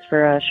Day. Thanks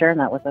for sharing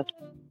that with us.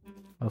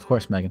 Of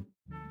course, Megan.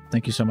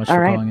 Thank you so much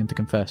for calling in to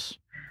confess.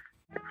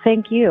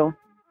 Thank you.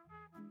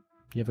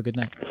 You have a good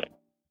night.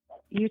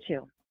 You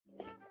too.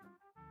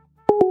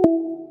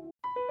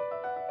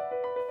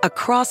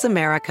 Across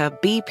America,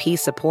 BP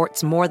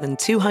supports more than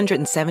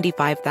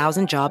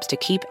 275,000 jobs to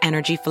keep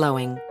energy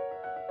flowing.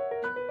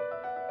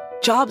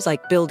 Jobs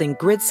like building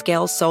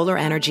grid-scale solar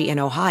energy in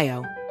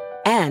Ohio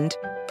and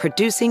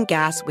producing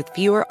gas with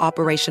fewer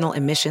operational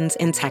emissions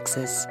in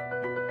Texas.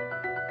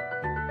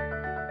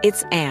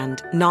 It's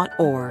and, not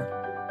or.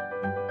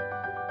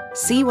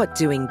 See what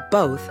doing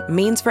both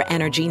means for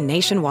energy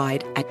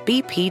nationwide at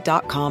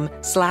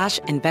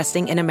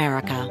bp.com/investing in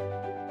America.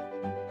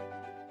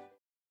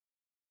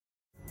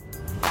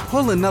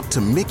 Pulling up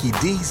to Mickey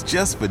D's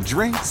just for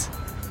drinks?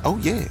 Oh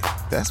yeah,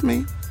 that's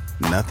me.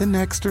 Nothing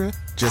extra,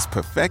 just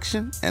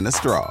perfection and a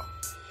straw.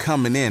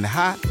 Coming in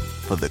hot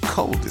for the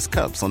coldest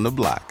cups on the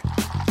block.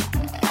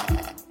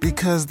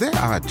 Because there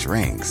are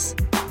drinks.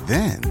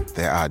 Then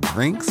there are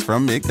drinks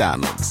from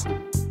McDonald's.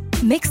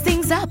 Mix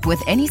things up with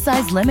any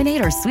size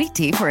lemonade or sweet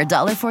tea for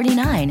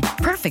 $1.49.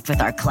 Perfect with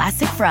our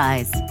classic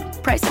fries.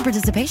 Price and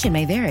participation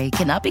may vary.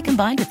 Cannot be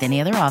combined with any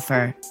other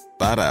offer.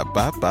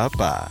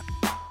 Ba-da-ba-ba-ba.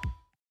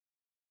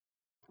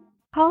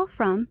 Call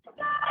from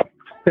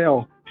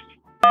Phil.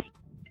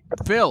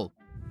 Phil.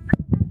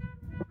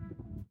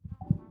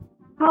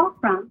 Call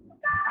from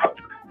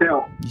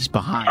Phil. He's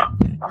behind.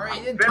 All right,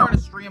 he didn't turn the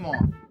stream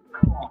on.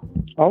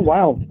 Oh,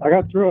 wow. I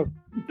got through it.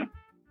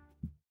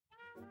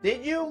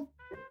 Did you?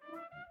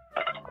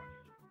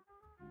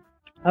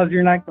 How's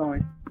your night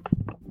going?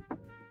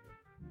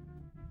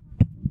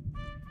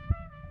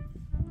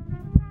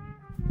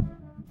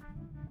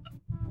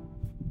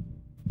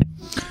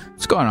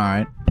 It's going all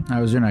right. How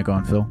was your night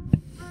going, Phil?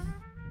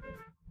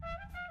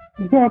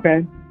 It's going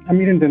okay.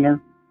 I'm eating dinner.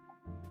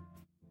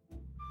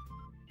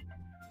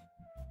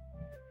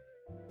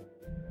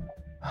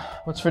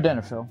 What's for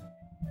dinner, Phil?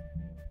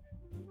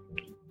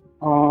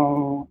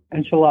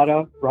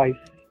 Enchilada, rice,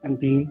 and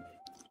beans.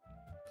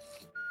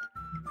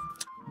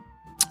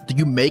 Did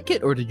you make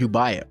it or did you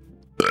buy it?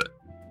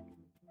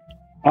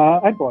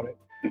 I bought it.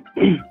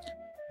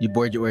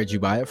 Where'd you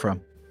buy it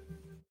from?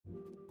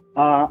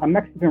 A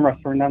Mexican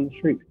restaurant down the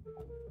street.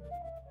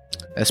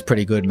 That's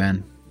pretty good,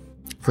 man.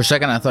 For a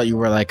second, I thought you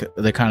were like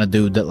the kind of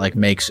dude that like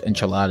makes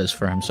enchiladas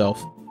for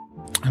himself,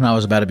 and I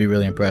was about to be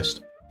really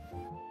impressed.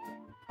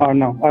 Oh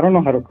no, I don't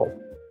know how to cook.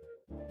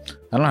 I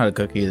don't know how to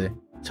cook either.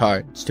 It's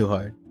hard. It's too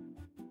hard.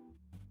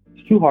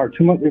 It's too hard.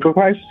 Too much. It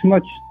requires too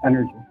much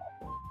energy.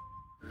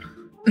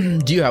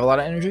 Do you have a lot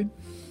of energy?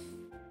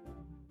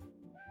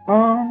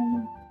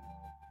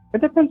 It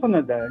depends on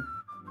the day.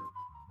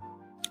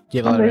 Do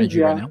you have a lot of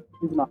energy right now?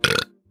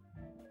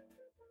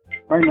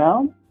 Right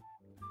now?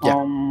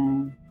 Yeah.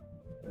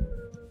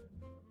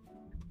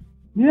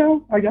 Yeah,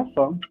 I guess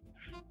so.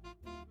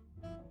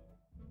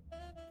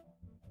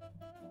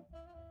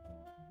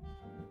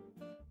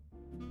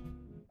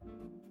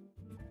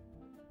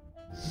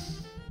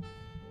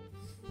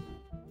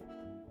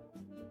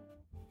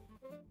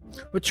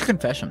 What's your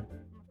confession,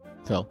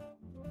 Phil?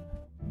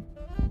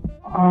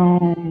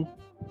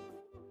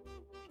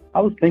 I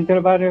was thinking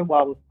about it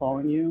while I was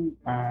calling you,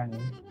 and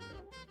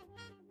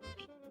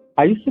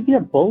I used to be a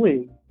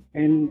bully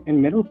in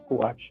middle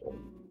school, actually.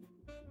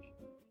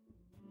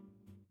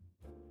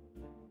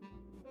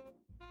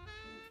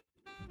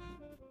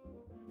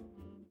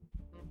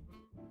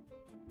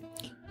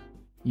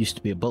 Used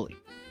to be a bully.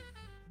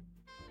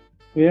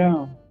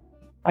 Yeah,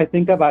 I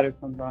think about it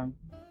sometimes.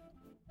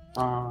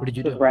 What did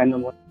you do?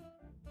 Randomly.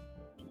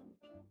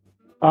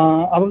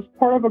 I was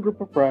part of a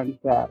group of friends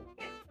that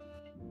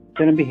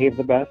didn't behave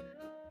the best,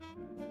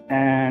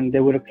 and they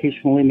would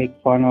occasionally make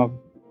fun of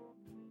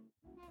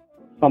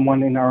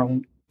someone in our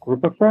own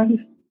group of friends.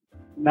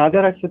 Now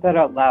that I said that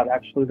out loud,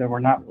 actually, they were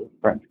not really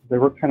friends. They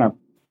were kind of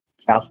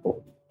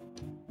assholes.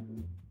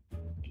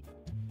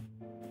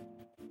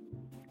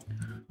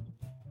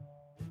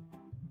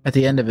 At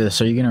the end of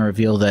this, are you going to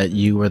reveal that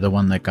you were the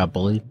one that got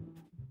bullied?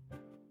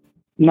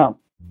 No,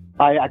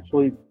 I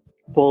actually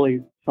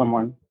bullied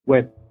someone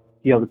with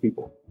the other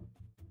people.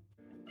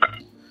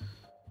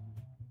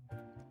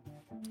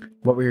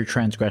 What were your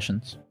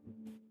transgressions?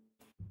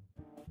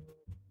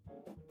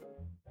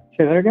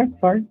 Say that again,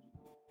 sorry?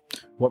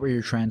 What were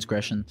your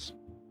transgressions?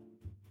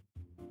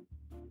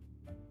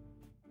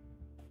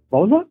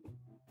 What was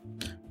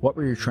that? What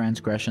were your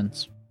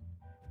transgressions?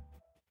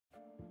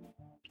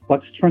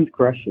 What's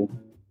transgression?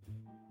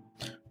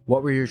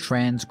 What were your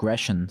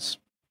transgressions?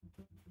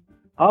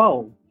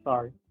 Oh,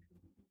 sorry.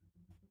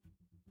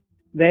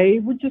 They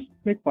would just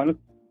make fun of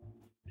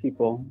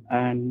people,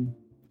 and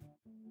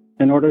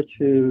in order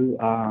to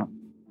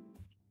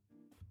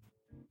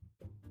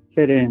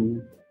fit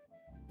in,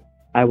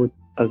 I would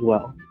as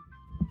well.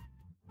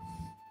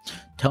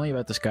 Tell me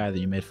about this guy that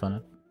you made fun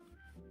of.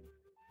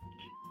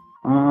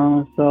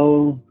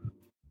 So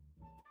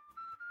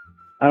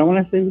I don't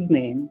want to say his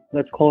name.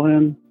 Let's call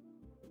him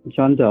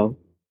John Doe.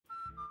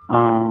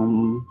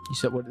 You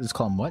said what? Let's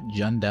call him what?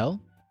 John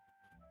Doe?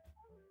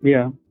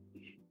 Yeah.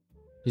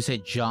 You say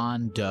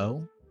John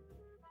Doe?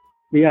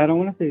 Yeah, I don't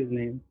want to say his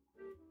name.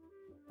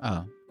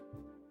 Oh.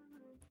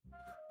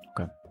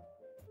 Okay.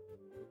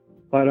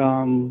 But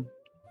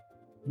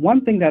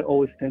one thing that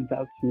always stands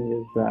out to me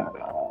is that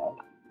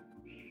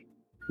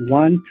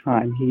one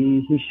time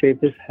he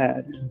shaved his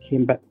head and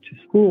came back to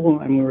school,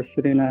 and we were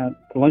sitting at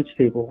the lunch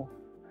table,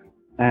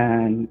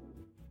 and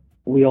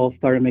we all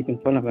started making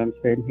fun of him,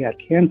 saying he had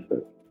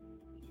cancer.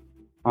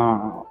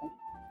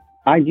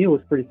 I knew it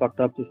was pretty fucked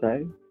up to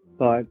say,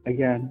 but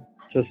again,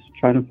 just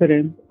trying to fit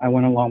in, I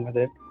went along with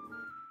it.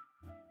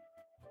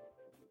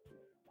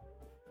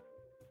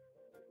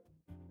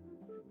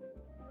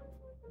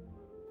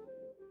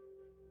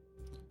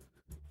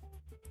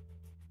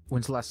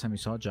 When's the last time you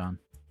saw John?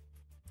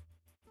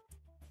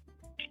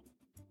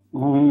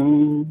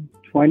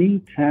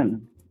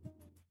 2010.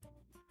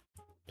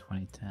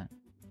 2010.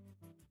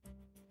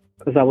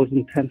 Because I was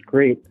in 10th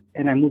grade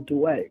and I moved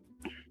away.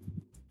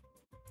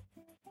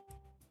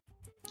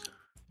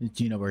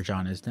 Do you know where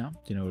John is now? Do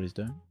you know what he's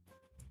doing?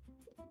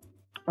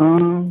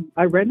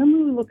 I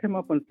randomly look him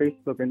up on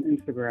Facebook and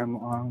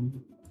Instagram.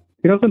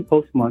 He doesn't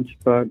post much,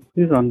 but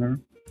he's on there.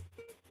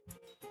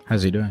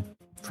 How's he doing,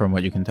 from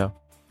what you can tell?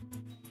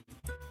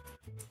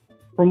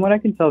 From what I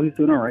can tell, he's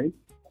doing all right.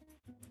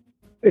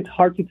 It's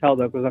hard to tell,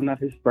 though, because I'm not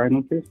his friend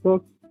on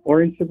Facebook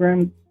or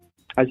Instagram.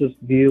 I just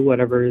view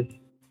whatever is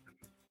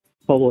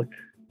public.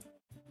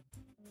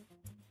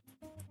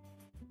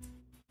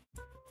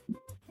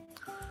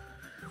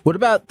 What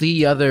about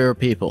the other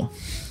people?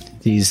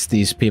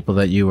 These people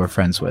that you were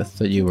friends with,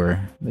 that you were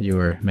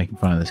making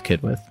fun of this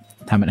kid with.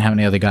 How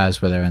many other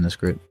guys were there in this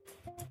group?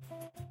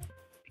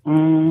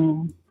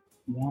 1,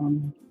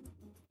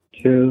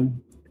 2.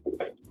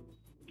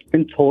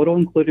 In total,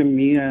 including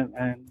me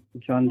and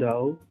John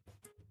Doe,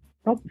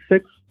 probably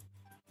 6.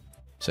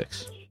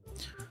 6.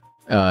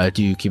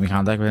 Do you keep in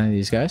contact with any of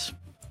these guys?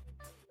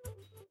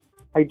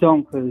 I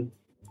don't, because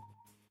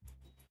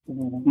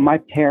my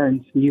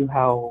parents knew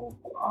how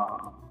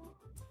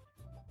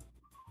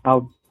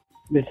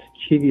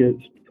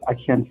mischievous, I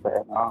can't say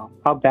it,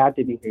 how bad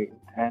they behaved,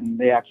 and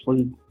they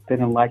actually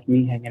didn't like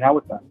me hanging out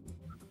with them.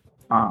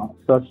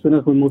 So as soon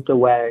as we moved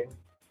away,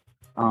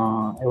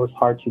 it was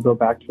hard to go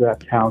back to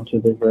that town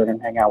to visit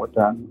and hang out with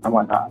them and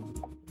whatnot.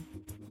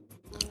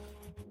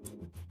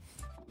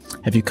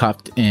 Have you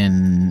kept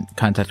in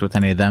contact with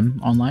any of them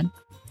online?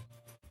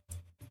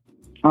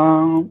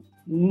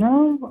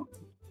 No.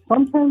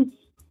 Sometimes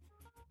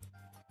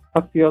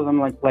a few of them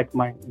like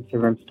my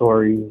Instagram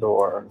stories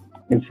or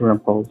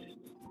Instagram posts.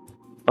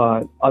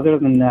 But other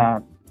than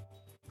that,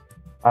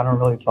 I don't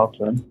really talk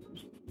to them.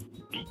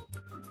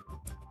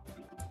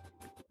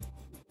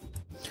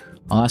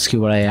 I'll ask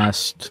you what I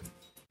asked.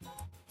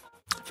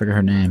 I forget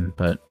her name,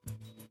 but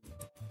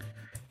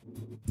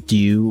do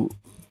you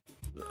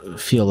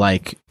feel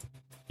like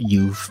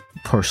you've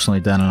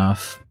personally done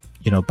enough,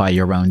 by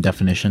your own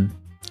definition,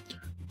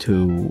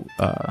 to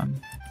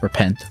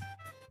repent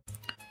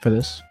for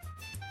this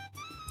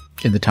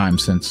in the time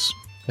since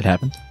it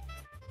happened?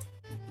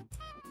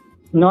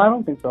 No, I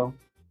don't think so.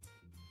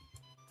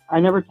 I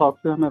never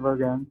talked to him ever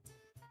again.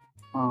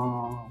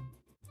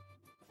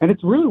 And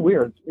it's really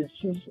weird. It's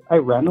just, I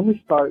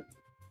randomly start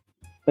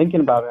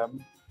thinking about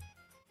him.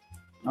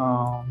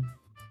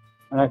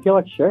 And I feel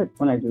like shit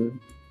when I do.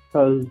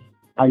 Because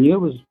I knew it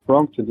was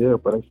wrong to do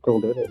it, but I still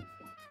did it.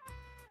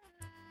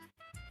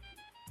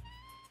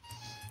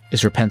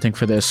 Is repenting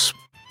for this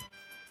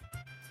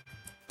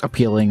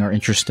appealing or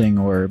interesting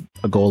or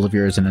a goal of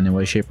yours in any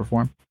way, shape, or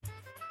form?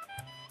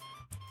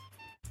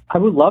 I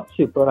would love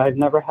to, but I've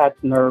never had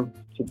the nerve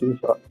to do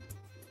so.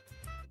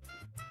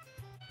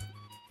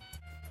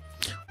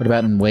 What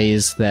about in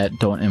ways that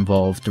don't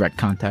involve direct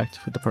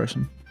contact with the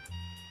person?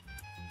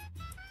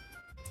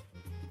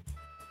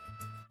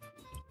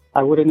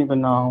 I wouldn't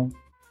even know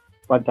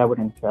what that would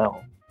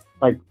entail.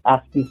 Like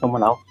asking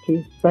someone else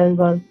to say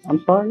that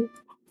I'm sorry?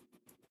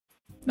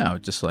 No,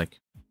 just like,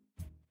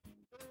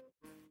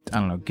 I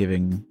don't know,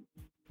 giving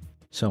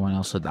someone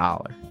else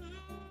 $1.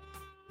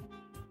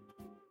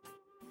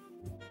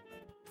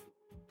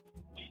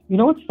 You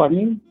know what's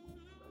funny?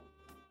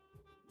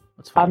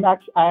 I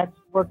actually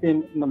work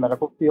in the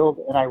medical field,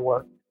 and I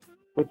work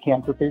with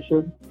cancer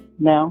patients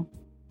now.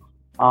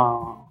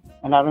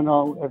 And I don't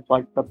know if,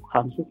 like,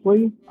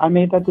 subconsciously I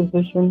made that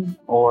decision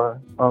or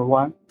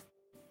what.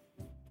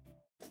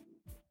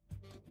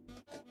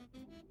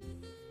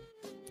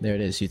 There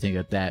it is. You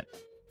think that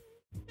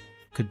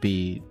could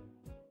be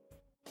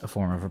a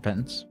form of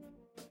repentance?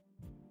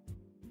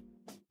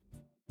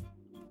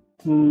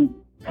 No,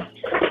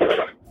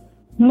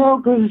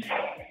 because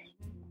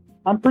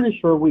I'm pretty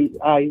sure we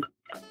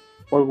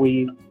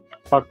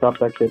fucked up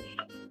that kid's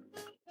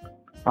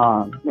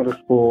middle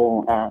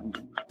school,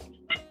 and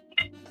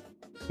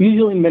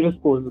usually middle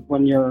school is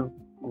when you're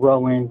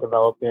growing,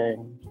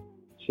 developing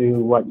to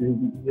what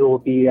you will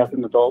be as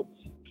an adult.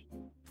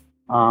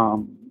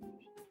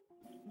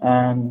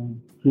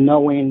 And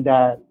knowing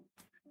that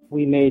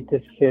we made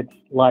this kid's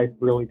life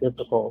really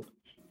difficult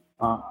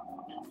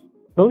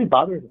really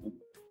bothers me.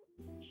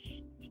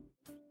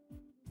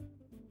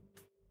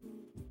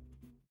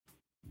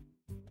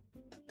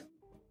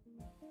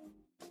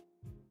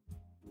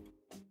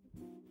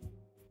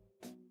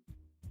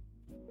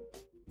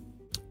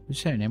 What did you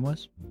say your name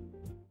was?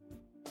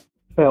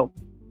 Phil.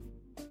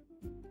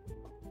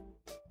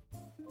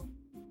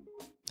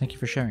 Thank you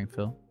for sharing,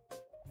 Phil.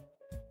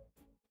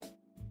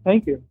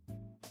 Thank you.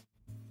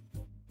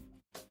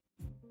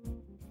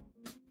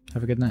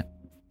 Have a good night.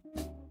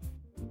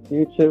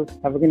 You too.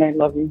 Have a good night.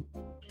 Love you.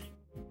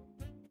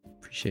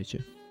 Appreciate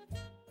you.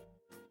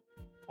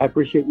 I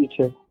appreciate you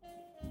too.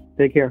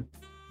 Take care.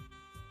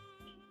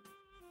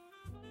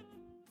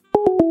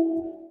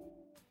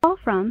 Call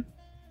from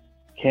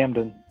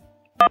Camden.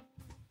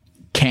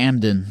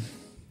 Camden.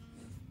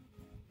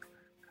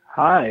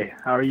 Hi,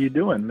 how are you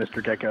doing,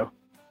 Mr. Gecko?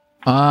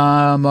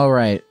 All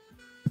right,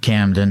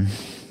 Camden.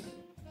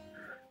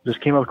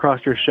 Just came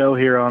across your show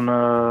here on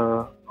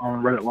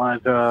Reddit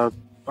Live,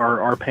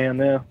 our pan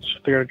there. Just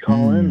figured I'd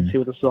call in and see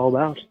what this is all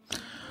about.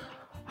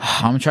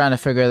 I'm trying to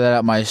figure that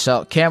out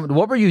myself. Cam,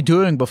 what were you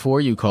doing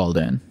before you called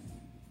in?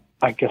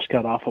 I just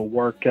got off of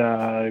work,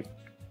 kissing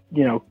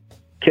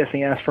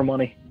ass for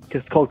money.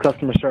 It's called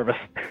customer service.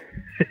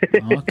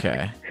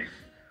 Okay.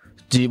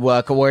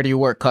 Where do you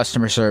work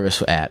customer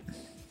service at?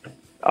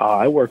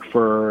 I work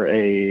for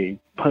a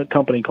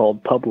company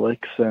called Publix,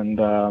 and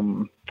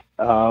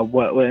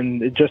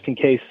and just in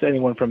case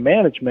anyone from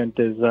management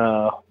is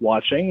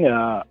watching,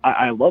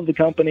 I love the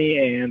company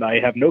and I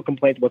have no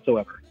complaints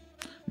whatsoever.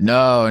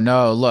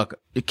 No, look,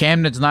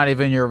 Camden's not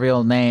even your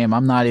real name.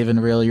 I'm not even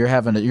real.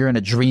 You're in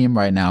a dream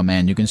right now,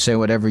 man. You can say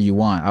whatever you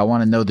want. I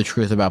want to know the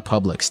truth about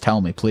Publix. Tell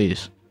me,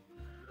 please.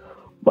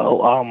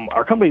 Well,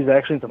 our company's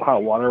actually in some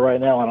hot water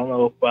right now. I don't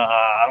know if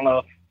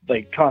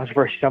like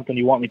controversy is something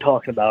you want me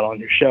talking about on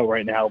your show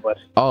right now, but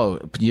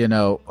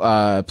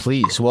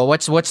please. Well,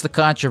 what's the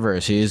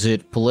controversy? Is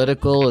it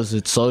political? Is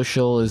it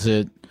social? Is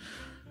it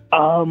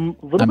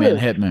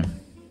hit me.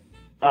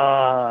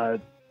 I'll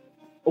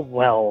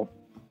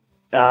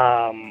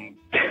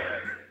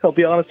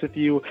be honest with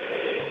you.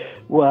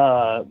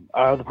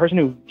 The person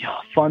who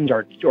funds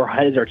or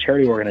heads our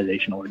charity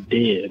organization, or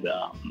did,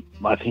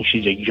 I think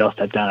she just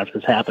stepped down after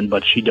this happened,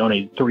 but she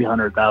donated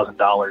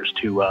 $300,000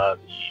 to the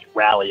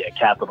rally at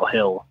Capitol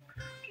Hill,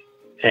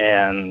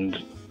 and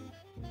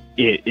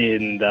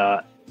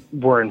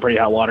were in pretty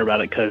hot water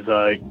about it because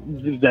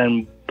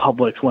then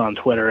Publix went on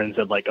Twitter and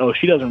said like, oh,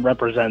 she doesn't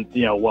represent,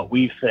 you know, what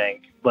we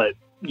think, but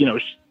you know,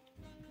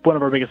 one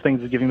of our biggest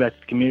things is giving back to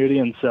the community,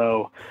 and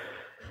so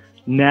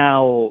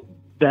now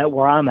that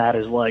where I'm at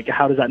is like,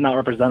 how does that not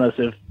represent us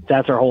if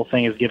that's our whole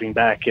thing is giving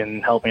back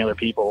and helping other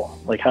people?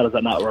 Like, how does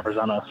that not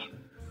represent us?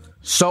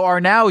 So are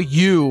now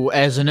you,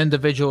 as an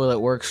individual that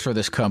works for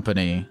this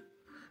company,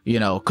 you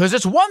know, because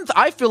it's one,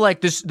 I feel like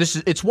this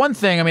it's one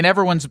thing. I mean,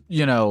 everyone's,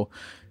 you know,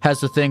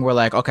 has the thing where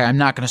like, okay, I'm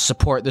not going to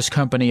support this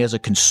company as a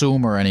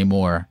consumer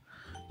anymore,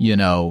 you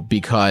know,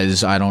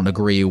 because I don't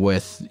agree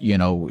with, you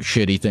know,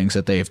 shitty things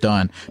that they've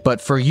done.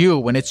 But for you,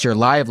 when it's your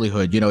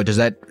livelihood, you know, does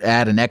that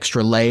add an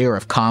extra layer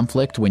of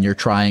conflict when you're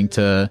trying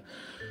to,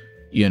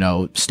 you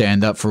know,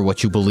 stand up for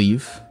what you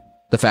believe?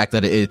 The fact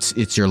that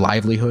it's your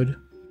livelihood?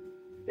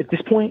 At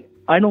this point,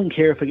 I don't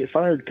care if I get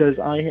fired because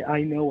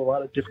I know a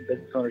lot of different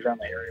business owners around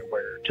the area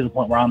where, to the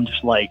point where I'm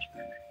just like,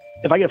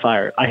 if I get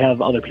fired, I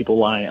have other people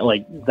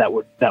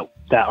that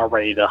are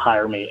ready to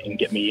hire me and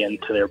get me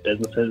into their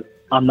businesses.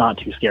 I'm not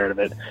too scared of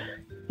it,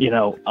 you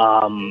know.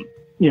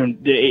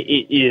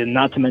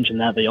 Not to mention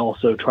that they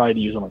also tried to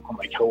use one of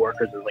my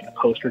coworkers as like a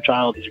poster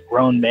child. He's a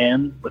grown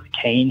man with a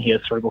cane. He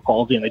has cerebral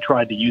palsy, and they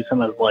tried to use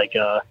him as like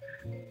a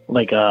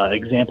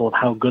example of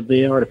how good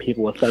they are to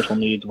people with special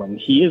needs when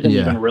he isn't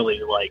even really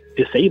like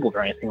disabled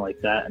or anything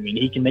like that. I mean,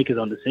 he can make his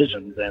own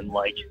decisions, and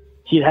like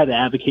he had to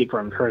advocate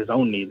for his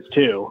own needs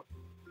too.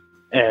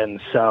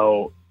 And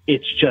so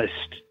it's just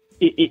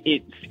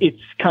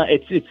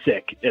it's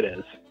sick. It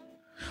is.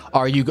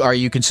 Are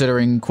you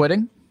considering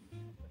quitting?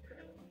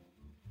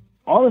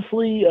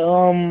 Honestly,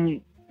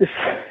 if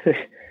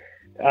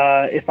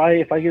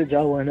I get a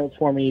job where it's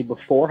for me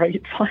before I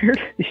get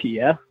fired,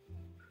 yeah.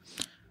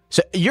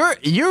 So you're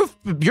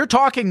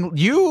talking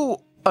you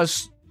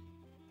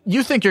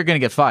think you're going to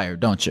get fired,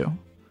 don't you?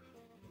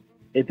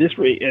 At this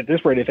rate,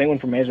 if anyone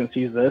from management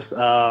sees this,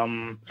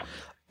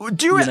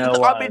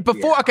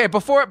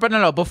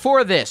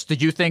 before this,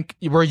 did you think,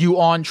 were you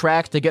on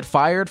track to get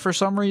fired for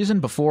some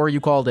reason before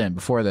you called in,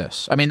 before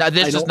this? I mean,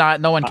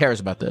 no one cares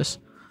about this.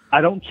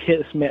 I don't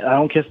kiss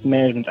the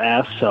management's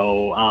ass,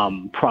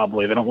 so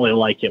probably they don't really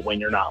like it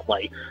when you're not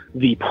like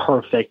the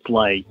perfect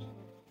like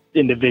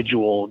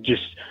individual,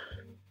 just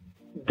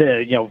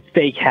the, you know,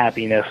 fake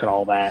happiness and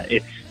all that.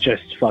 It's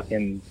just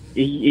fucking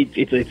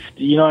it's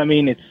you know what I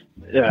mean? It's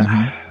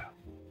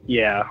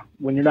yeah,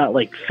 when you're not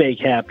like fake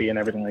happy and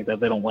everything like that,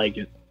 they don't like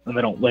it, and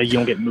you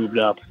don't get moved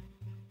up.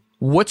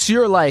 What's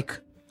your like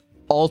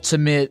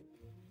ultimate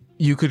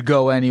you could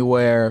go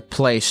anywhere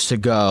place to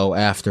go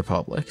after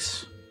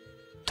Publix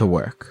to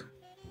work?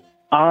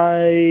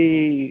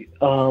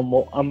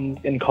 Well, I'm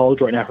in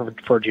college right now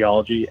for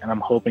geology, and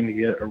I'm hoping to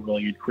get a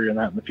really good career in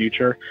that in the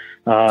future.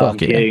 I'm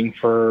paying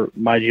for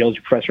my geology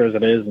professor as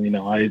it is, and you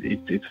know,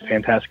 it's a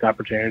fantastic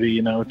opportunity,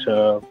 you know,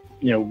 to,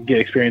 you know, get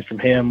experience from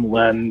him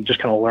and just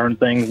kind of learn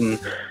things. And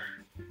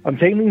I'm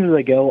taking things as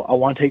I go. I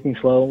want to take things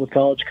slow with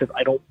college because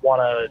I don't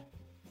want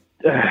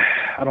to.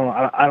 I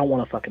don't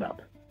want to fuck it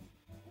up.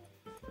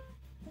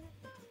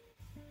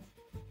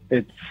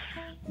 I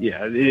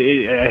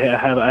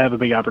have a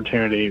big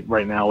opportunity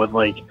right now with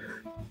like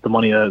the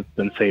money that's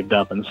been saved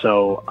up, and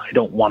so I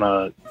don't want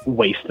to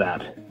waste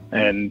that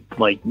and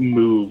like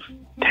move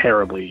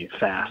terribly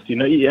fast. You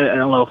know, I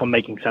don't know if I'm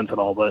making sense at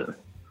all, but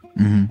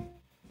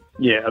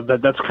yeah,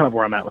 that's kind of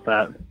where I'm at with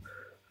that.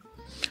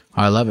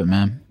 I love it,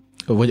 man.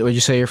 What did you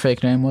say your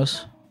fake name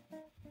was?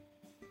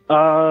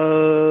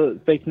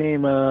 Fake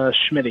name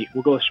Schmitty.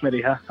 We'll go with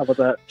Schmitty, huh? How about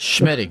that?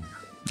 Schmitty.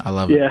 I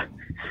love it. Yeah.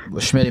 Well,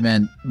 Schmitty,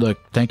 man, look,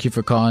 thank you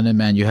for calling in,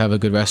 man. You have a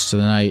good rest of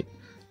the night,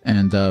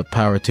 and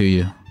power to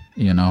you.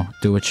 You know,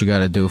 do what you got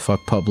to do. Fuck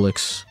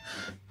Publix.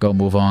 Go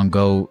move on.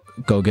 Go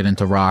get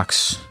into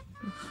rocks.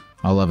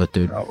 I love it,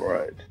 dude. All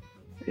right.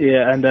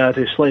 Yeah, and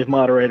to slave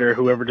moderator,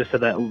 whoever just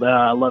said that,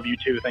 I love you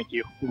too. Thank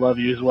you. Love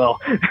you as well.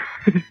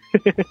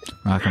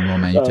 Rock and roll,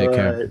 man. You take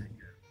care. Right.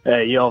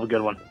 Hey, you all have a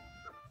good one.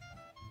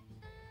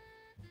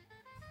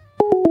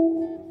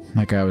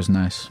 That guy was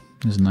nice.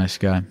 He's a nice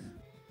guy.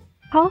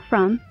 Call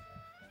from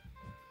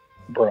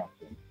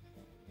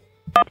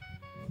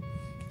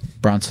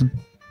Bronson.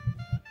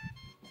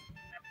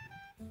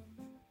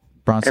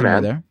 Bronson, hey, are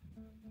you there?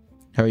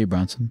 How are you,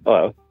 Bronson?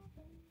 Hello.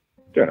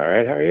 Doing all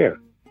right. How are you?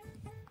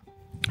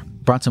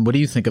 Bronson, what do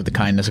you think of the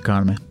kindness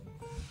economy?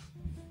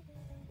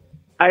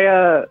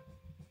 I'm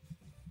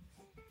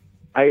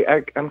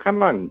kind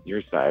of on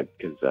your side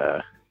because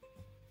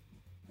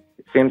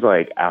it seems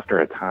like after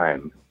a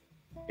time,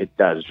 it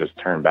does just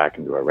turn back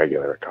into a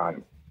regular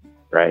economy,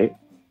 right?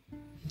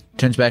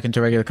 Turns back into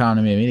a regular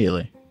economy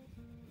immediately.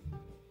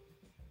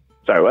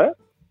 Sorry, what?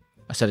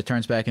 I said it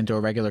turns back into a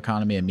regular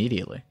economy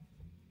immediately.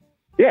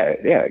 Yeah,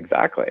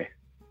 exactly.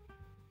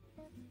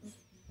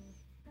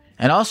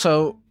 And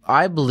also,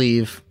 I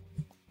believe,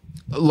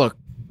 look,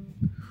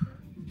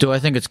 do I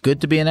think it's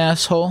good to be an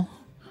asshole?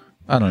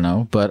 I don't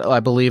know, but I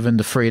believe in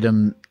the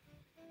freedom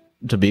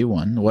to be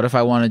one. What if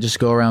I want to just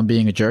go around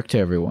being a jerk to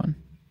everyone?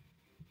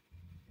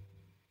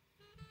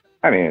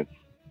 I mean, it's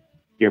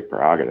your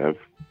prerogative.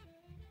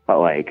 But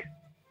like,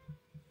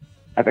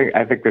 I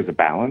think there's a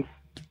balance.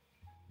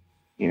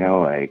 You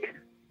know, like,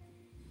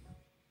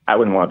 I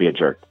wouldn't want to be a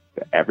jerk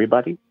to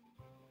everybody,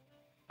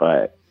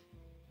 but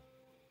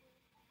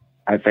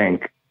I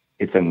think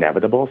it's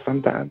inevitable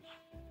sometimes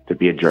to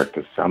be a jerk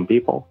to some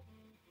people.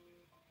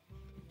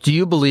 Do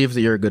you believe that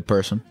you're a good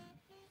person?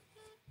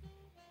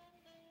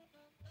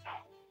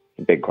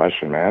 Big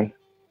question, man.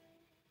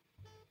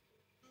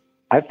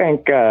 I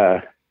think,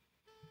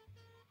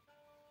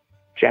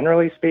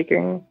 generally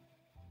speaking,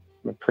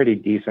 I'm a pretty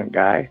decent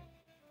guy.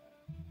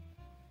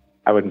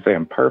 I wouldn't say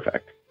I'm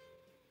perfect,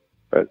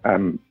 but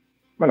I'm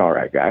an all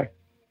right guy.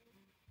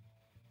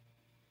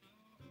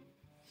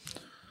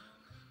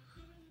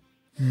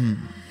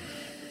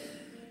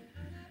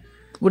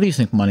 What do you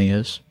think money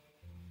is?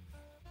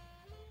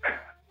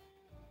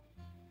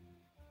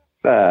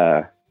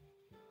 Kind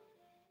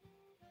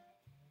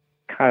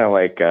of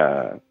like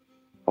a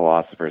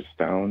Philosopher's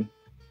Stone,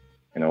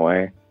 in a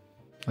way.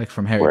 Like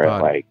from Harry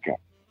Potter?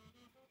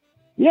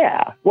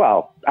 Yeah.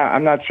 Well,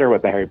 I'm not sure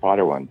what the Harry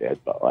Potter one did,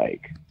 but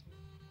like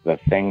the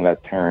thing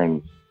that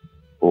turns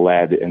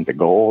lead into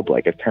gold,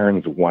 like it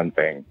turns one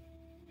thing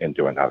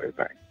into another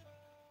thing.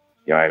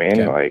 You know what I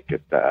mean? Okay. Like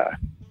it.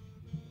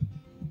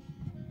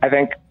 I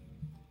think,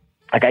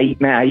 like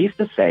I used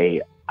to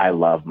say I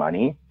love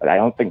money, but I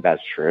don't think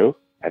that's true.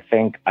 I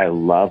think I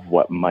love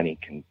what money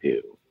can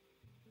do,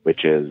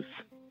 which is,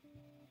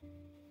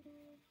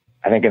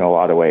 I think in a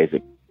lot of ways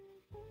it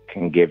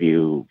can give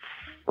you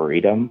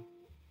freedom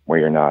where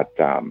you're not,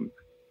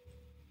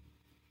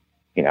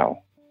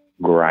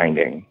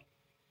 grinding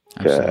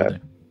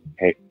to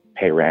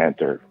pay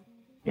rent or,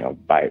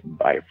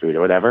 buy food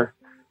or whatever.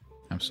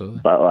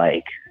 Absolutely. But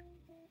like,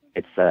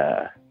 it's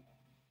a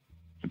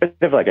bit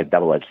of like a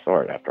double-edged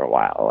sword after a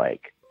while.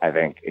 Like, I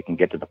think it can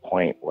get to the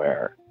point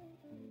where,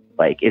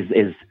 like,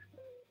 is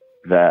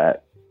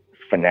the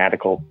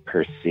fanatical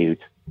pursuit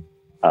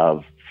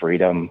of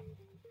freedom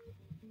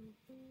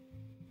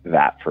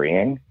that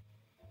freeing?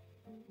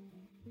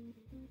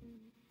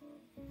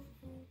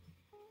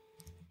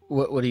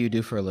 What do you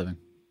do for a living?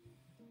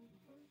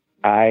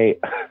 I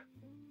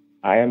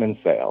am in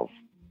sales.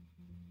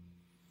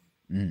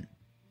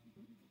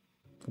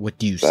 What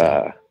do you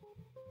sell?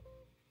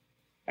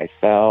 I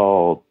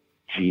sell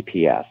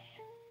GPS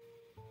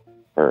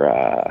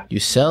for. You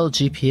sell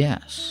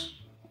GPS?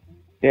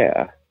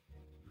 Yeah.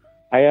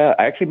 I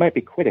actually might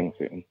be quitting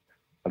soon.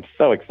 I'm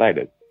so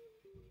excited.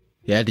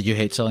 Yeah. Did you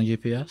hate selling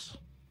GPS?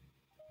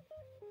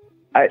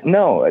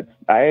 No. It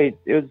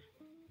was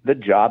the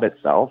job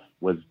itself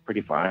was pretty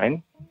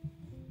fine.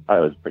 I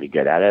was pretty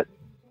good at it,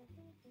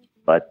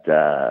 but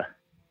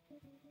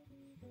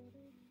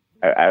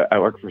I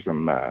work for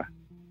some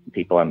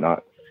people I'm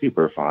not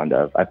super fond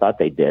of. I thought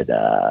they did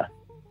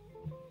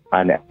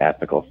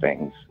unethical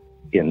things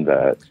in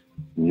the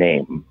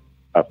name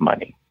of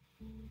money.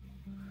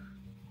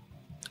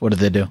 What did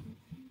they do?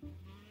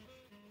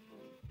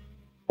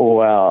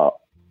 Well,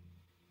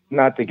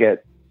 not to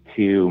get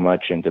too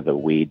much into the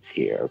weeds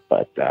here,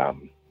 but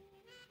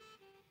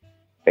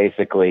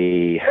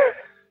basically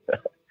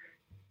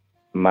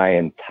my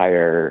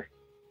entire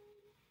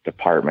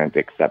department,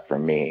 except for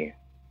me,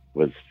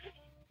 was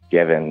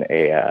given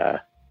an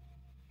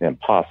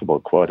impossible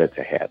quota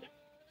to hit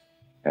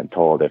and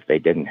told if they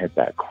didn't hit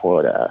that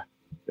quota,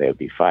 they would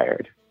be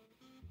fired.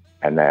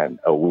 And then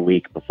a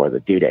week before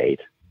the due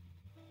date,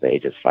 they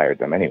just fired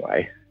them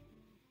anyway,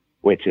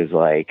 which is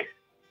like,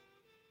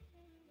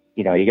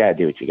 you got to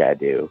do what you got to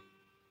do,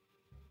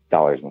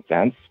 dollars and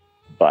cents,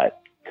 but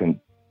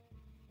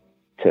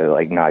to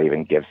like not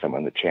even give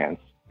someone the chance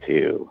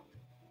to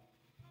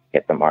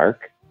hit the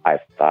mark, I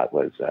thought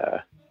was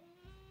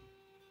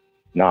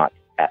not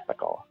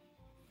ethical.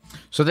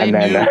 So they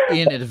knew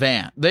in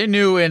advance. They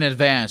knew in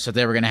advance that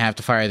they were going to have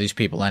to fire these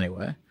people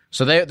anyway.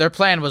 So their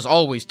plan was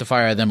always to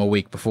fire them a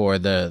week before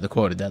the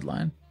quota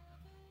deadline.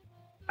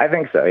 I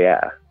think so.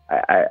 Yeah,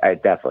 I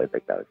definitely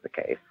think that was the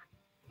case.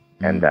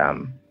 And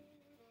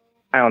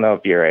I don't know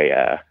if you're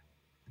a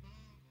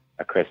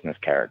Christmas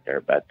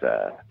character, but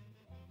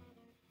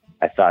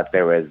I thought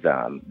there was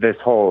this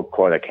whole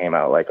quota came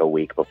out like a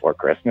week before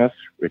Christmas,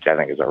 which I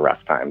think is a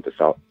rough time to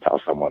tell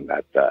someone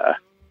that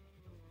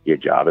your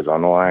job is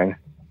on the line.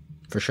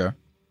 For sure.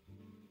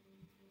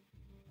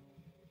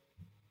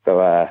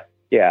 So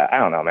yeah, I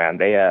don't know, man.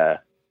 They I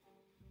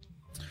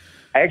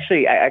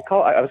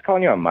was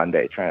calling you on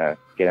Monday trying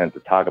to get in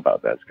to talk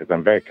about this because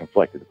I'm very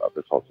conflicted about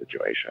this whole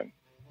situation.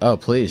 Oh,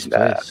 please.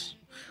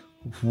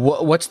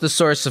 What's the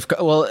source of?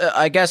 Well,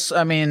 I guess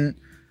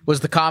was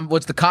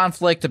the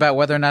conflict about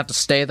whether or not to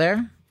stay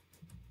there?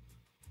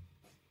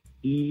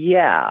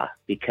 Yeah,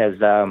 because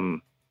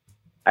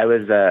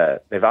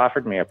they've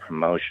offered me a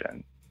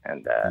promotion,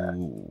 and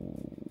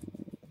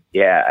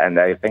yeah, and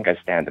I think I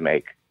stand to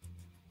make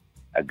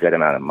a good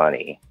amount of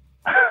money,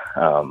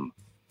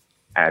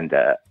 and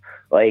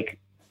like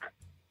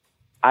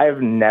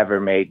I've never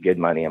made good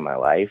money in my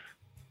life,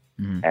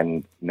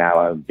 and now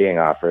I'm being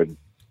offered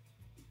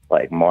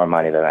like more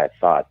money than I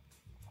thought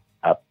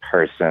a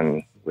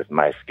person with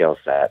my skill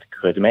set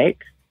could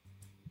make.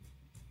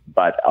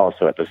 But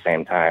also at the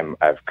same time,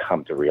 I've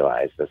come to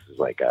realize this is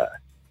like a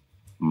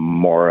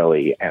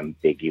morally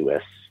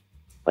ambiguous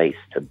place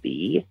to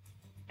be.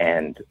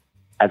 And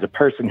as a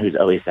person who's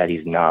always said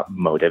he's not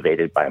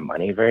motivated by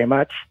money very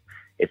much,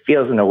 it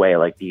feels in a way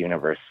like the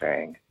universe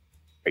saying,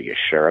 are you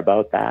sure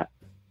about that?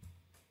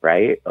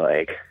 Right?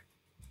 Like,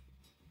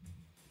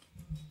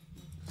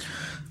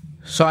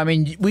 so, I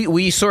mean,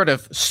 we sort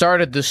of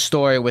started this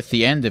story with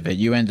the end of it.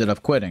 You ended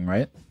up quitting,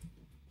 right?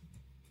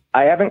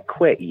 I haven't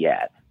quit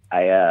yet.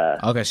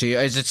 Okay, so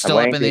is it still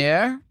up in the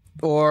air,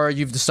 or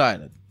you've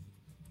decided?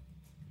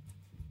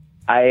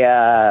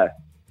 I'm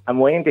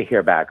waiting to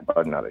hear back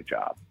about another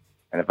job,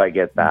 and if I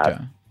get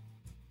that,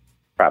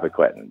 probably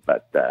quitting.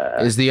 But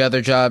is the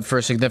other job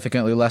for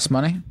significantly less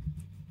money?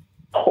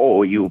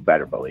 Oh, you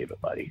better believe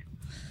it, buddy.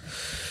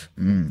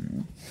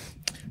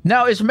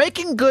 Now, is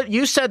making good...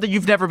 You said that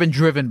you've never been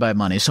driven by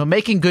money, so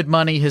making good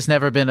money has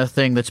never been a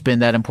thing that's been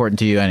that important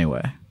to you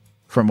anyway,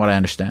 from what I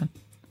understand.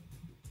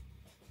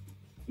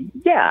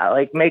 Yeah,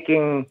 like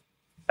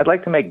I'd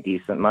like to make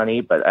decent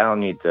money, but I don't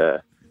need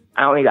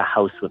a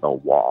house with a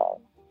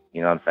wall.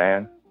 You know what I'm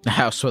saying? A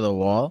house with a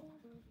wall?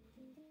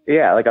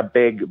 Yeah, like a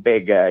big,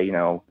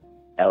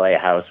 LA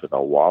house with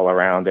a wall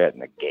around it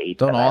and a gate.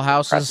 Don't all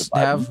houses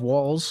have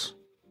walls?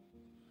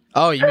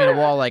 Oh, you mean a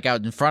wall like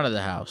out in front of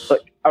the house? Like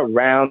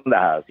around the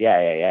house,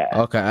 yeah.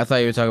 Okay, I thought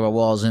you were talking about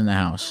walls in the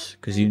house,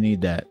 because you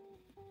need that.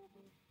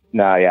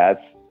 No, yeah,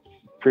 it's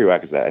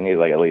prerequisite. I need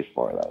like at least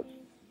 4 of those.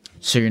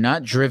 So you're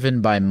not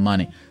driven by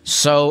money.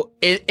 So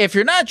if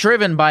you're not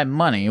driven by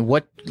money,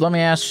 let me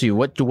ask you,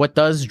 what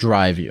does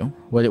drive you?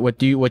 What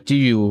do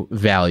you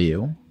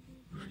value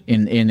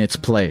in its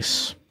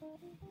place?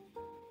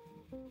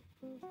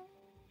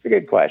 It's a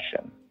good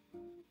question.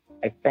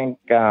 I think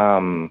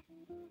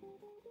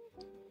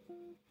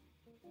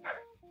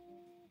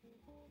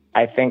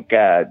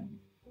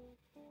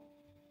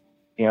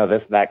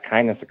that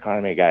kindness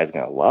economy guy is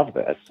gonna love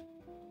this.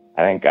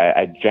 I think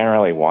I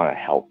generally want to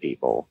help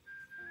people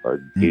or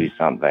do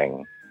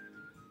something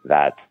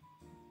that,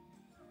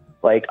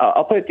 like,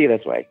 I'll put it to you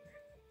this way.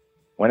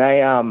 When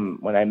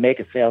I make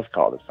a sales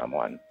call to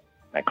someone,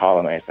 I call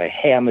them and I say,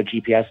 hey, I'm the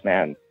GPS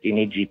man. Do you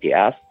need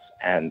GPS?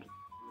 And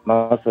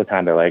most of the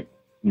time they're like,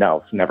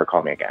 no, never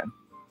call me again.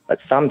 But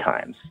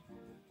sometimes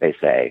they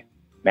say,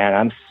 man,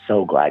 I'm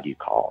so glad you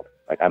called.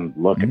 Like, I'm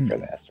looking for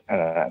this.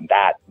 And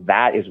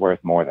that is worth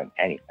more than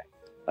anything.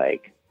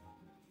 Like,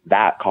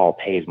 that call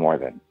pays more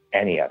than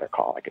any other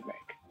call I could make.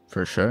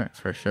 For sure.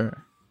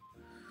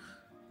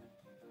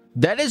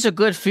 That is a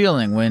good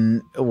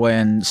feeling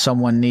when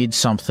someone needs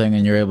something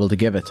and you're able to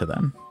give it to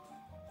them.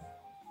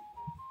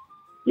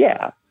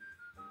 Yeah,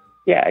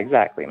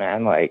 exactly,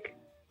 man. Like,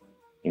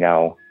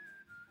 if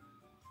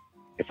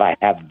I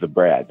have the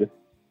bread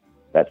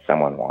that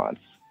someone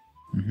wants,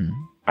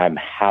 I'm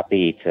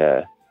happy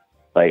to,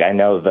 like, I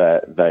know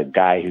the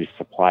guy who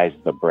supplies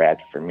the bread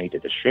for me to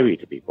distribute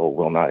to people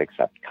will not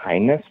accept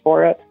kindness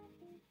for it,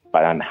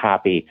 but I'm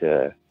happy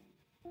to,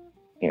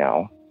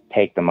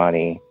 take the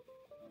money,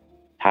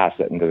 pass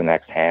it into the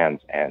next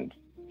hands, and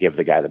give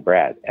the guy the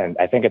bread. And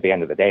I think at the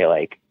end of the day,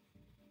 like,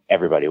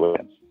 everybody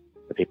wins.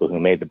 The people who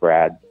made the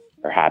bread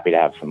are happy to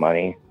have some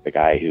money. The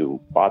guy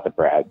who bought the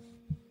bread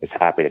is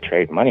happy to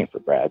trade money for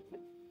bread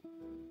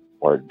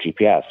or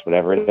GPS,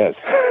 whatever it is.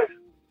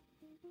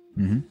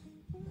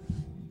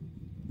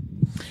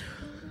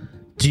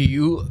 Do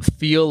you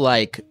feel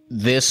like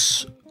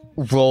this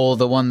role,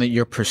 the one that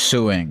you're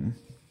pursuing,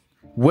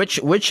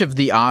 which of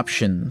the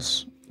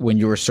options, when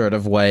you were sort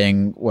of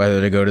weighing whether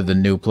to go to the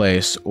new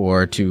place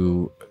or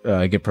to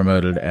get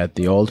promoted at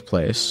the old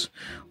place,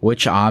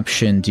 which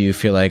option do you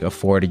feel like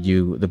afforded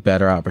you the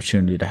better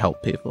opportunity to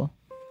help people?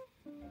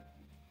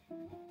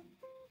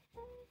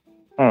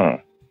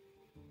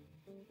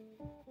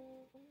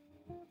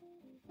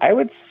 I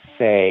would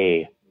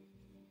say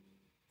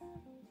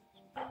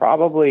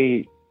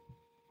probably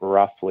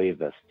roughly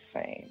the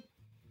same.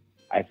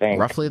 I think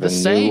roughly the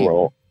same.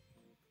 Role,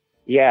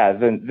 yeah,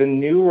 the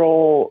new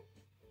role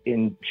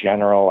in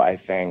general, I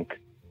think,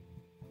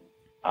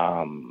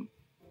 on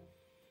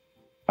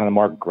a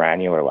more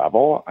granular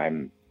level,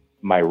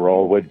 my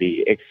role would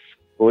be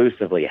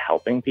exclusively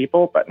helping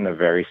people, but in a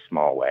very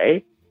small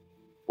way.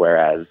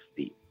 Whereas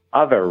the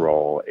other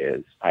role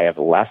is I have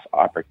less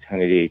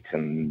opportunity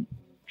to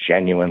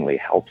genuinely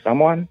help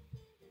someone,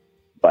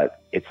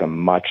 but it's a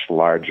much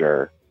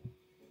larger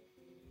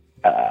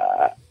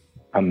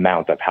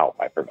amount of help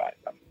I provide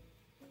them.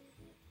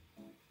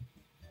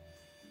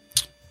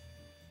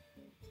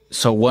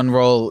 So one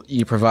role,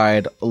 you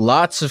provide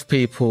lots of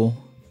people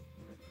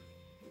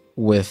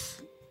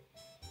with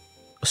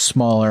a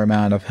smaller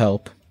amount of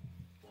help.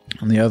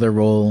 And the other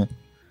role,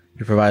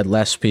 you provide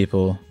less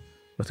people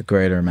with a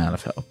greater amount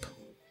of help.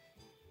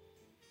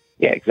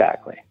 Yeah,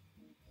 exactly.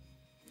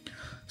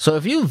 So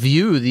if you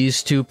view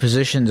these two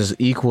positions as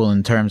equal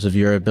in terms of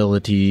your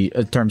ability,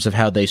 in terms of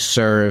how they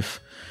serve,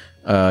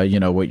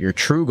 what your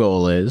true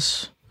goal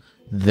is,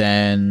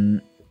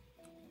 then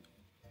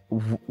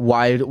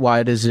why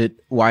is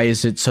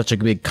it such a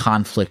big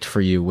conflict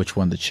for you which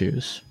one to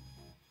choose?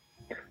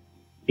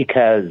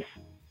 Because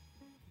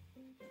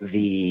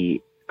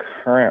the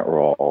current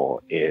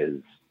role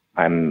is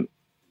I'm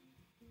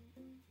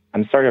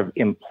sort of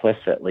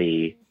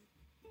implicitly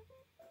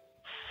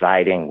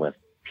siding with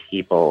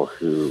people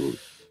who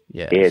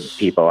did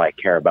people I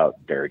care about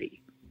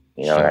dirty.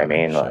 You know what I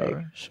mean?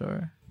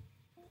 Sure.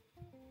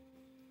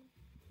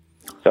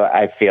 So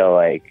I feel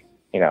like,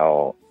 you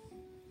know,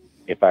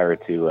 if I were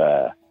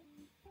to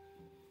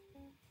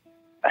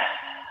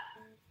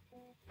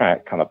try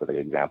to come up with an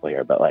example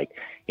here, but like,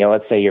 you know,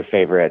 let's say your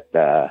favorite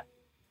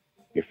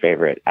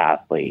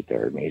athlete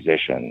or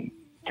musician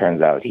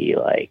turns out he,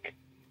 like,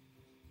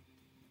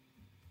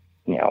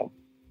 you know,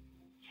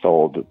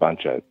 sold a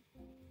bunch of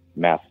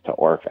meth to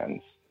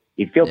orphans.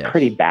 You'd feel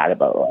pretty bad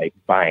about, like,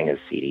 buying his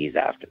CDs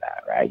after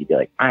that, right? You'd be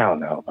like, I don't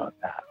know about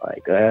that.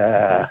 Like,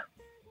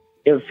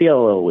 it would feel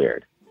a little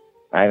weird.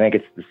 I think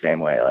it's the same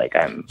way. Like,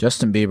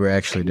 Justin Bieber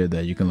actually did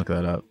that. You can look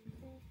that up.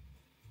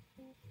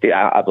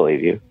 Yeah, I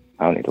believe you.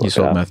 I don't need to look He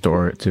sold it up. meth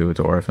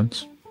to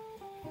orphans.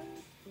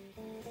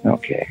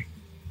 Okay.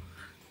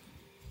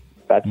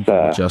 That's You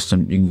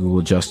can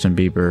Google Justin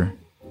Bieber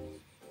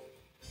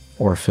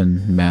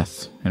orphan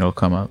meth, and it'll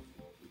come up.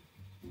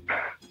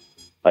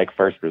 Like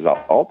first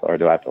result, or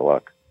do I have to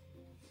look?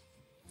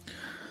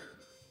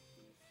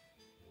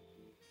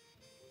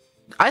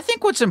 I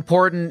think what's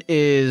important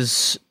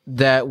is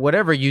that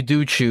whatever you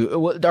do choose,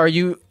 are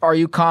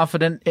you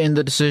confident in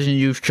the decision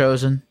you've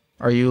chosen?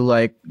 Are you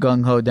like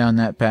gung ho down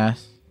that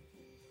path?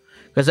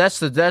 Because that's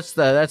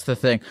the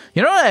thing.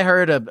 You know what I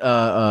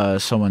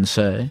heard someone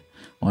say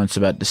once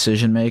about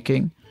decision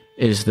making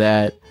is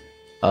that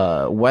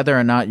whether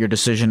or not your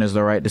decision is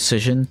the right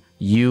decision,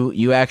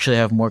 you actually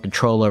have more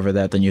control over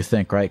that than you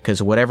think, right?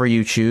 Because whatever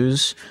you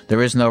choose,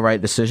 there is no right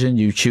decision.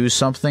 You choose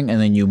something and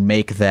then you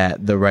make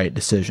that the right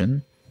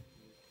decision.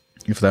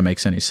 If that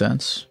makes any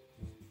sense.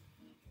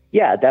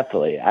 Yeah,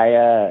 definitely.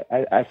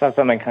 I saw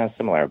something kind of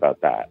similar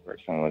about that, where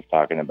someone was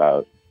talking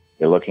about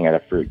they're looking at a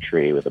fruit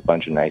tree with a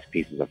bunch of nice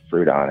pieces of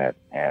fruit on it,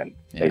 and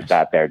they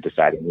sat there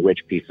deciding which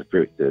piece of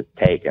fruit to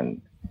take,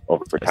 and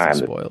over time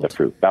the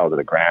fruit fell to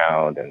the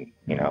ground, and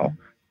you know,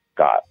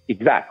 got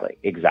exactly,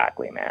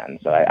 man.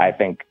 So I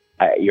think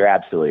you're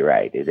absolutely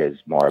right. It is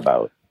more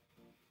about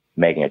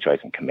making a choice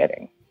and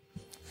committing.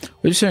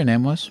 What did you say your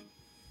name was?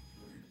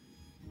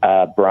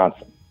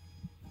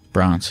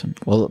 Bronson.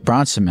 Well,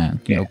 Bronson,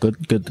 man, you know,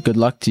 good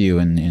luck to you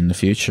in the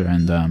future,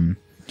 and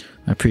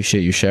I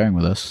appreciate you sharing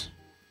with us.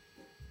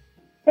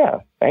 Yeah,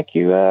 thank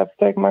you for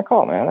taking my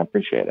call, man. I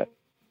appreciate it.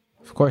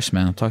 Of course,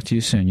 man. I'll talk to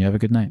you soon. You have a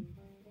good night.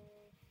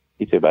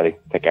 You too, buddy.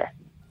 Take care.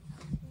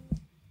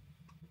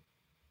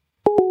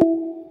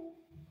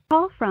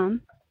 Call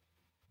from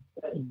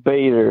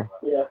Bader.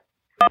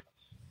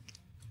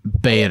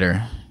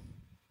 Bader.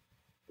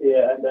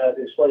 Yeah, and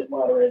the slave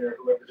moderator,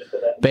 whoever did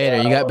that.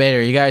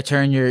 Bader, you gotta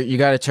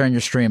turn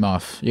your stream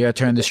off. You gotta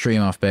turn the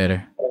stream off,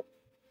 Bader.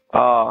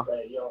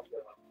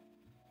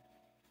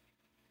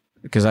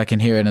 Because I can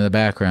hear it in the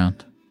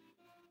background.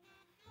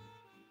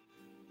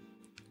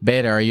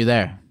 Bader, are you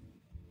there?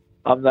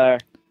 I'm there.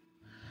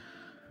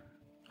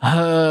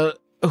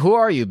 Who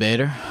are you,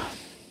 Bader?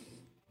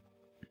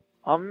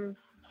 I'm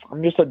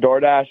just a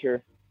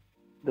DoorDasher,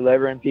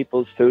 delivering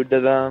people's food to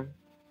them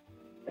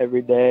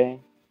every day.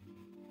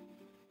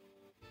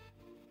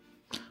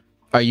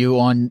 Are you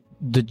on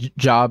the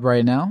job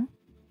right now?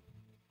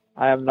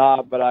 I am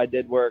not, but I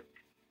did work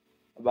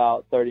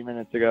about 30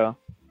 minutes ago.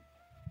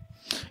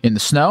 In the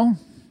snow?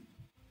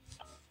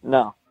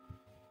 No.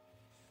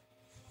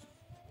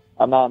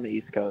 I'm not on the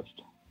East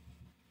Coast.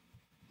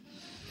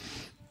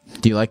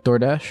 Do you like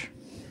DoorDash?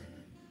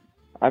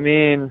 I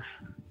mean,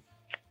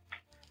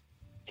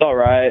 it's all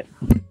right.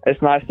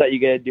 It's nice that you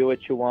get to do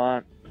what you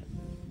want,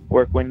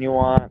 work when you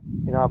want.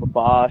 You don't have a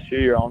boss.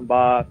 You're your own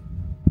boss.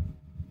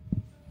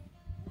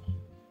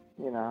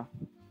 You know.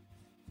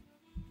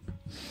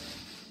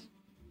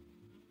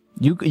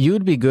 You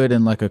would be good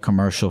in like a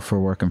commercial for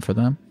working for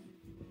them.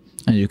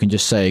 And you can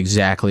just say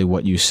exactly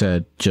what you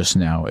said just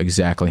now,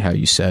 exactly how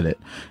you said it.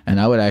 And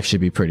I would actually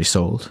be pretty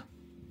sold.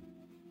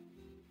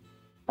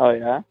 Oh,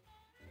 yeah?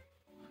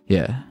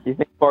 Yeah. You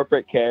think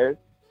corporate cares?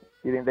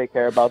 You think they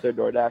care about their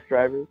DoorDash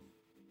drivers?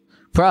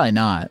 Probably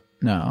not,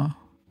 no.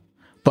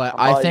 But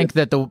I think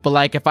that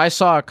like if I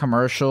saw a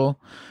commercial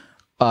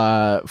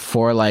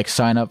for like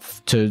sign up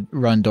to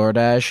run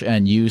DoorDash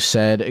and you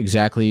said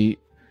exactly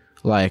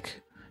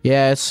like,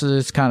 yeah,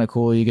 it's kind of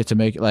cool, you get to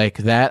make it like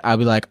that, I'd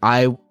be like,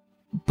 I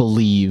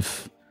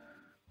believe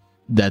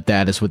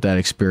that is what that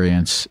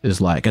experience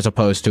is like, as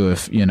opposed to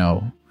if, you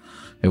know,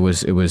 it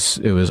was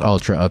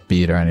ultra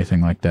upbeat or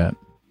anything like that.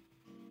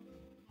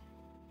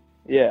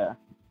 Yeah.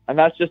 And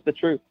that's just the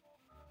truth.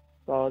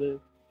 That's all it is.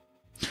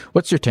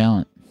 What's your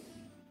talent?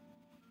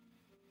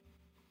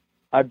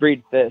 I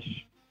breed fish.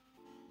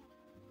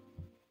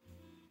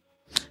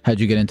 How'd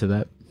you get into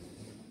that?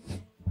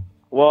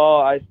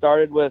 Well, I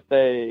started with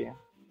a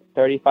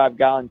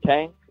 35-gallon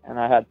tank, and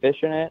I had fish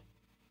in it.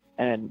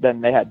 And then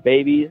they had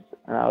babies,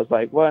 and I was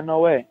like, what? No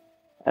way.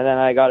 And then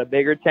I got a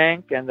bigger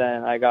tank, and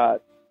then I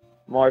got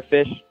more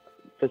fish,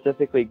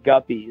 specifically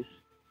guppies.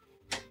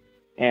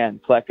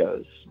 and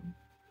plecos.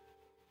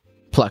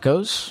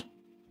 Plecos?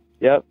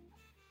 Yep.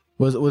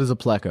 What is a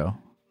pleco?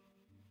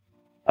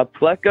 A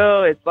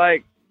pleco, it's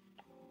like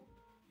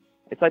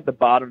the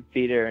bottom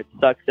feeder. It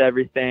sucks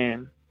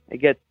everything. It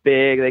gets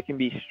big. They can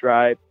be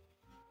striped.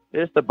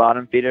 They're just the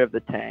bottom feeder of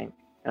the tank,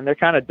 and they're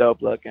kind of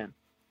dope looking.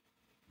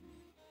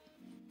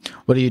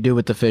 What do you do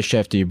with the fish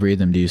after you breed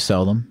them? Do you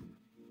sell them?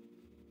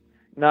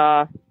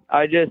 Nah,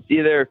 I just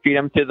either feed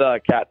them to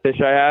the catfish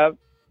I have,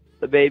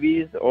 the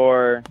babies,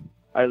 or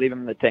I leave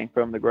them in the tank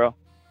for them to grow.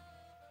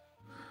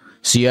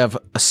 So you have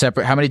a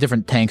separate... How many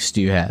different tanks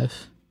do you have?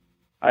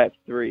 I have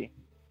 3.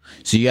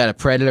 So you got a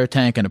predator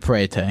tank and a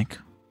prey tank.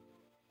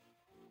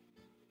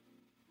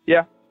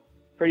 Yeah,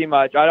 pretty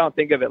much. I don't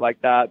think of it like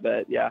that,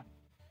 but yeah.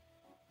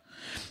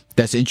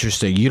 That's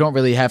interesting. You don't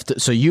really have to...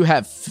 So you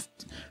have...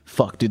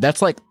 Fuck, dude.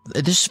 That's like...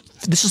 This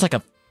is like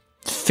a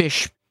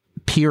fish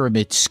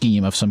pyramid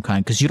scheme of some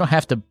kind, because you don't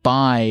have to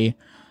buy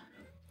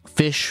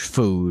fish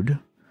food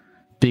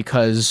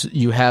because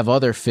you have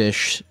other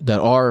fish that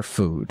are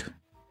food.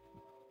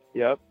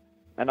 Yep.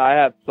 And I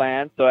have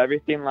plants, so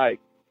everything like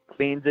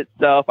cleans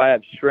itself. I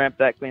have shrimp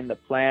that clean the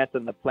plants,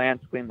 and the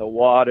plants clean the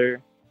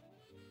water.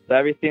 So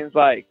everything's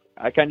like,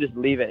 I can just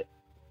leave it,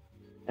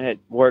 and it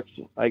works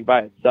like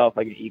by itself,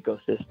 like an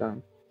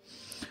ecosystem.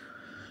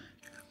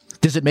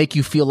 Does it make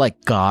you feel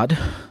like God?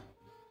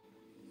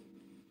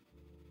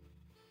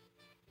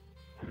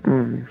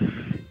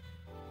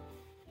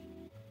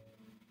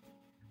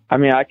 I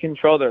mean, I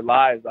control their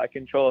lives. I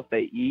control if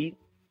they eat.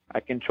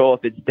 I control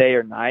if it's day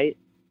or night.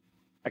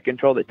 I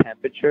control the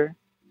temperature.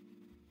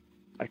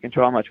 I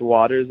control how much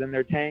water is in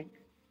their tank.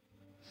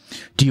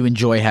 Do you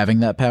enjoy having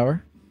that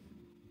power?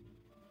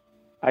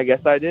 I guess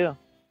I do.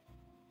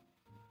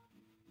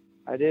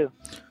 I do.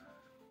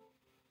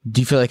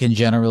 Do you feel like in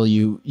general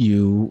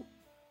you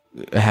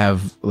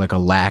have like a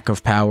lack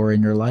of power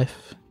in your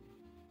life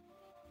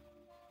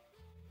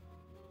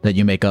that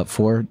you make up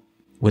for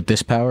with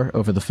this power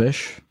over the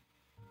fish?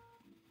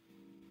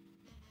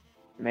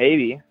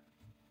 Maybe.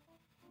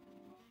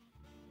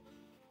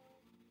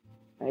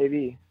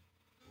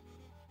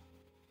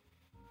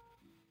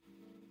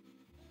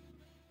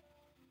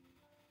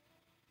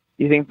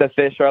 You think the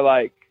fish are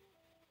like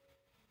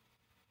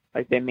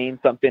they mean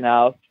something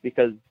else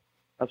because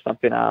of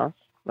something else?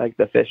 Like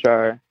the fish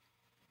are...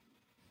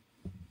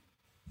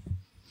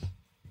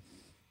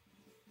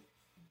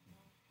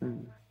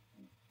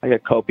 like a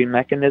coping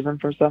mechanism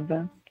for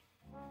something?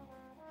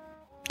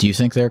 Do you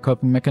think they're a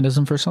coping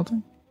mechanism for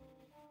something?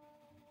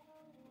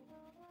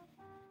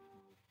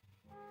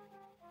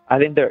 I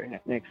think they're an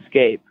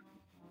escape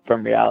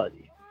from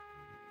reality.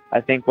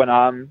 I think when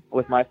I'm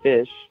with my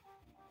fish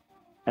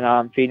and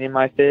I'm feeding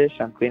my fish,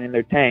 I'm cleaning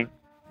their tank,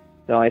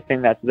 the only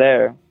thing that's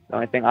there, the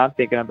only thing I'm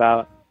thinking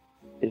about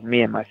is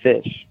me and my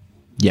fish.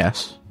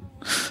 Yes,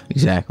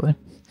 exactly.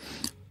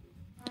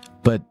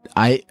 But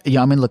I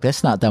mean, look,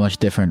 that's not that much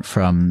different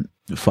from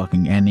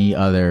fucking any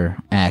other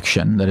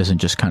action that isn't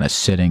just kind of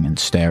sitting and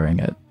staring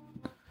at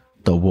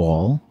the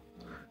wall,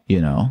 you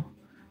know?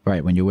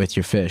 Right, when you're with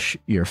your fish,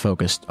 you're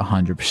focused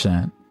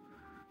 100%.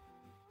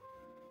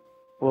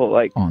 Well,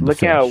 like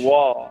looking at a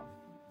wall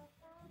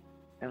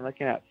and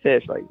looking at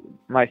fish, like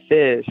my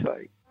fish,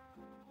 like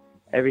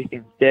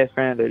everything's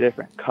different. They're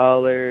different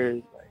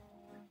colors. Like,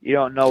 you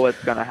don't know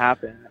what's gonna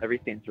happen.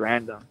 Everything's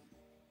random.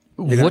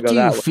 What do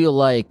you feel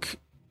like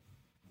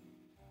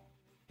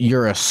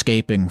you're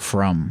escaping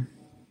from?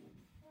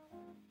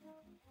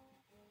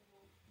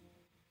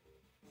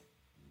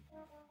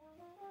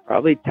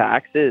 Probably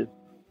taxes.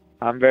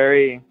 I don't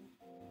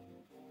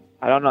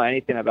know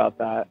anything about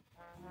that.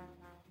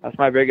 That's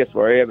my biggest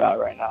worry about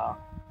right now.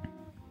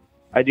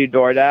 I do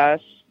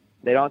DoorDash.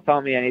 They don't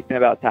tell me anything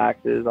about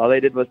taxes. All they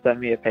did was send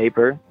me a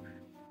paper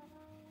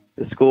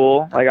to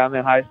school. Like, I'm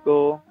in high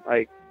school,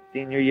 like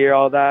senior year,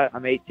 all that.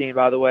 I'm 18,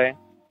 by the way.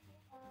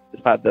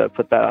 Just had to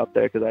put that out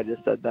there because I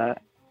just said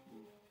that.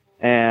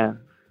 And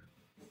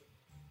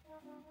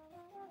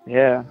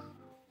yeah.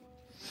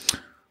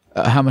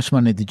 How much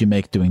money did you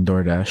make doing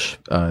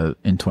DoorDash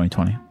in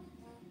 2020?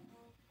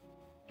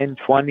 In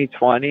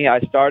 2020, I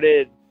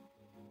started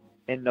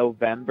in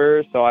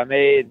November. So I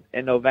made,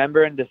 in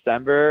November and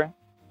December,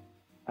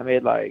 I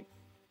made like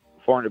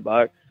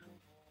 $400.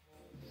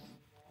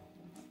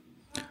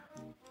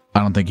 I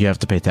don't think you have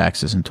to pay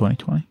taxes in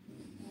 2020.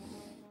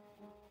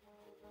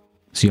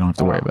 So you don't have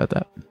to worry about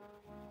that.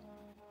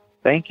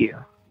 Thank you.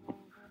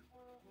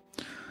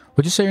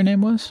 What'd you say your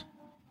name was?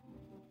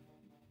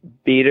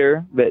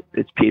 Peter, but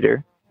it's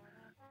Peter.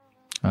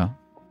 Oh.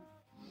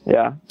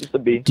 Yeah, just a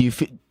B. Do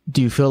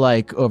you feel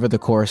like over the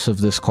course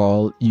of this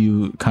call,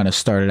 you kind of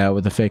started out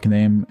with a fake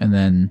name and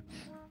then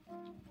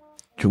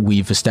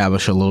we've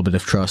established a little bit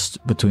of trust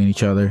between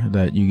each other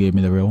that you gave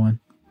me the real one?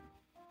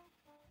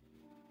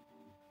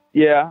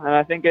 Yeah, and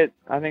I think it's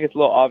a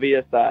little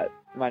obvious that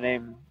my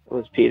name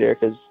was Peter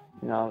because,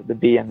 you know, the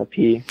B and the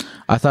P.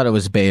 I thought it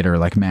was Bader,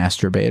 like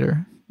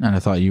masturbator, and I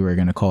thought you were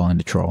going to call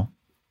into troll.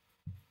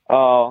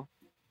 Oh,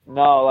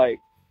 no,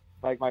 like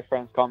my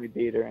friends call me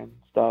Peter and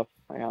stuff.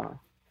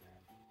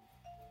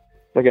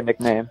 Like a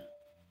nickname.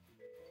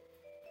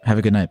 Have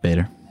a good night,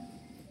 Bader.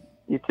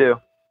 You too.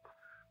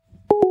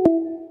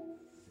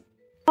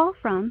 Call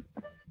from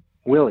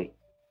Willie.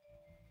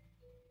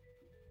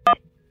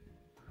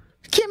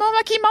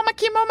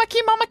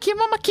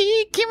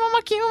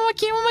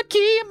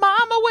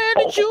 Mama, where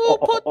did you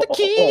put the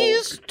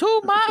keys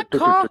to my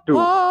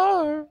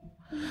car?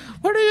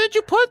 Where did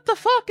you put the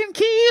fucking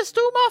keys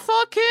to my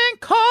fucking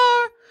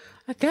car?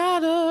 I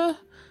gotta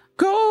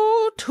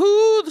go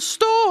to the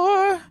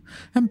store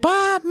and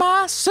buy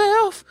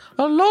myself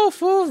a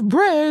loaf of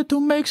bread to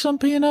make some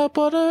peanut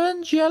butter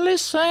and jelly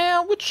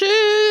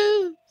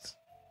sandwiches.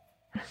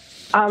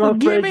 I'm So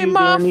give afraid me you're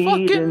my gonna eat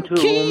fucking into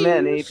keys.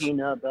 many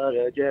peanut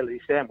butter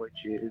jelly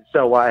sandwiches.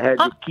 So I had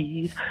your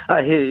keys.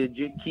 I hid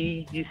your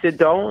keys. You said,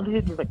 don't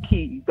hit my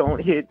keys.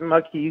 Don't hit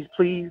my keys,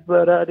 please.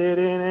 But I did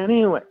it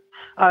anyway.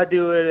 I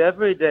do it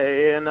every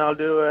day, and I'll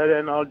do it,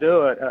 and I'll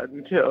do it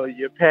until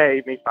you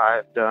pay me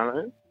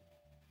 $5.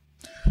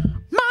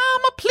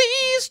 Mama,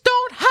 please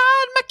don't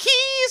hide my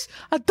keys.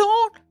 I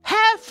don't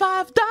have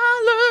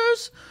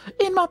 $5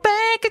 in my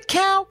bank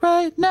account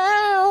right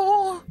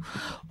now.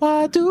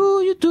 Why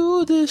do you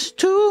do this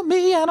to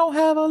me? I don't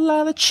have a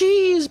lot of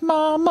cheese.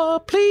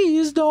 Mama,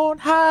 please don't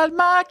hide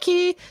my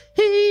keys.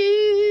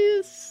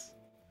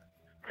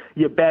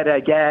 You better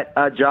get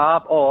a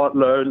job or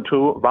learn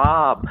to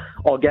rob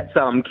or get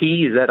some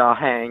keys that are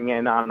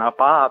hanging on a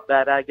bob.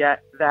 Better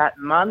get that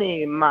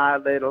money, my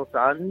little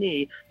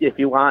sonny, if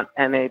you want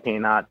any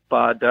peanut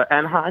butter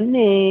and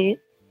honey.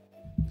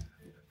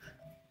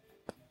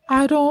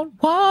 I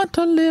don't want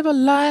to live a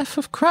life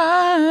of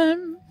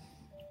crime.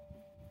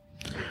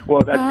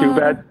 Well, that's too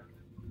bad.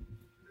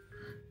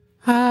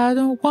 I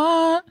don't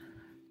want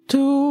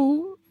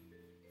to,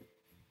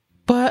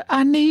 but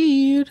I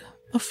need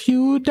a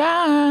few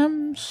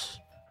dimes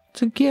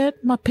to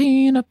get my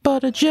peanut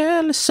butter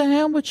jelly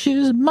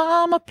sandwiches.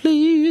 Mama,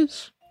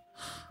 please.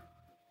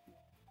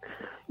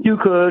 You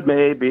could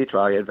maybe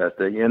try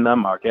investing in the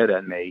market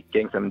and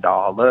making some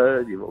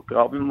dollars. You will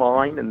go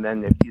online, and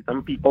then if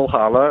some people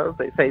holler,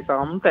 they say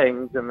some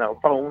things, and their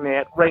phone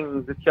it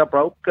rings. It's your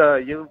broker.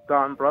 You've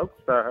gone broke,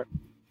 sir.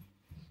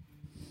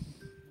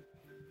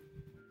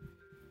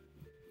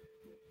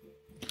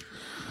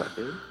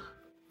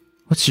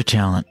 What's your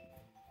talent?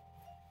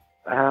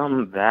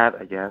 That,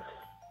 I guess.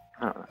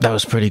 That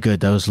was pretty good.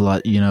 That was a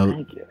lot,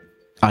 Thank you.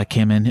 I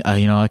came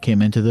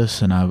into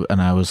this and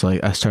I was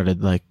like, I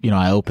started like,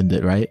 I opened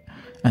it, right?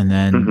 And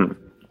then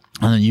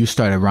you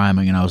started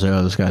rhyming and I was like,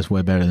 oh, this guy's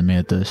way better than me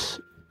at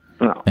this.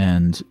 Oh.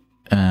 And,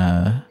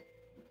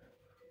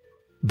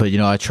 but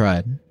I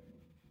tried.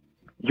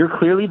 You're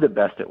clearly the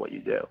best at what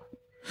you do.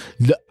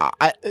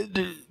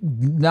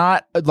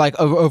 Not like,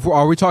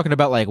 are we talking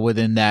about like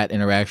within that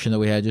interaction that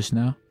we had just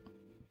now?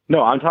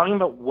 No, I'm talking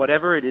about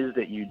whatever it is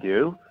that you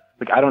do.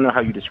 Like, I don't know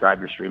how you describe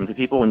your stream to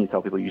people when you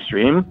tell people you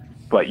stream,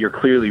 but you're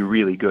clearly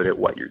really good at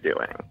what you're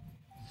doing.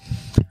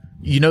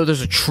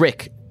 There's a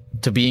trick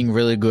to being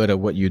really good at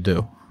what you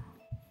do.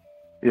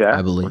 Yeah,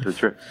 I believe. What's the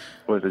trick?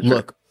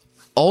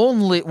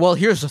 Look,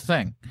 here's the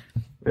thing.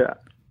 Yeah.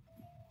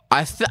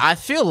 I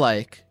feel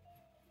like,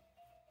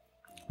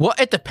 well,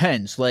 it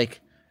depends.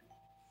 Like,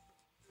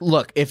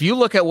 look, if you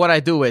look at what I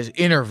do as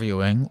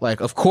interviewing,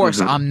 like, of course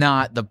I'm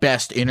not the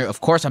best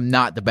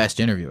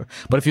interviewer.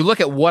 But if you look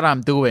at what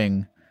I'm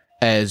doing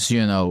as,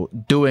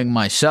 doing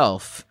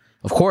myself,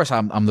 of course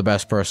I'm the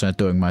best person at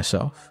doing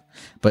myself.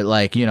 But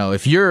like,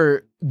 if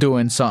you're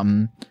doing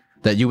something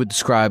that you would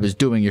describe as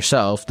doing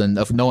yourself, then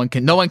no one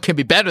can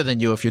be better than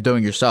you if you're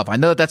doing yourself. I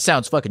know that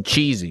sounds fucking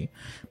cheesy,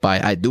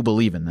 but I do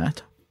believe in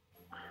that.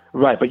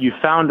 Right, but you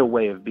found a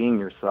way of being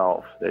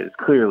yourself that is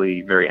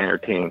clearly very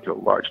entertaining to a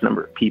large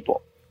number of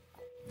people.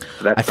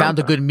 So I found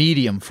a good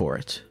medium for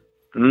it.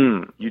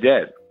 You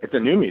did. It's a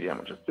new medium,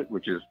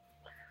 which is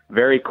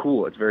very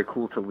cool. It's very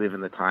cool to live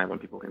in the time when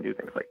people can do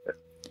things like this.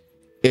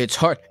 It's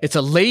hard. It's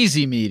a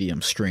lazy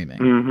medium, streaming.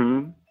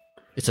 Mm-hmm.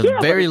 It's a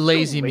very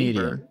lazy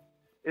medium.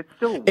 It's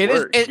still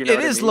work, it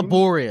is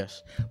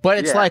laborious, but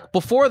it's like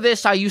before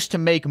this, I used to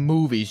make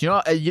movies.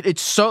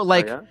 It's so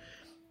like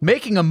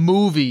making a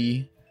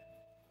movie.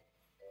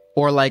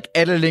 Or like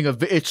editing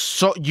it's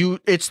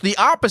the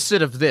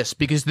opposite of this,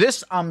 because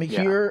this I'm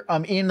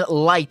in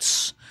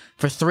lights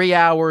for 3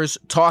 hours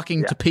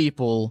talking to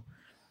people.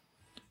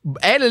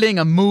 Editing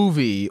a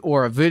movie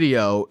or a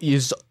video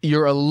is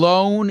you're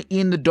alone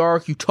in the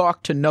dark, you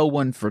talk to no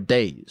one for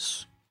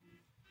days.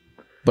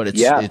 But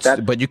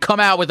but you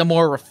come out with a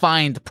more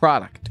refined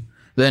product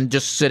than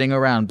just sitting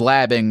around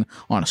blabbing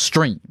on a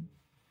stream.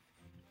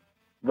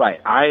 Right.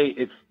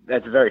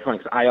 That's very funny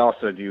because I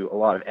also do a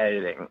lot of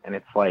editing, and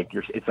it's like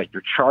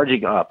you're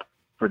charging up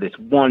for this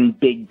one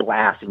big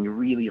blast, and you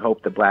really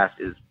hope the blast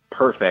is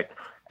perfect,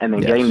 and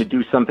then getting to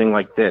do something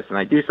like this. And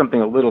I do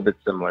something a little bit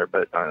similar,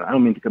 but I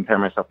don't mean to compare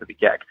myself to the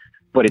Gek,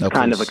 but it's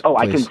kind of like,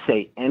 I can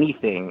say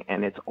anything,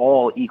 and it's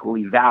all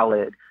equally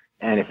valid.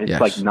 And if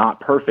it's like not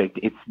perfect,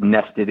 it's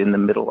nested in the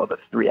middle of a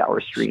 3-hour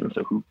stream,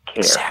 so who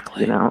cares?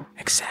 Exactly.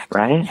 Exactly.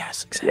 Right?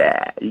 Yes. Exactly.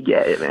 Yeah, you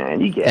get it,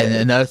 man. You get it. And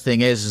another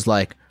thing is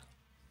like,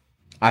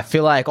 I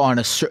feel like on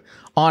a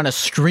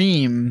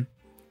stream,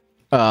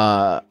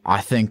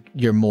 I think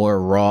you're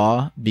more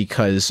raw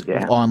because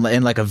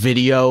in like a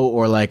video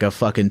or like a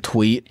fucking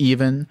tweet,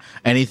 even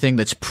anything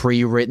that's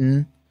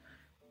pre-written,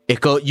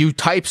 you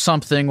type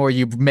something or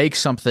you make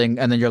something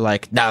and then you're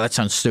like, nah, that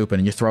sounds stupid,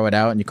 and you throw it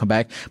out and you come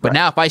back. But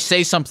now if I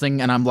say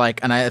something and I'm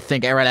like, and I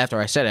think right after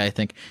I said it, I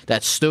think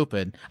that's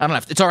stupid,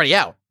 it's already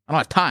out. I don't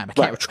have time. I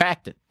can't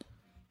retract it.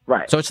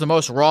 Right. So it's the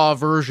most raw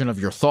version of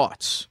your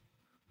thoughts.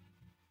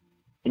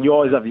 And you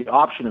always have the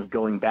option of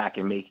going back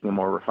and making a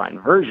more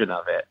refined version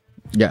of it.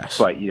 Yes.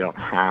 But you don't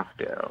have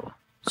to.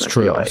 It's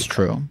true. It's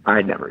true.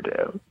 I never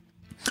do.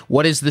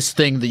 What is this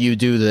thing that you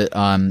do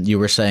that you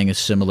were saying is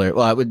similar?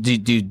 Do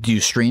you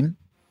stream?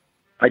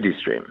 I do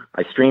stream.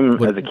 I stream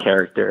as a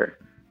character,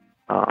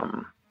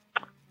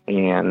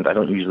 and I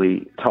don't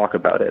usually talk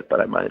about it,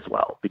 but I might as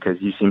well because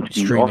you seem to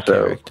be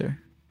also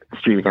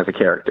streaming as a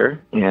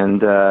character,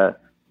 and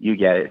you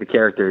get it. The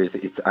character is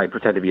I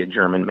pretend to be a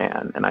German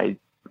man, and I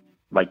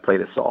play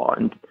the saw,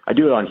 and I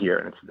do it on here,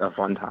 and it's a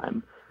fun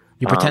time.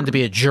 You pretend to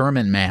be a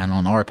German man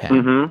on RPAN.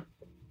 Mm-hmm.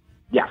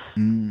 Yes.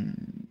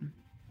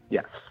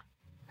 Yes.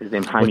 His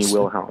name's Jaime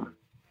Wilhelm.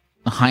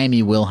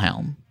 Jaime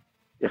Wilhelm.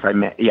 If I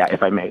may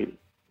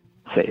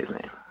say his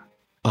name.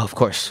 Oh, of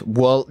course.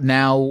 Well,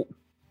 now,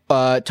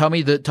 tell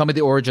me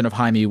the origin of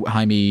Jaime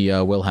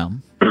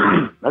Wilhelm.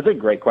 That's a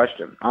great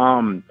question.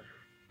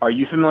 Are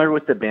you familiar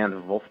with the band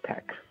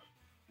Wolfpack?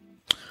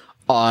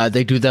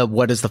 They do the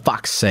 "What Does the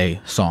Fox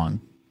Say"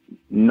 song.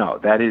 No,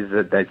 that's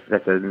a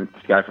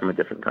guy from a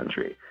different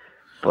country.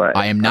 But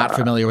I am not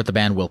familiar with the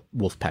band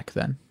Wolfpack.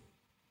 Then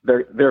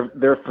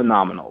they're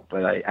phenomenal.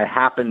 But I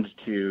happened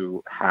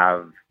to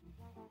have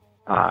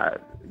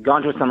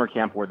gone to a summer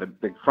camp where the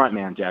big front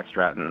man Jack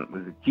Stratton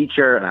was a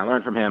teacher, and I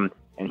learned from him.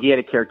 And he had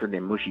a character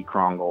named Mushy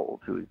Krongold,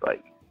 who's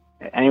like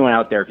anyone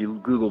out there. If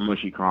you Google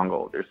Mushy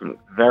Krongold, there's some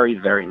very,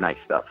 very nice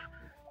stuff.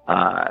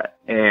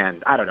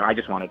 And I don't know. I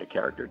just wanted a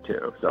character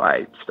too, so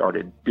I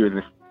started doing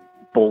this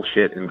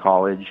bullshit in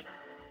college.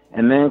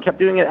 And then kept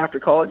doing it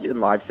after college in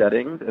live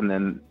settings, and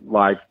then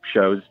live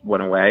shows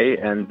went away,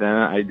 and then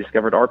I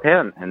discovered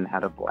RPAN and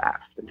had a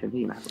blast, and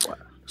continue to have a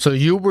blast. So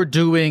you were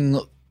doing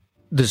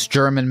this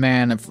German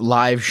man of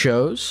live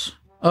shows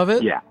of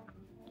it? Yeah.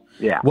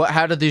 Yeah.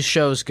 How did these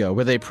shows go?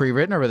 Were they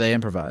pre-written or were they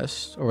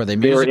improvised? Or were they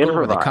musical?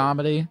 Were they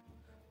comedy?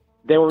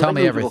 They were. Tell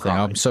me everything.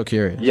 Comedy. I'm so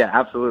curious. Yeah,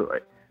 absolutely.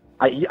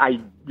 I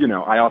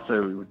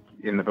also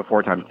in the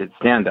before times did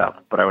stand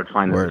up, but I would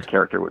find that this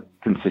character would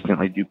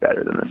consistently do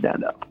better than the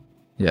stand up.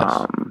 Yes.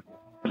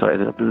 So I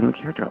ended up doing the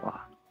character a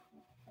lot.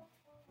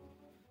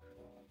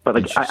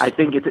 But I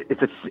think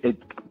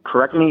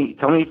correct me,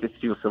 tell me if this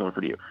feels similar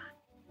for you.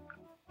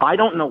 I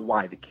don't know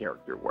why the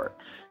character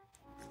works.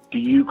 Do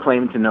you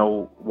claim to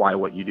know why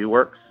what you do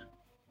works?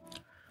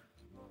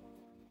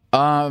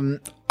 I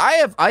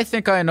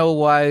think I know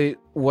why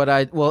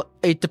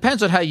it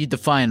depends on how you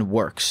define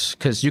works,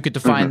 because you could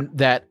define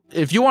that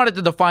if you wanted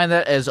to define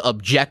that as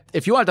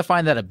objectively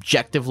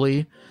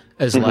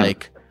as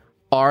like,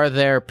 are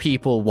there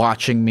people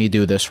watching me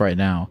do this right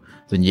now?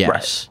 Then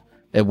yes,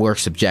 it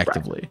works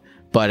objectively. Right.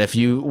 But if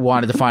you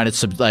want to define it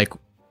is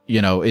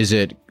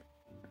it,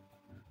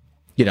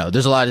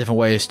 there's a lot of different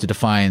ways to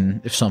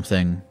define if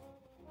something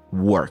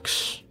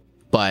works.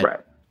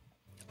 But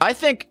I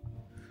think,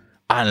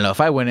 I don't know, if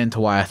I went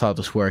into why I thought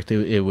this worked,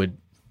 it would,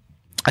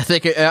 I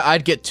think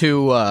I'd get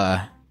too,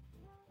 I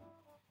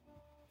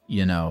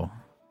know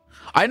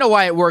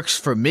why it works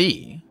for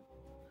me.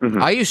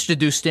 I used to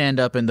do stand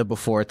up in the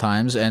before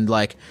times, and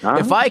like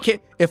if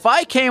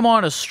I came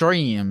on a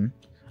stream,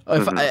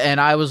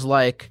 and I was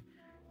like,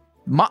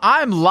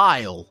 I'm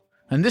Lyle,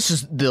 and this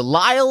is the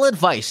Lyle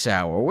Advice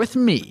Hour with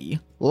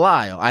me,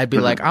 Lyle. I'd be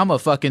like, I'm a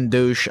fucking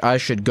douche. I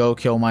should go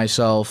kill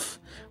myself.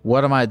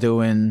 What am I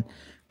doing?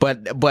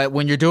 But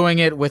when you're doing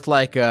it with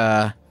like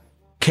a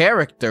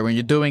character, when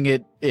you're doing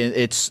it,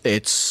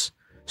 it's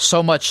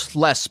so much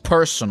less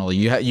personal.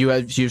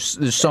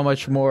 There's so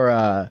much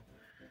more.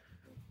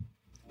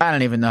 I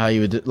don't even know how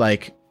you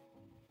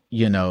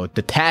would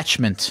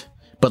detachment,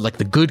 but like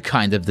the good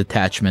kind of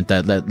detachment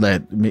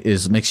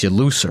that makes you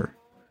looser,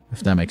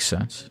 if that makes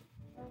sense.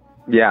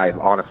 Yeah, I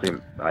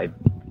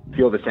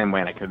feel the same way,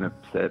 and I couldn't have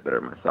said it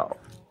better myself.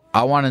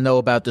 I want to know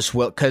about this,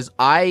 Will, because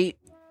when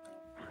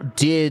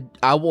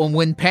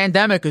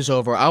pandemic is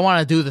over, I want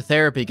to do the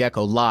Therapy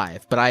Gecko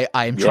live, but I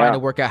am trying to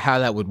work out how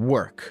that would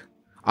work.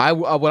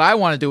 What I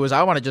want to do is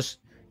I want to just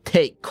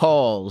take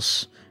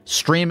calls.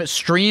 Stream,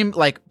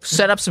 like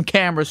set up some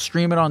cameras,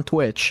 stream it on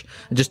Twitch,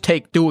 and just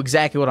do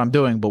exactly what I'm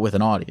doing, but with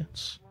an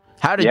audience.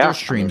 How did your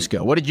streams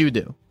go? What did you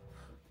do?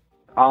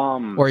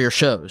 Or your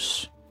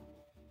shows?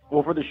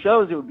 Well, for the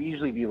shows, it would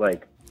usually be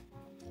like,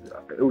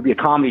 it would be a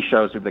comedy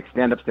show, so it would be like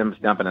stand up,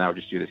 and I would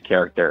just do this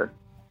character,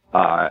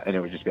 and it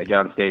would just be, I get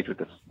on stage with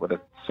a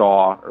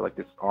saw or like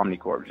this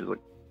omnichord, which is like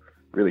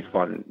really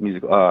fun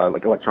musical,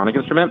 like electronic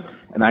instrument,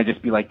 and I'd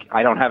just be like,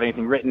 I don't have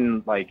anything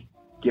written, like,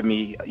 give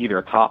me either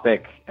a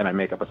topic and I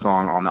make up a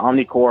song on the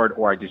omnichord,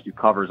 or I just do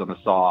covers on the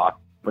saw,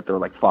 but they're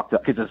like fucked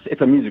up because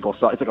it's a musical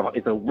saw.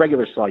 It's a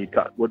regular saw you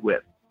cut wood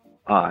with,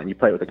 and you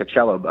play it with like a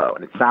cello bow,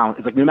 and it's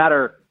like no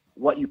matter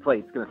what you play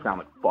is going to sound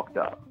like fucked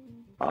up.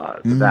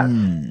 So that's,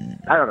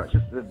 I don't know, it's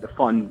just the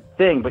fun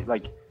thing, but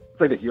like,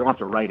 it's like this, you don't have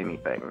to write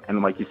anything.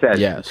 And like you said,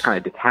 it's kind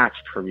of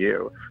detached from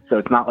you. So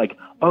it's not like,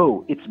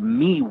 oh, it's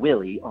me,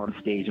 Willie, on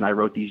stage, and I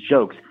wrote these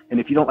jokes. And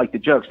if you don't like the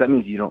jokes, that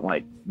means you don't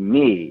like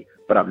me,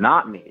 but I'm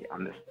not me.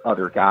 I'm this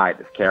other guy,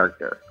 this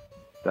character.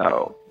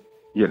 So,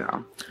 you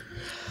know.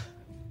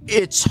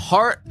 It's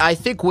hard, I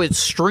think, with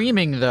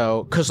streaming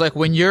though, because like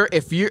when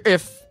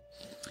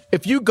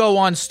if you go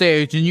on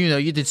stage and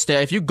you did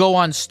stage, if you go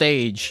on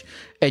stage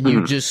and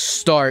you just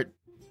start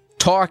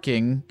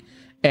talking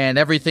and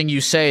everything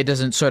you say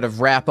doesn't sort of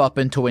wrap up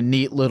into a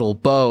neat little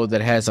bow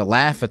that has a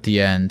laugh at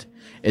the end,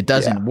 it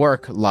doesn't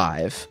work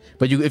live.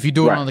 But if you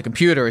do it on the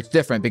computer, it's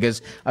different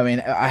because, I mean,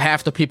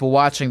 half the people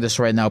watching this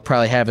right now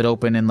probably have it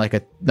open in like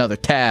another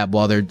tab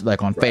while they're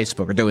like on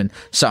Facebook or doing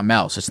something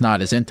else. It's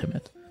not as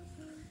intimate.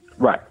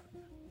 Right.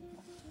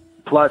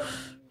 Plus,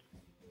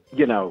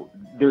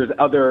 there's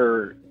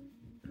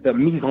the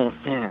mise en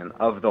scène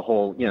of the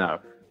whole,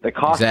 the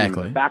costume,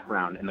 the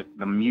background, and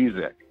the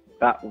music.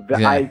 I don't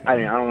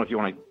know if you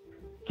want to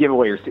give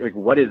away like,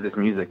 what is this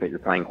music that you're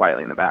playing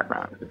quietly in the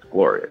background? It's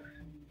glorious.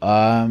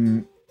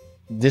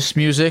 This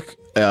music,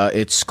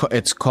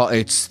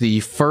 it's the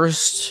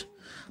first.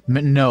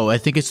 No, I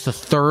think it's the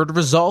third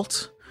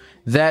result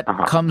that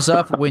comes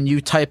up when you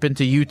type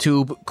into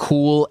YouTube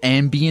 "cool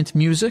ambient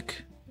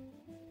music."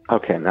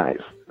 Okay, nice.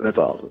 That's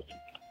awesome.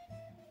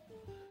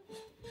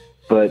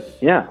 But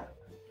yeah,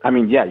 I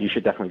mean, you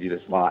should definitely do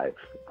this live.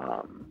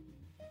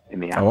 In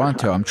the I want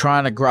to. I'm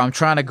trying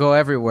to go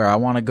everywhere. I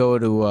want to go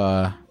to.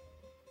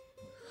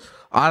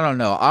 I don't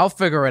know. I'll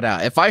figure it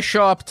out. If I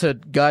show up to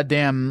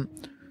goddamn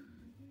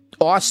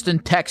Austin,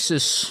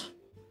 Texas,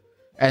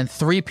 and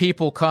 3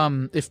 people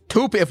come,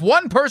 if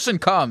one person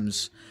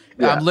comes,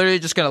 I'm literally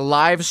just gonna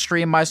live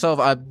stream myself.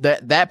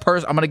 That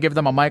person, I'm gonna give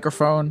them a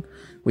microphone.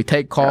 We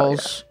take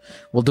calls.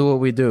 We'll do what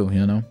we do.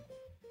 Hell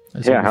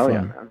yeah,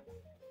 man.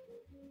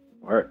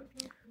 Word.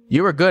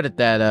 You were good at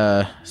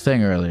that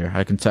thing earlier.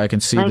 I can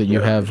see that you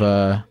have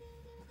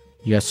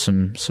you got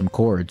some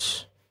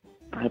chords.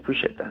 I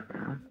appreciate that,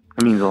 man.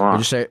 That means a lot.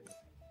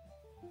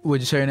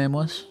 What'd you say your name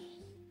was?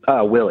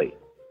 Willie.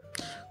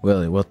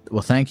 Willie. Well,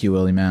 thank you,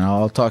 Willie, man.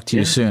 I'll talk to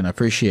you soon. I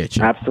appreciate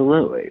you.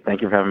 Absolutely.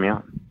 Thank you for having me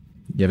on.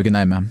 You have a good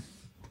night, man.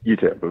 You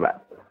too. Bye-bye.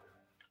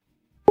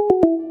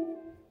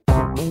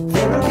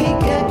 Therapy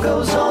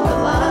Gecko's on the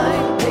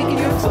line, taking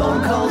your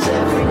phone calls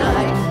every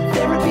night.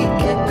 Therapy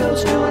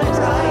Gecko's doing it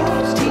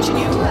right, he's teaching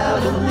you how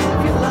to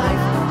live your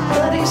life,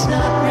 but he's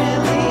not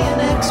really an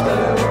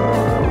expert.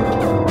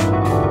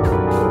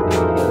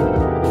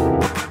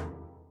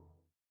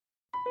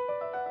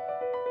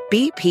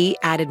 BP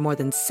added more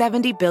than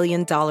 $70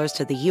 billion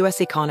to the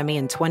U.S. economy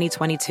in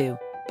 2022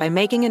 by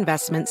making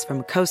investments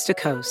from coast to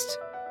coast.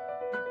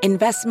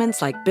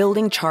 Investments like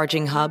building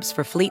charging hubs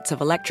for fleets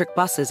of electric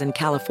buses in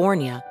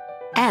California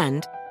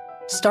and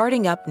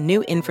starting up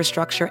new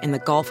infrastructure in the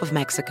Gulf of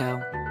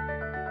Mexico.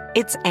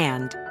 It's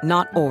and,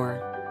 not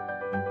or.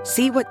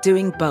 See what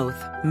doing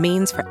both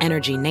means for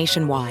energy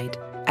nationwide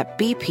at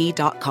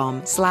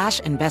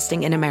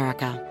bp.com/investing in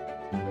America.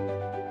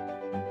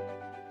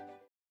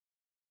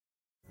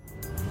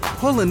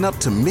 Pulling up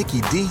to Mickey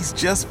D's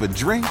just for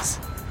drinks?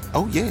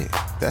 Oh yeah,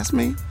 that's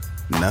me.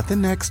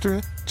 Nothing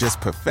extra,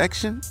 just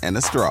perfection and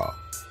a straw.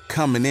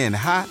 Coming in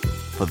hot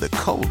for the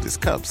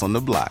coldest cups on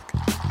the block.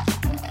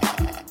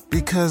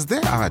 Because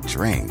there are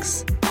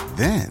drinks.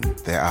 Then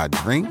there are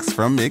drinks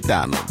from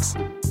McDonald's.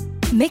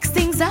 Mix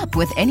things up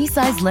with any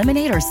size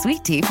lemonade or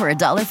sweet tea for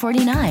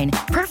 $1.49.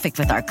 Perfect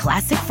with our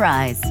classic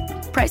fries.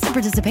 Price and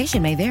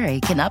participation may vary.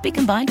 Cannot be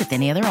combined with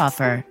any other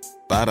offer.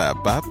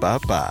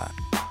 Ba-da-ba-ba-ba.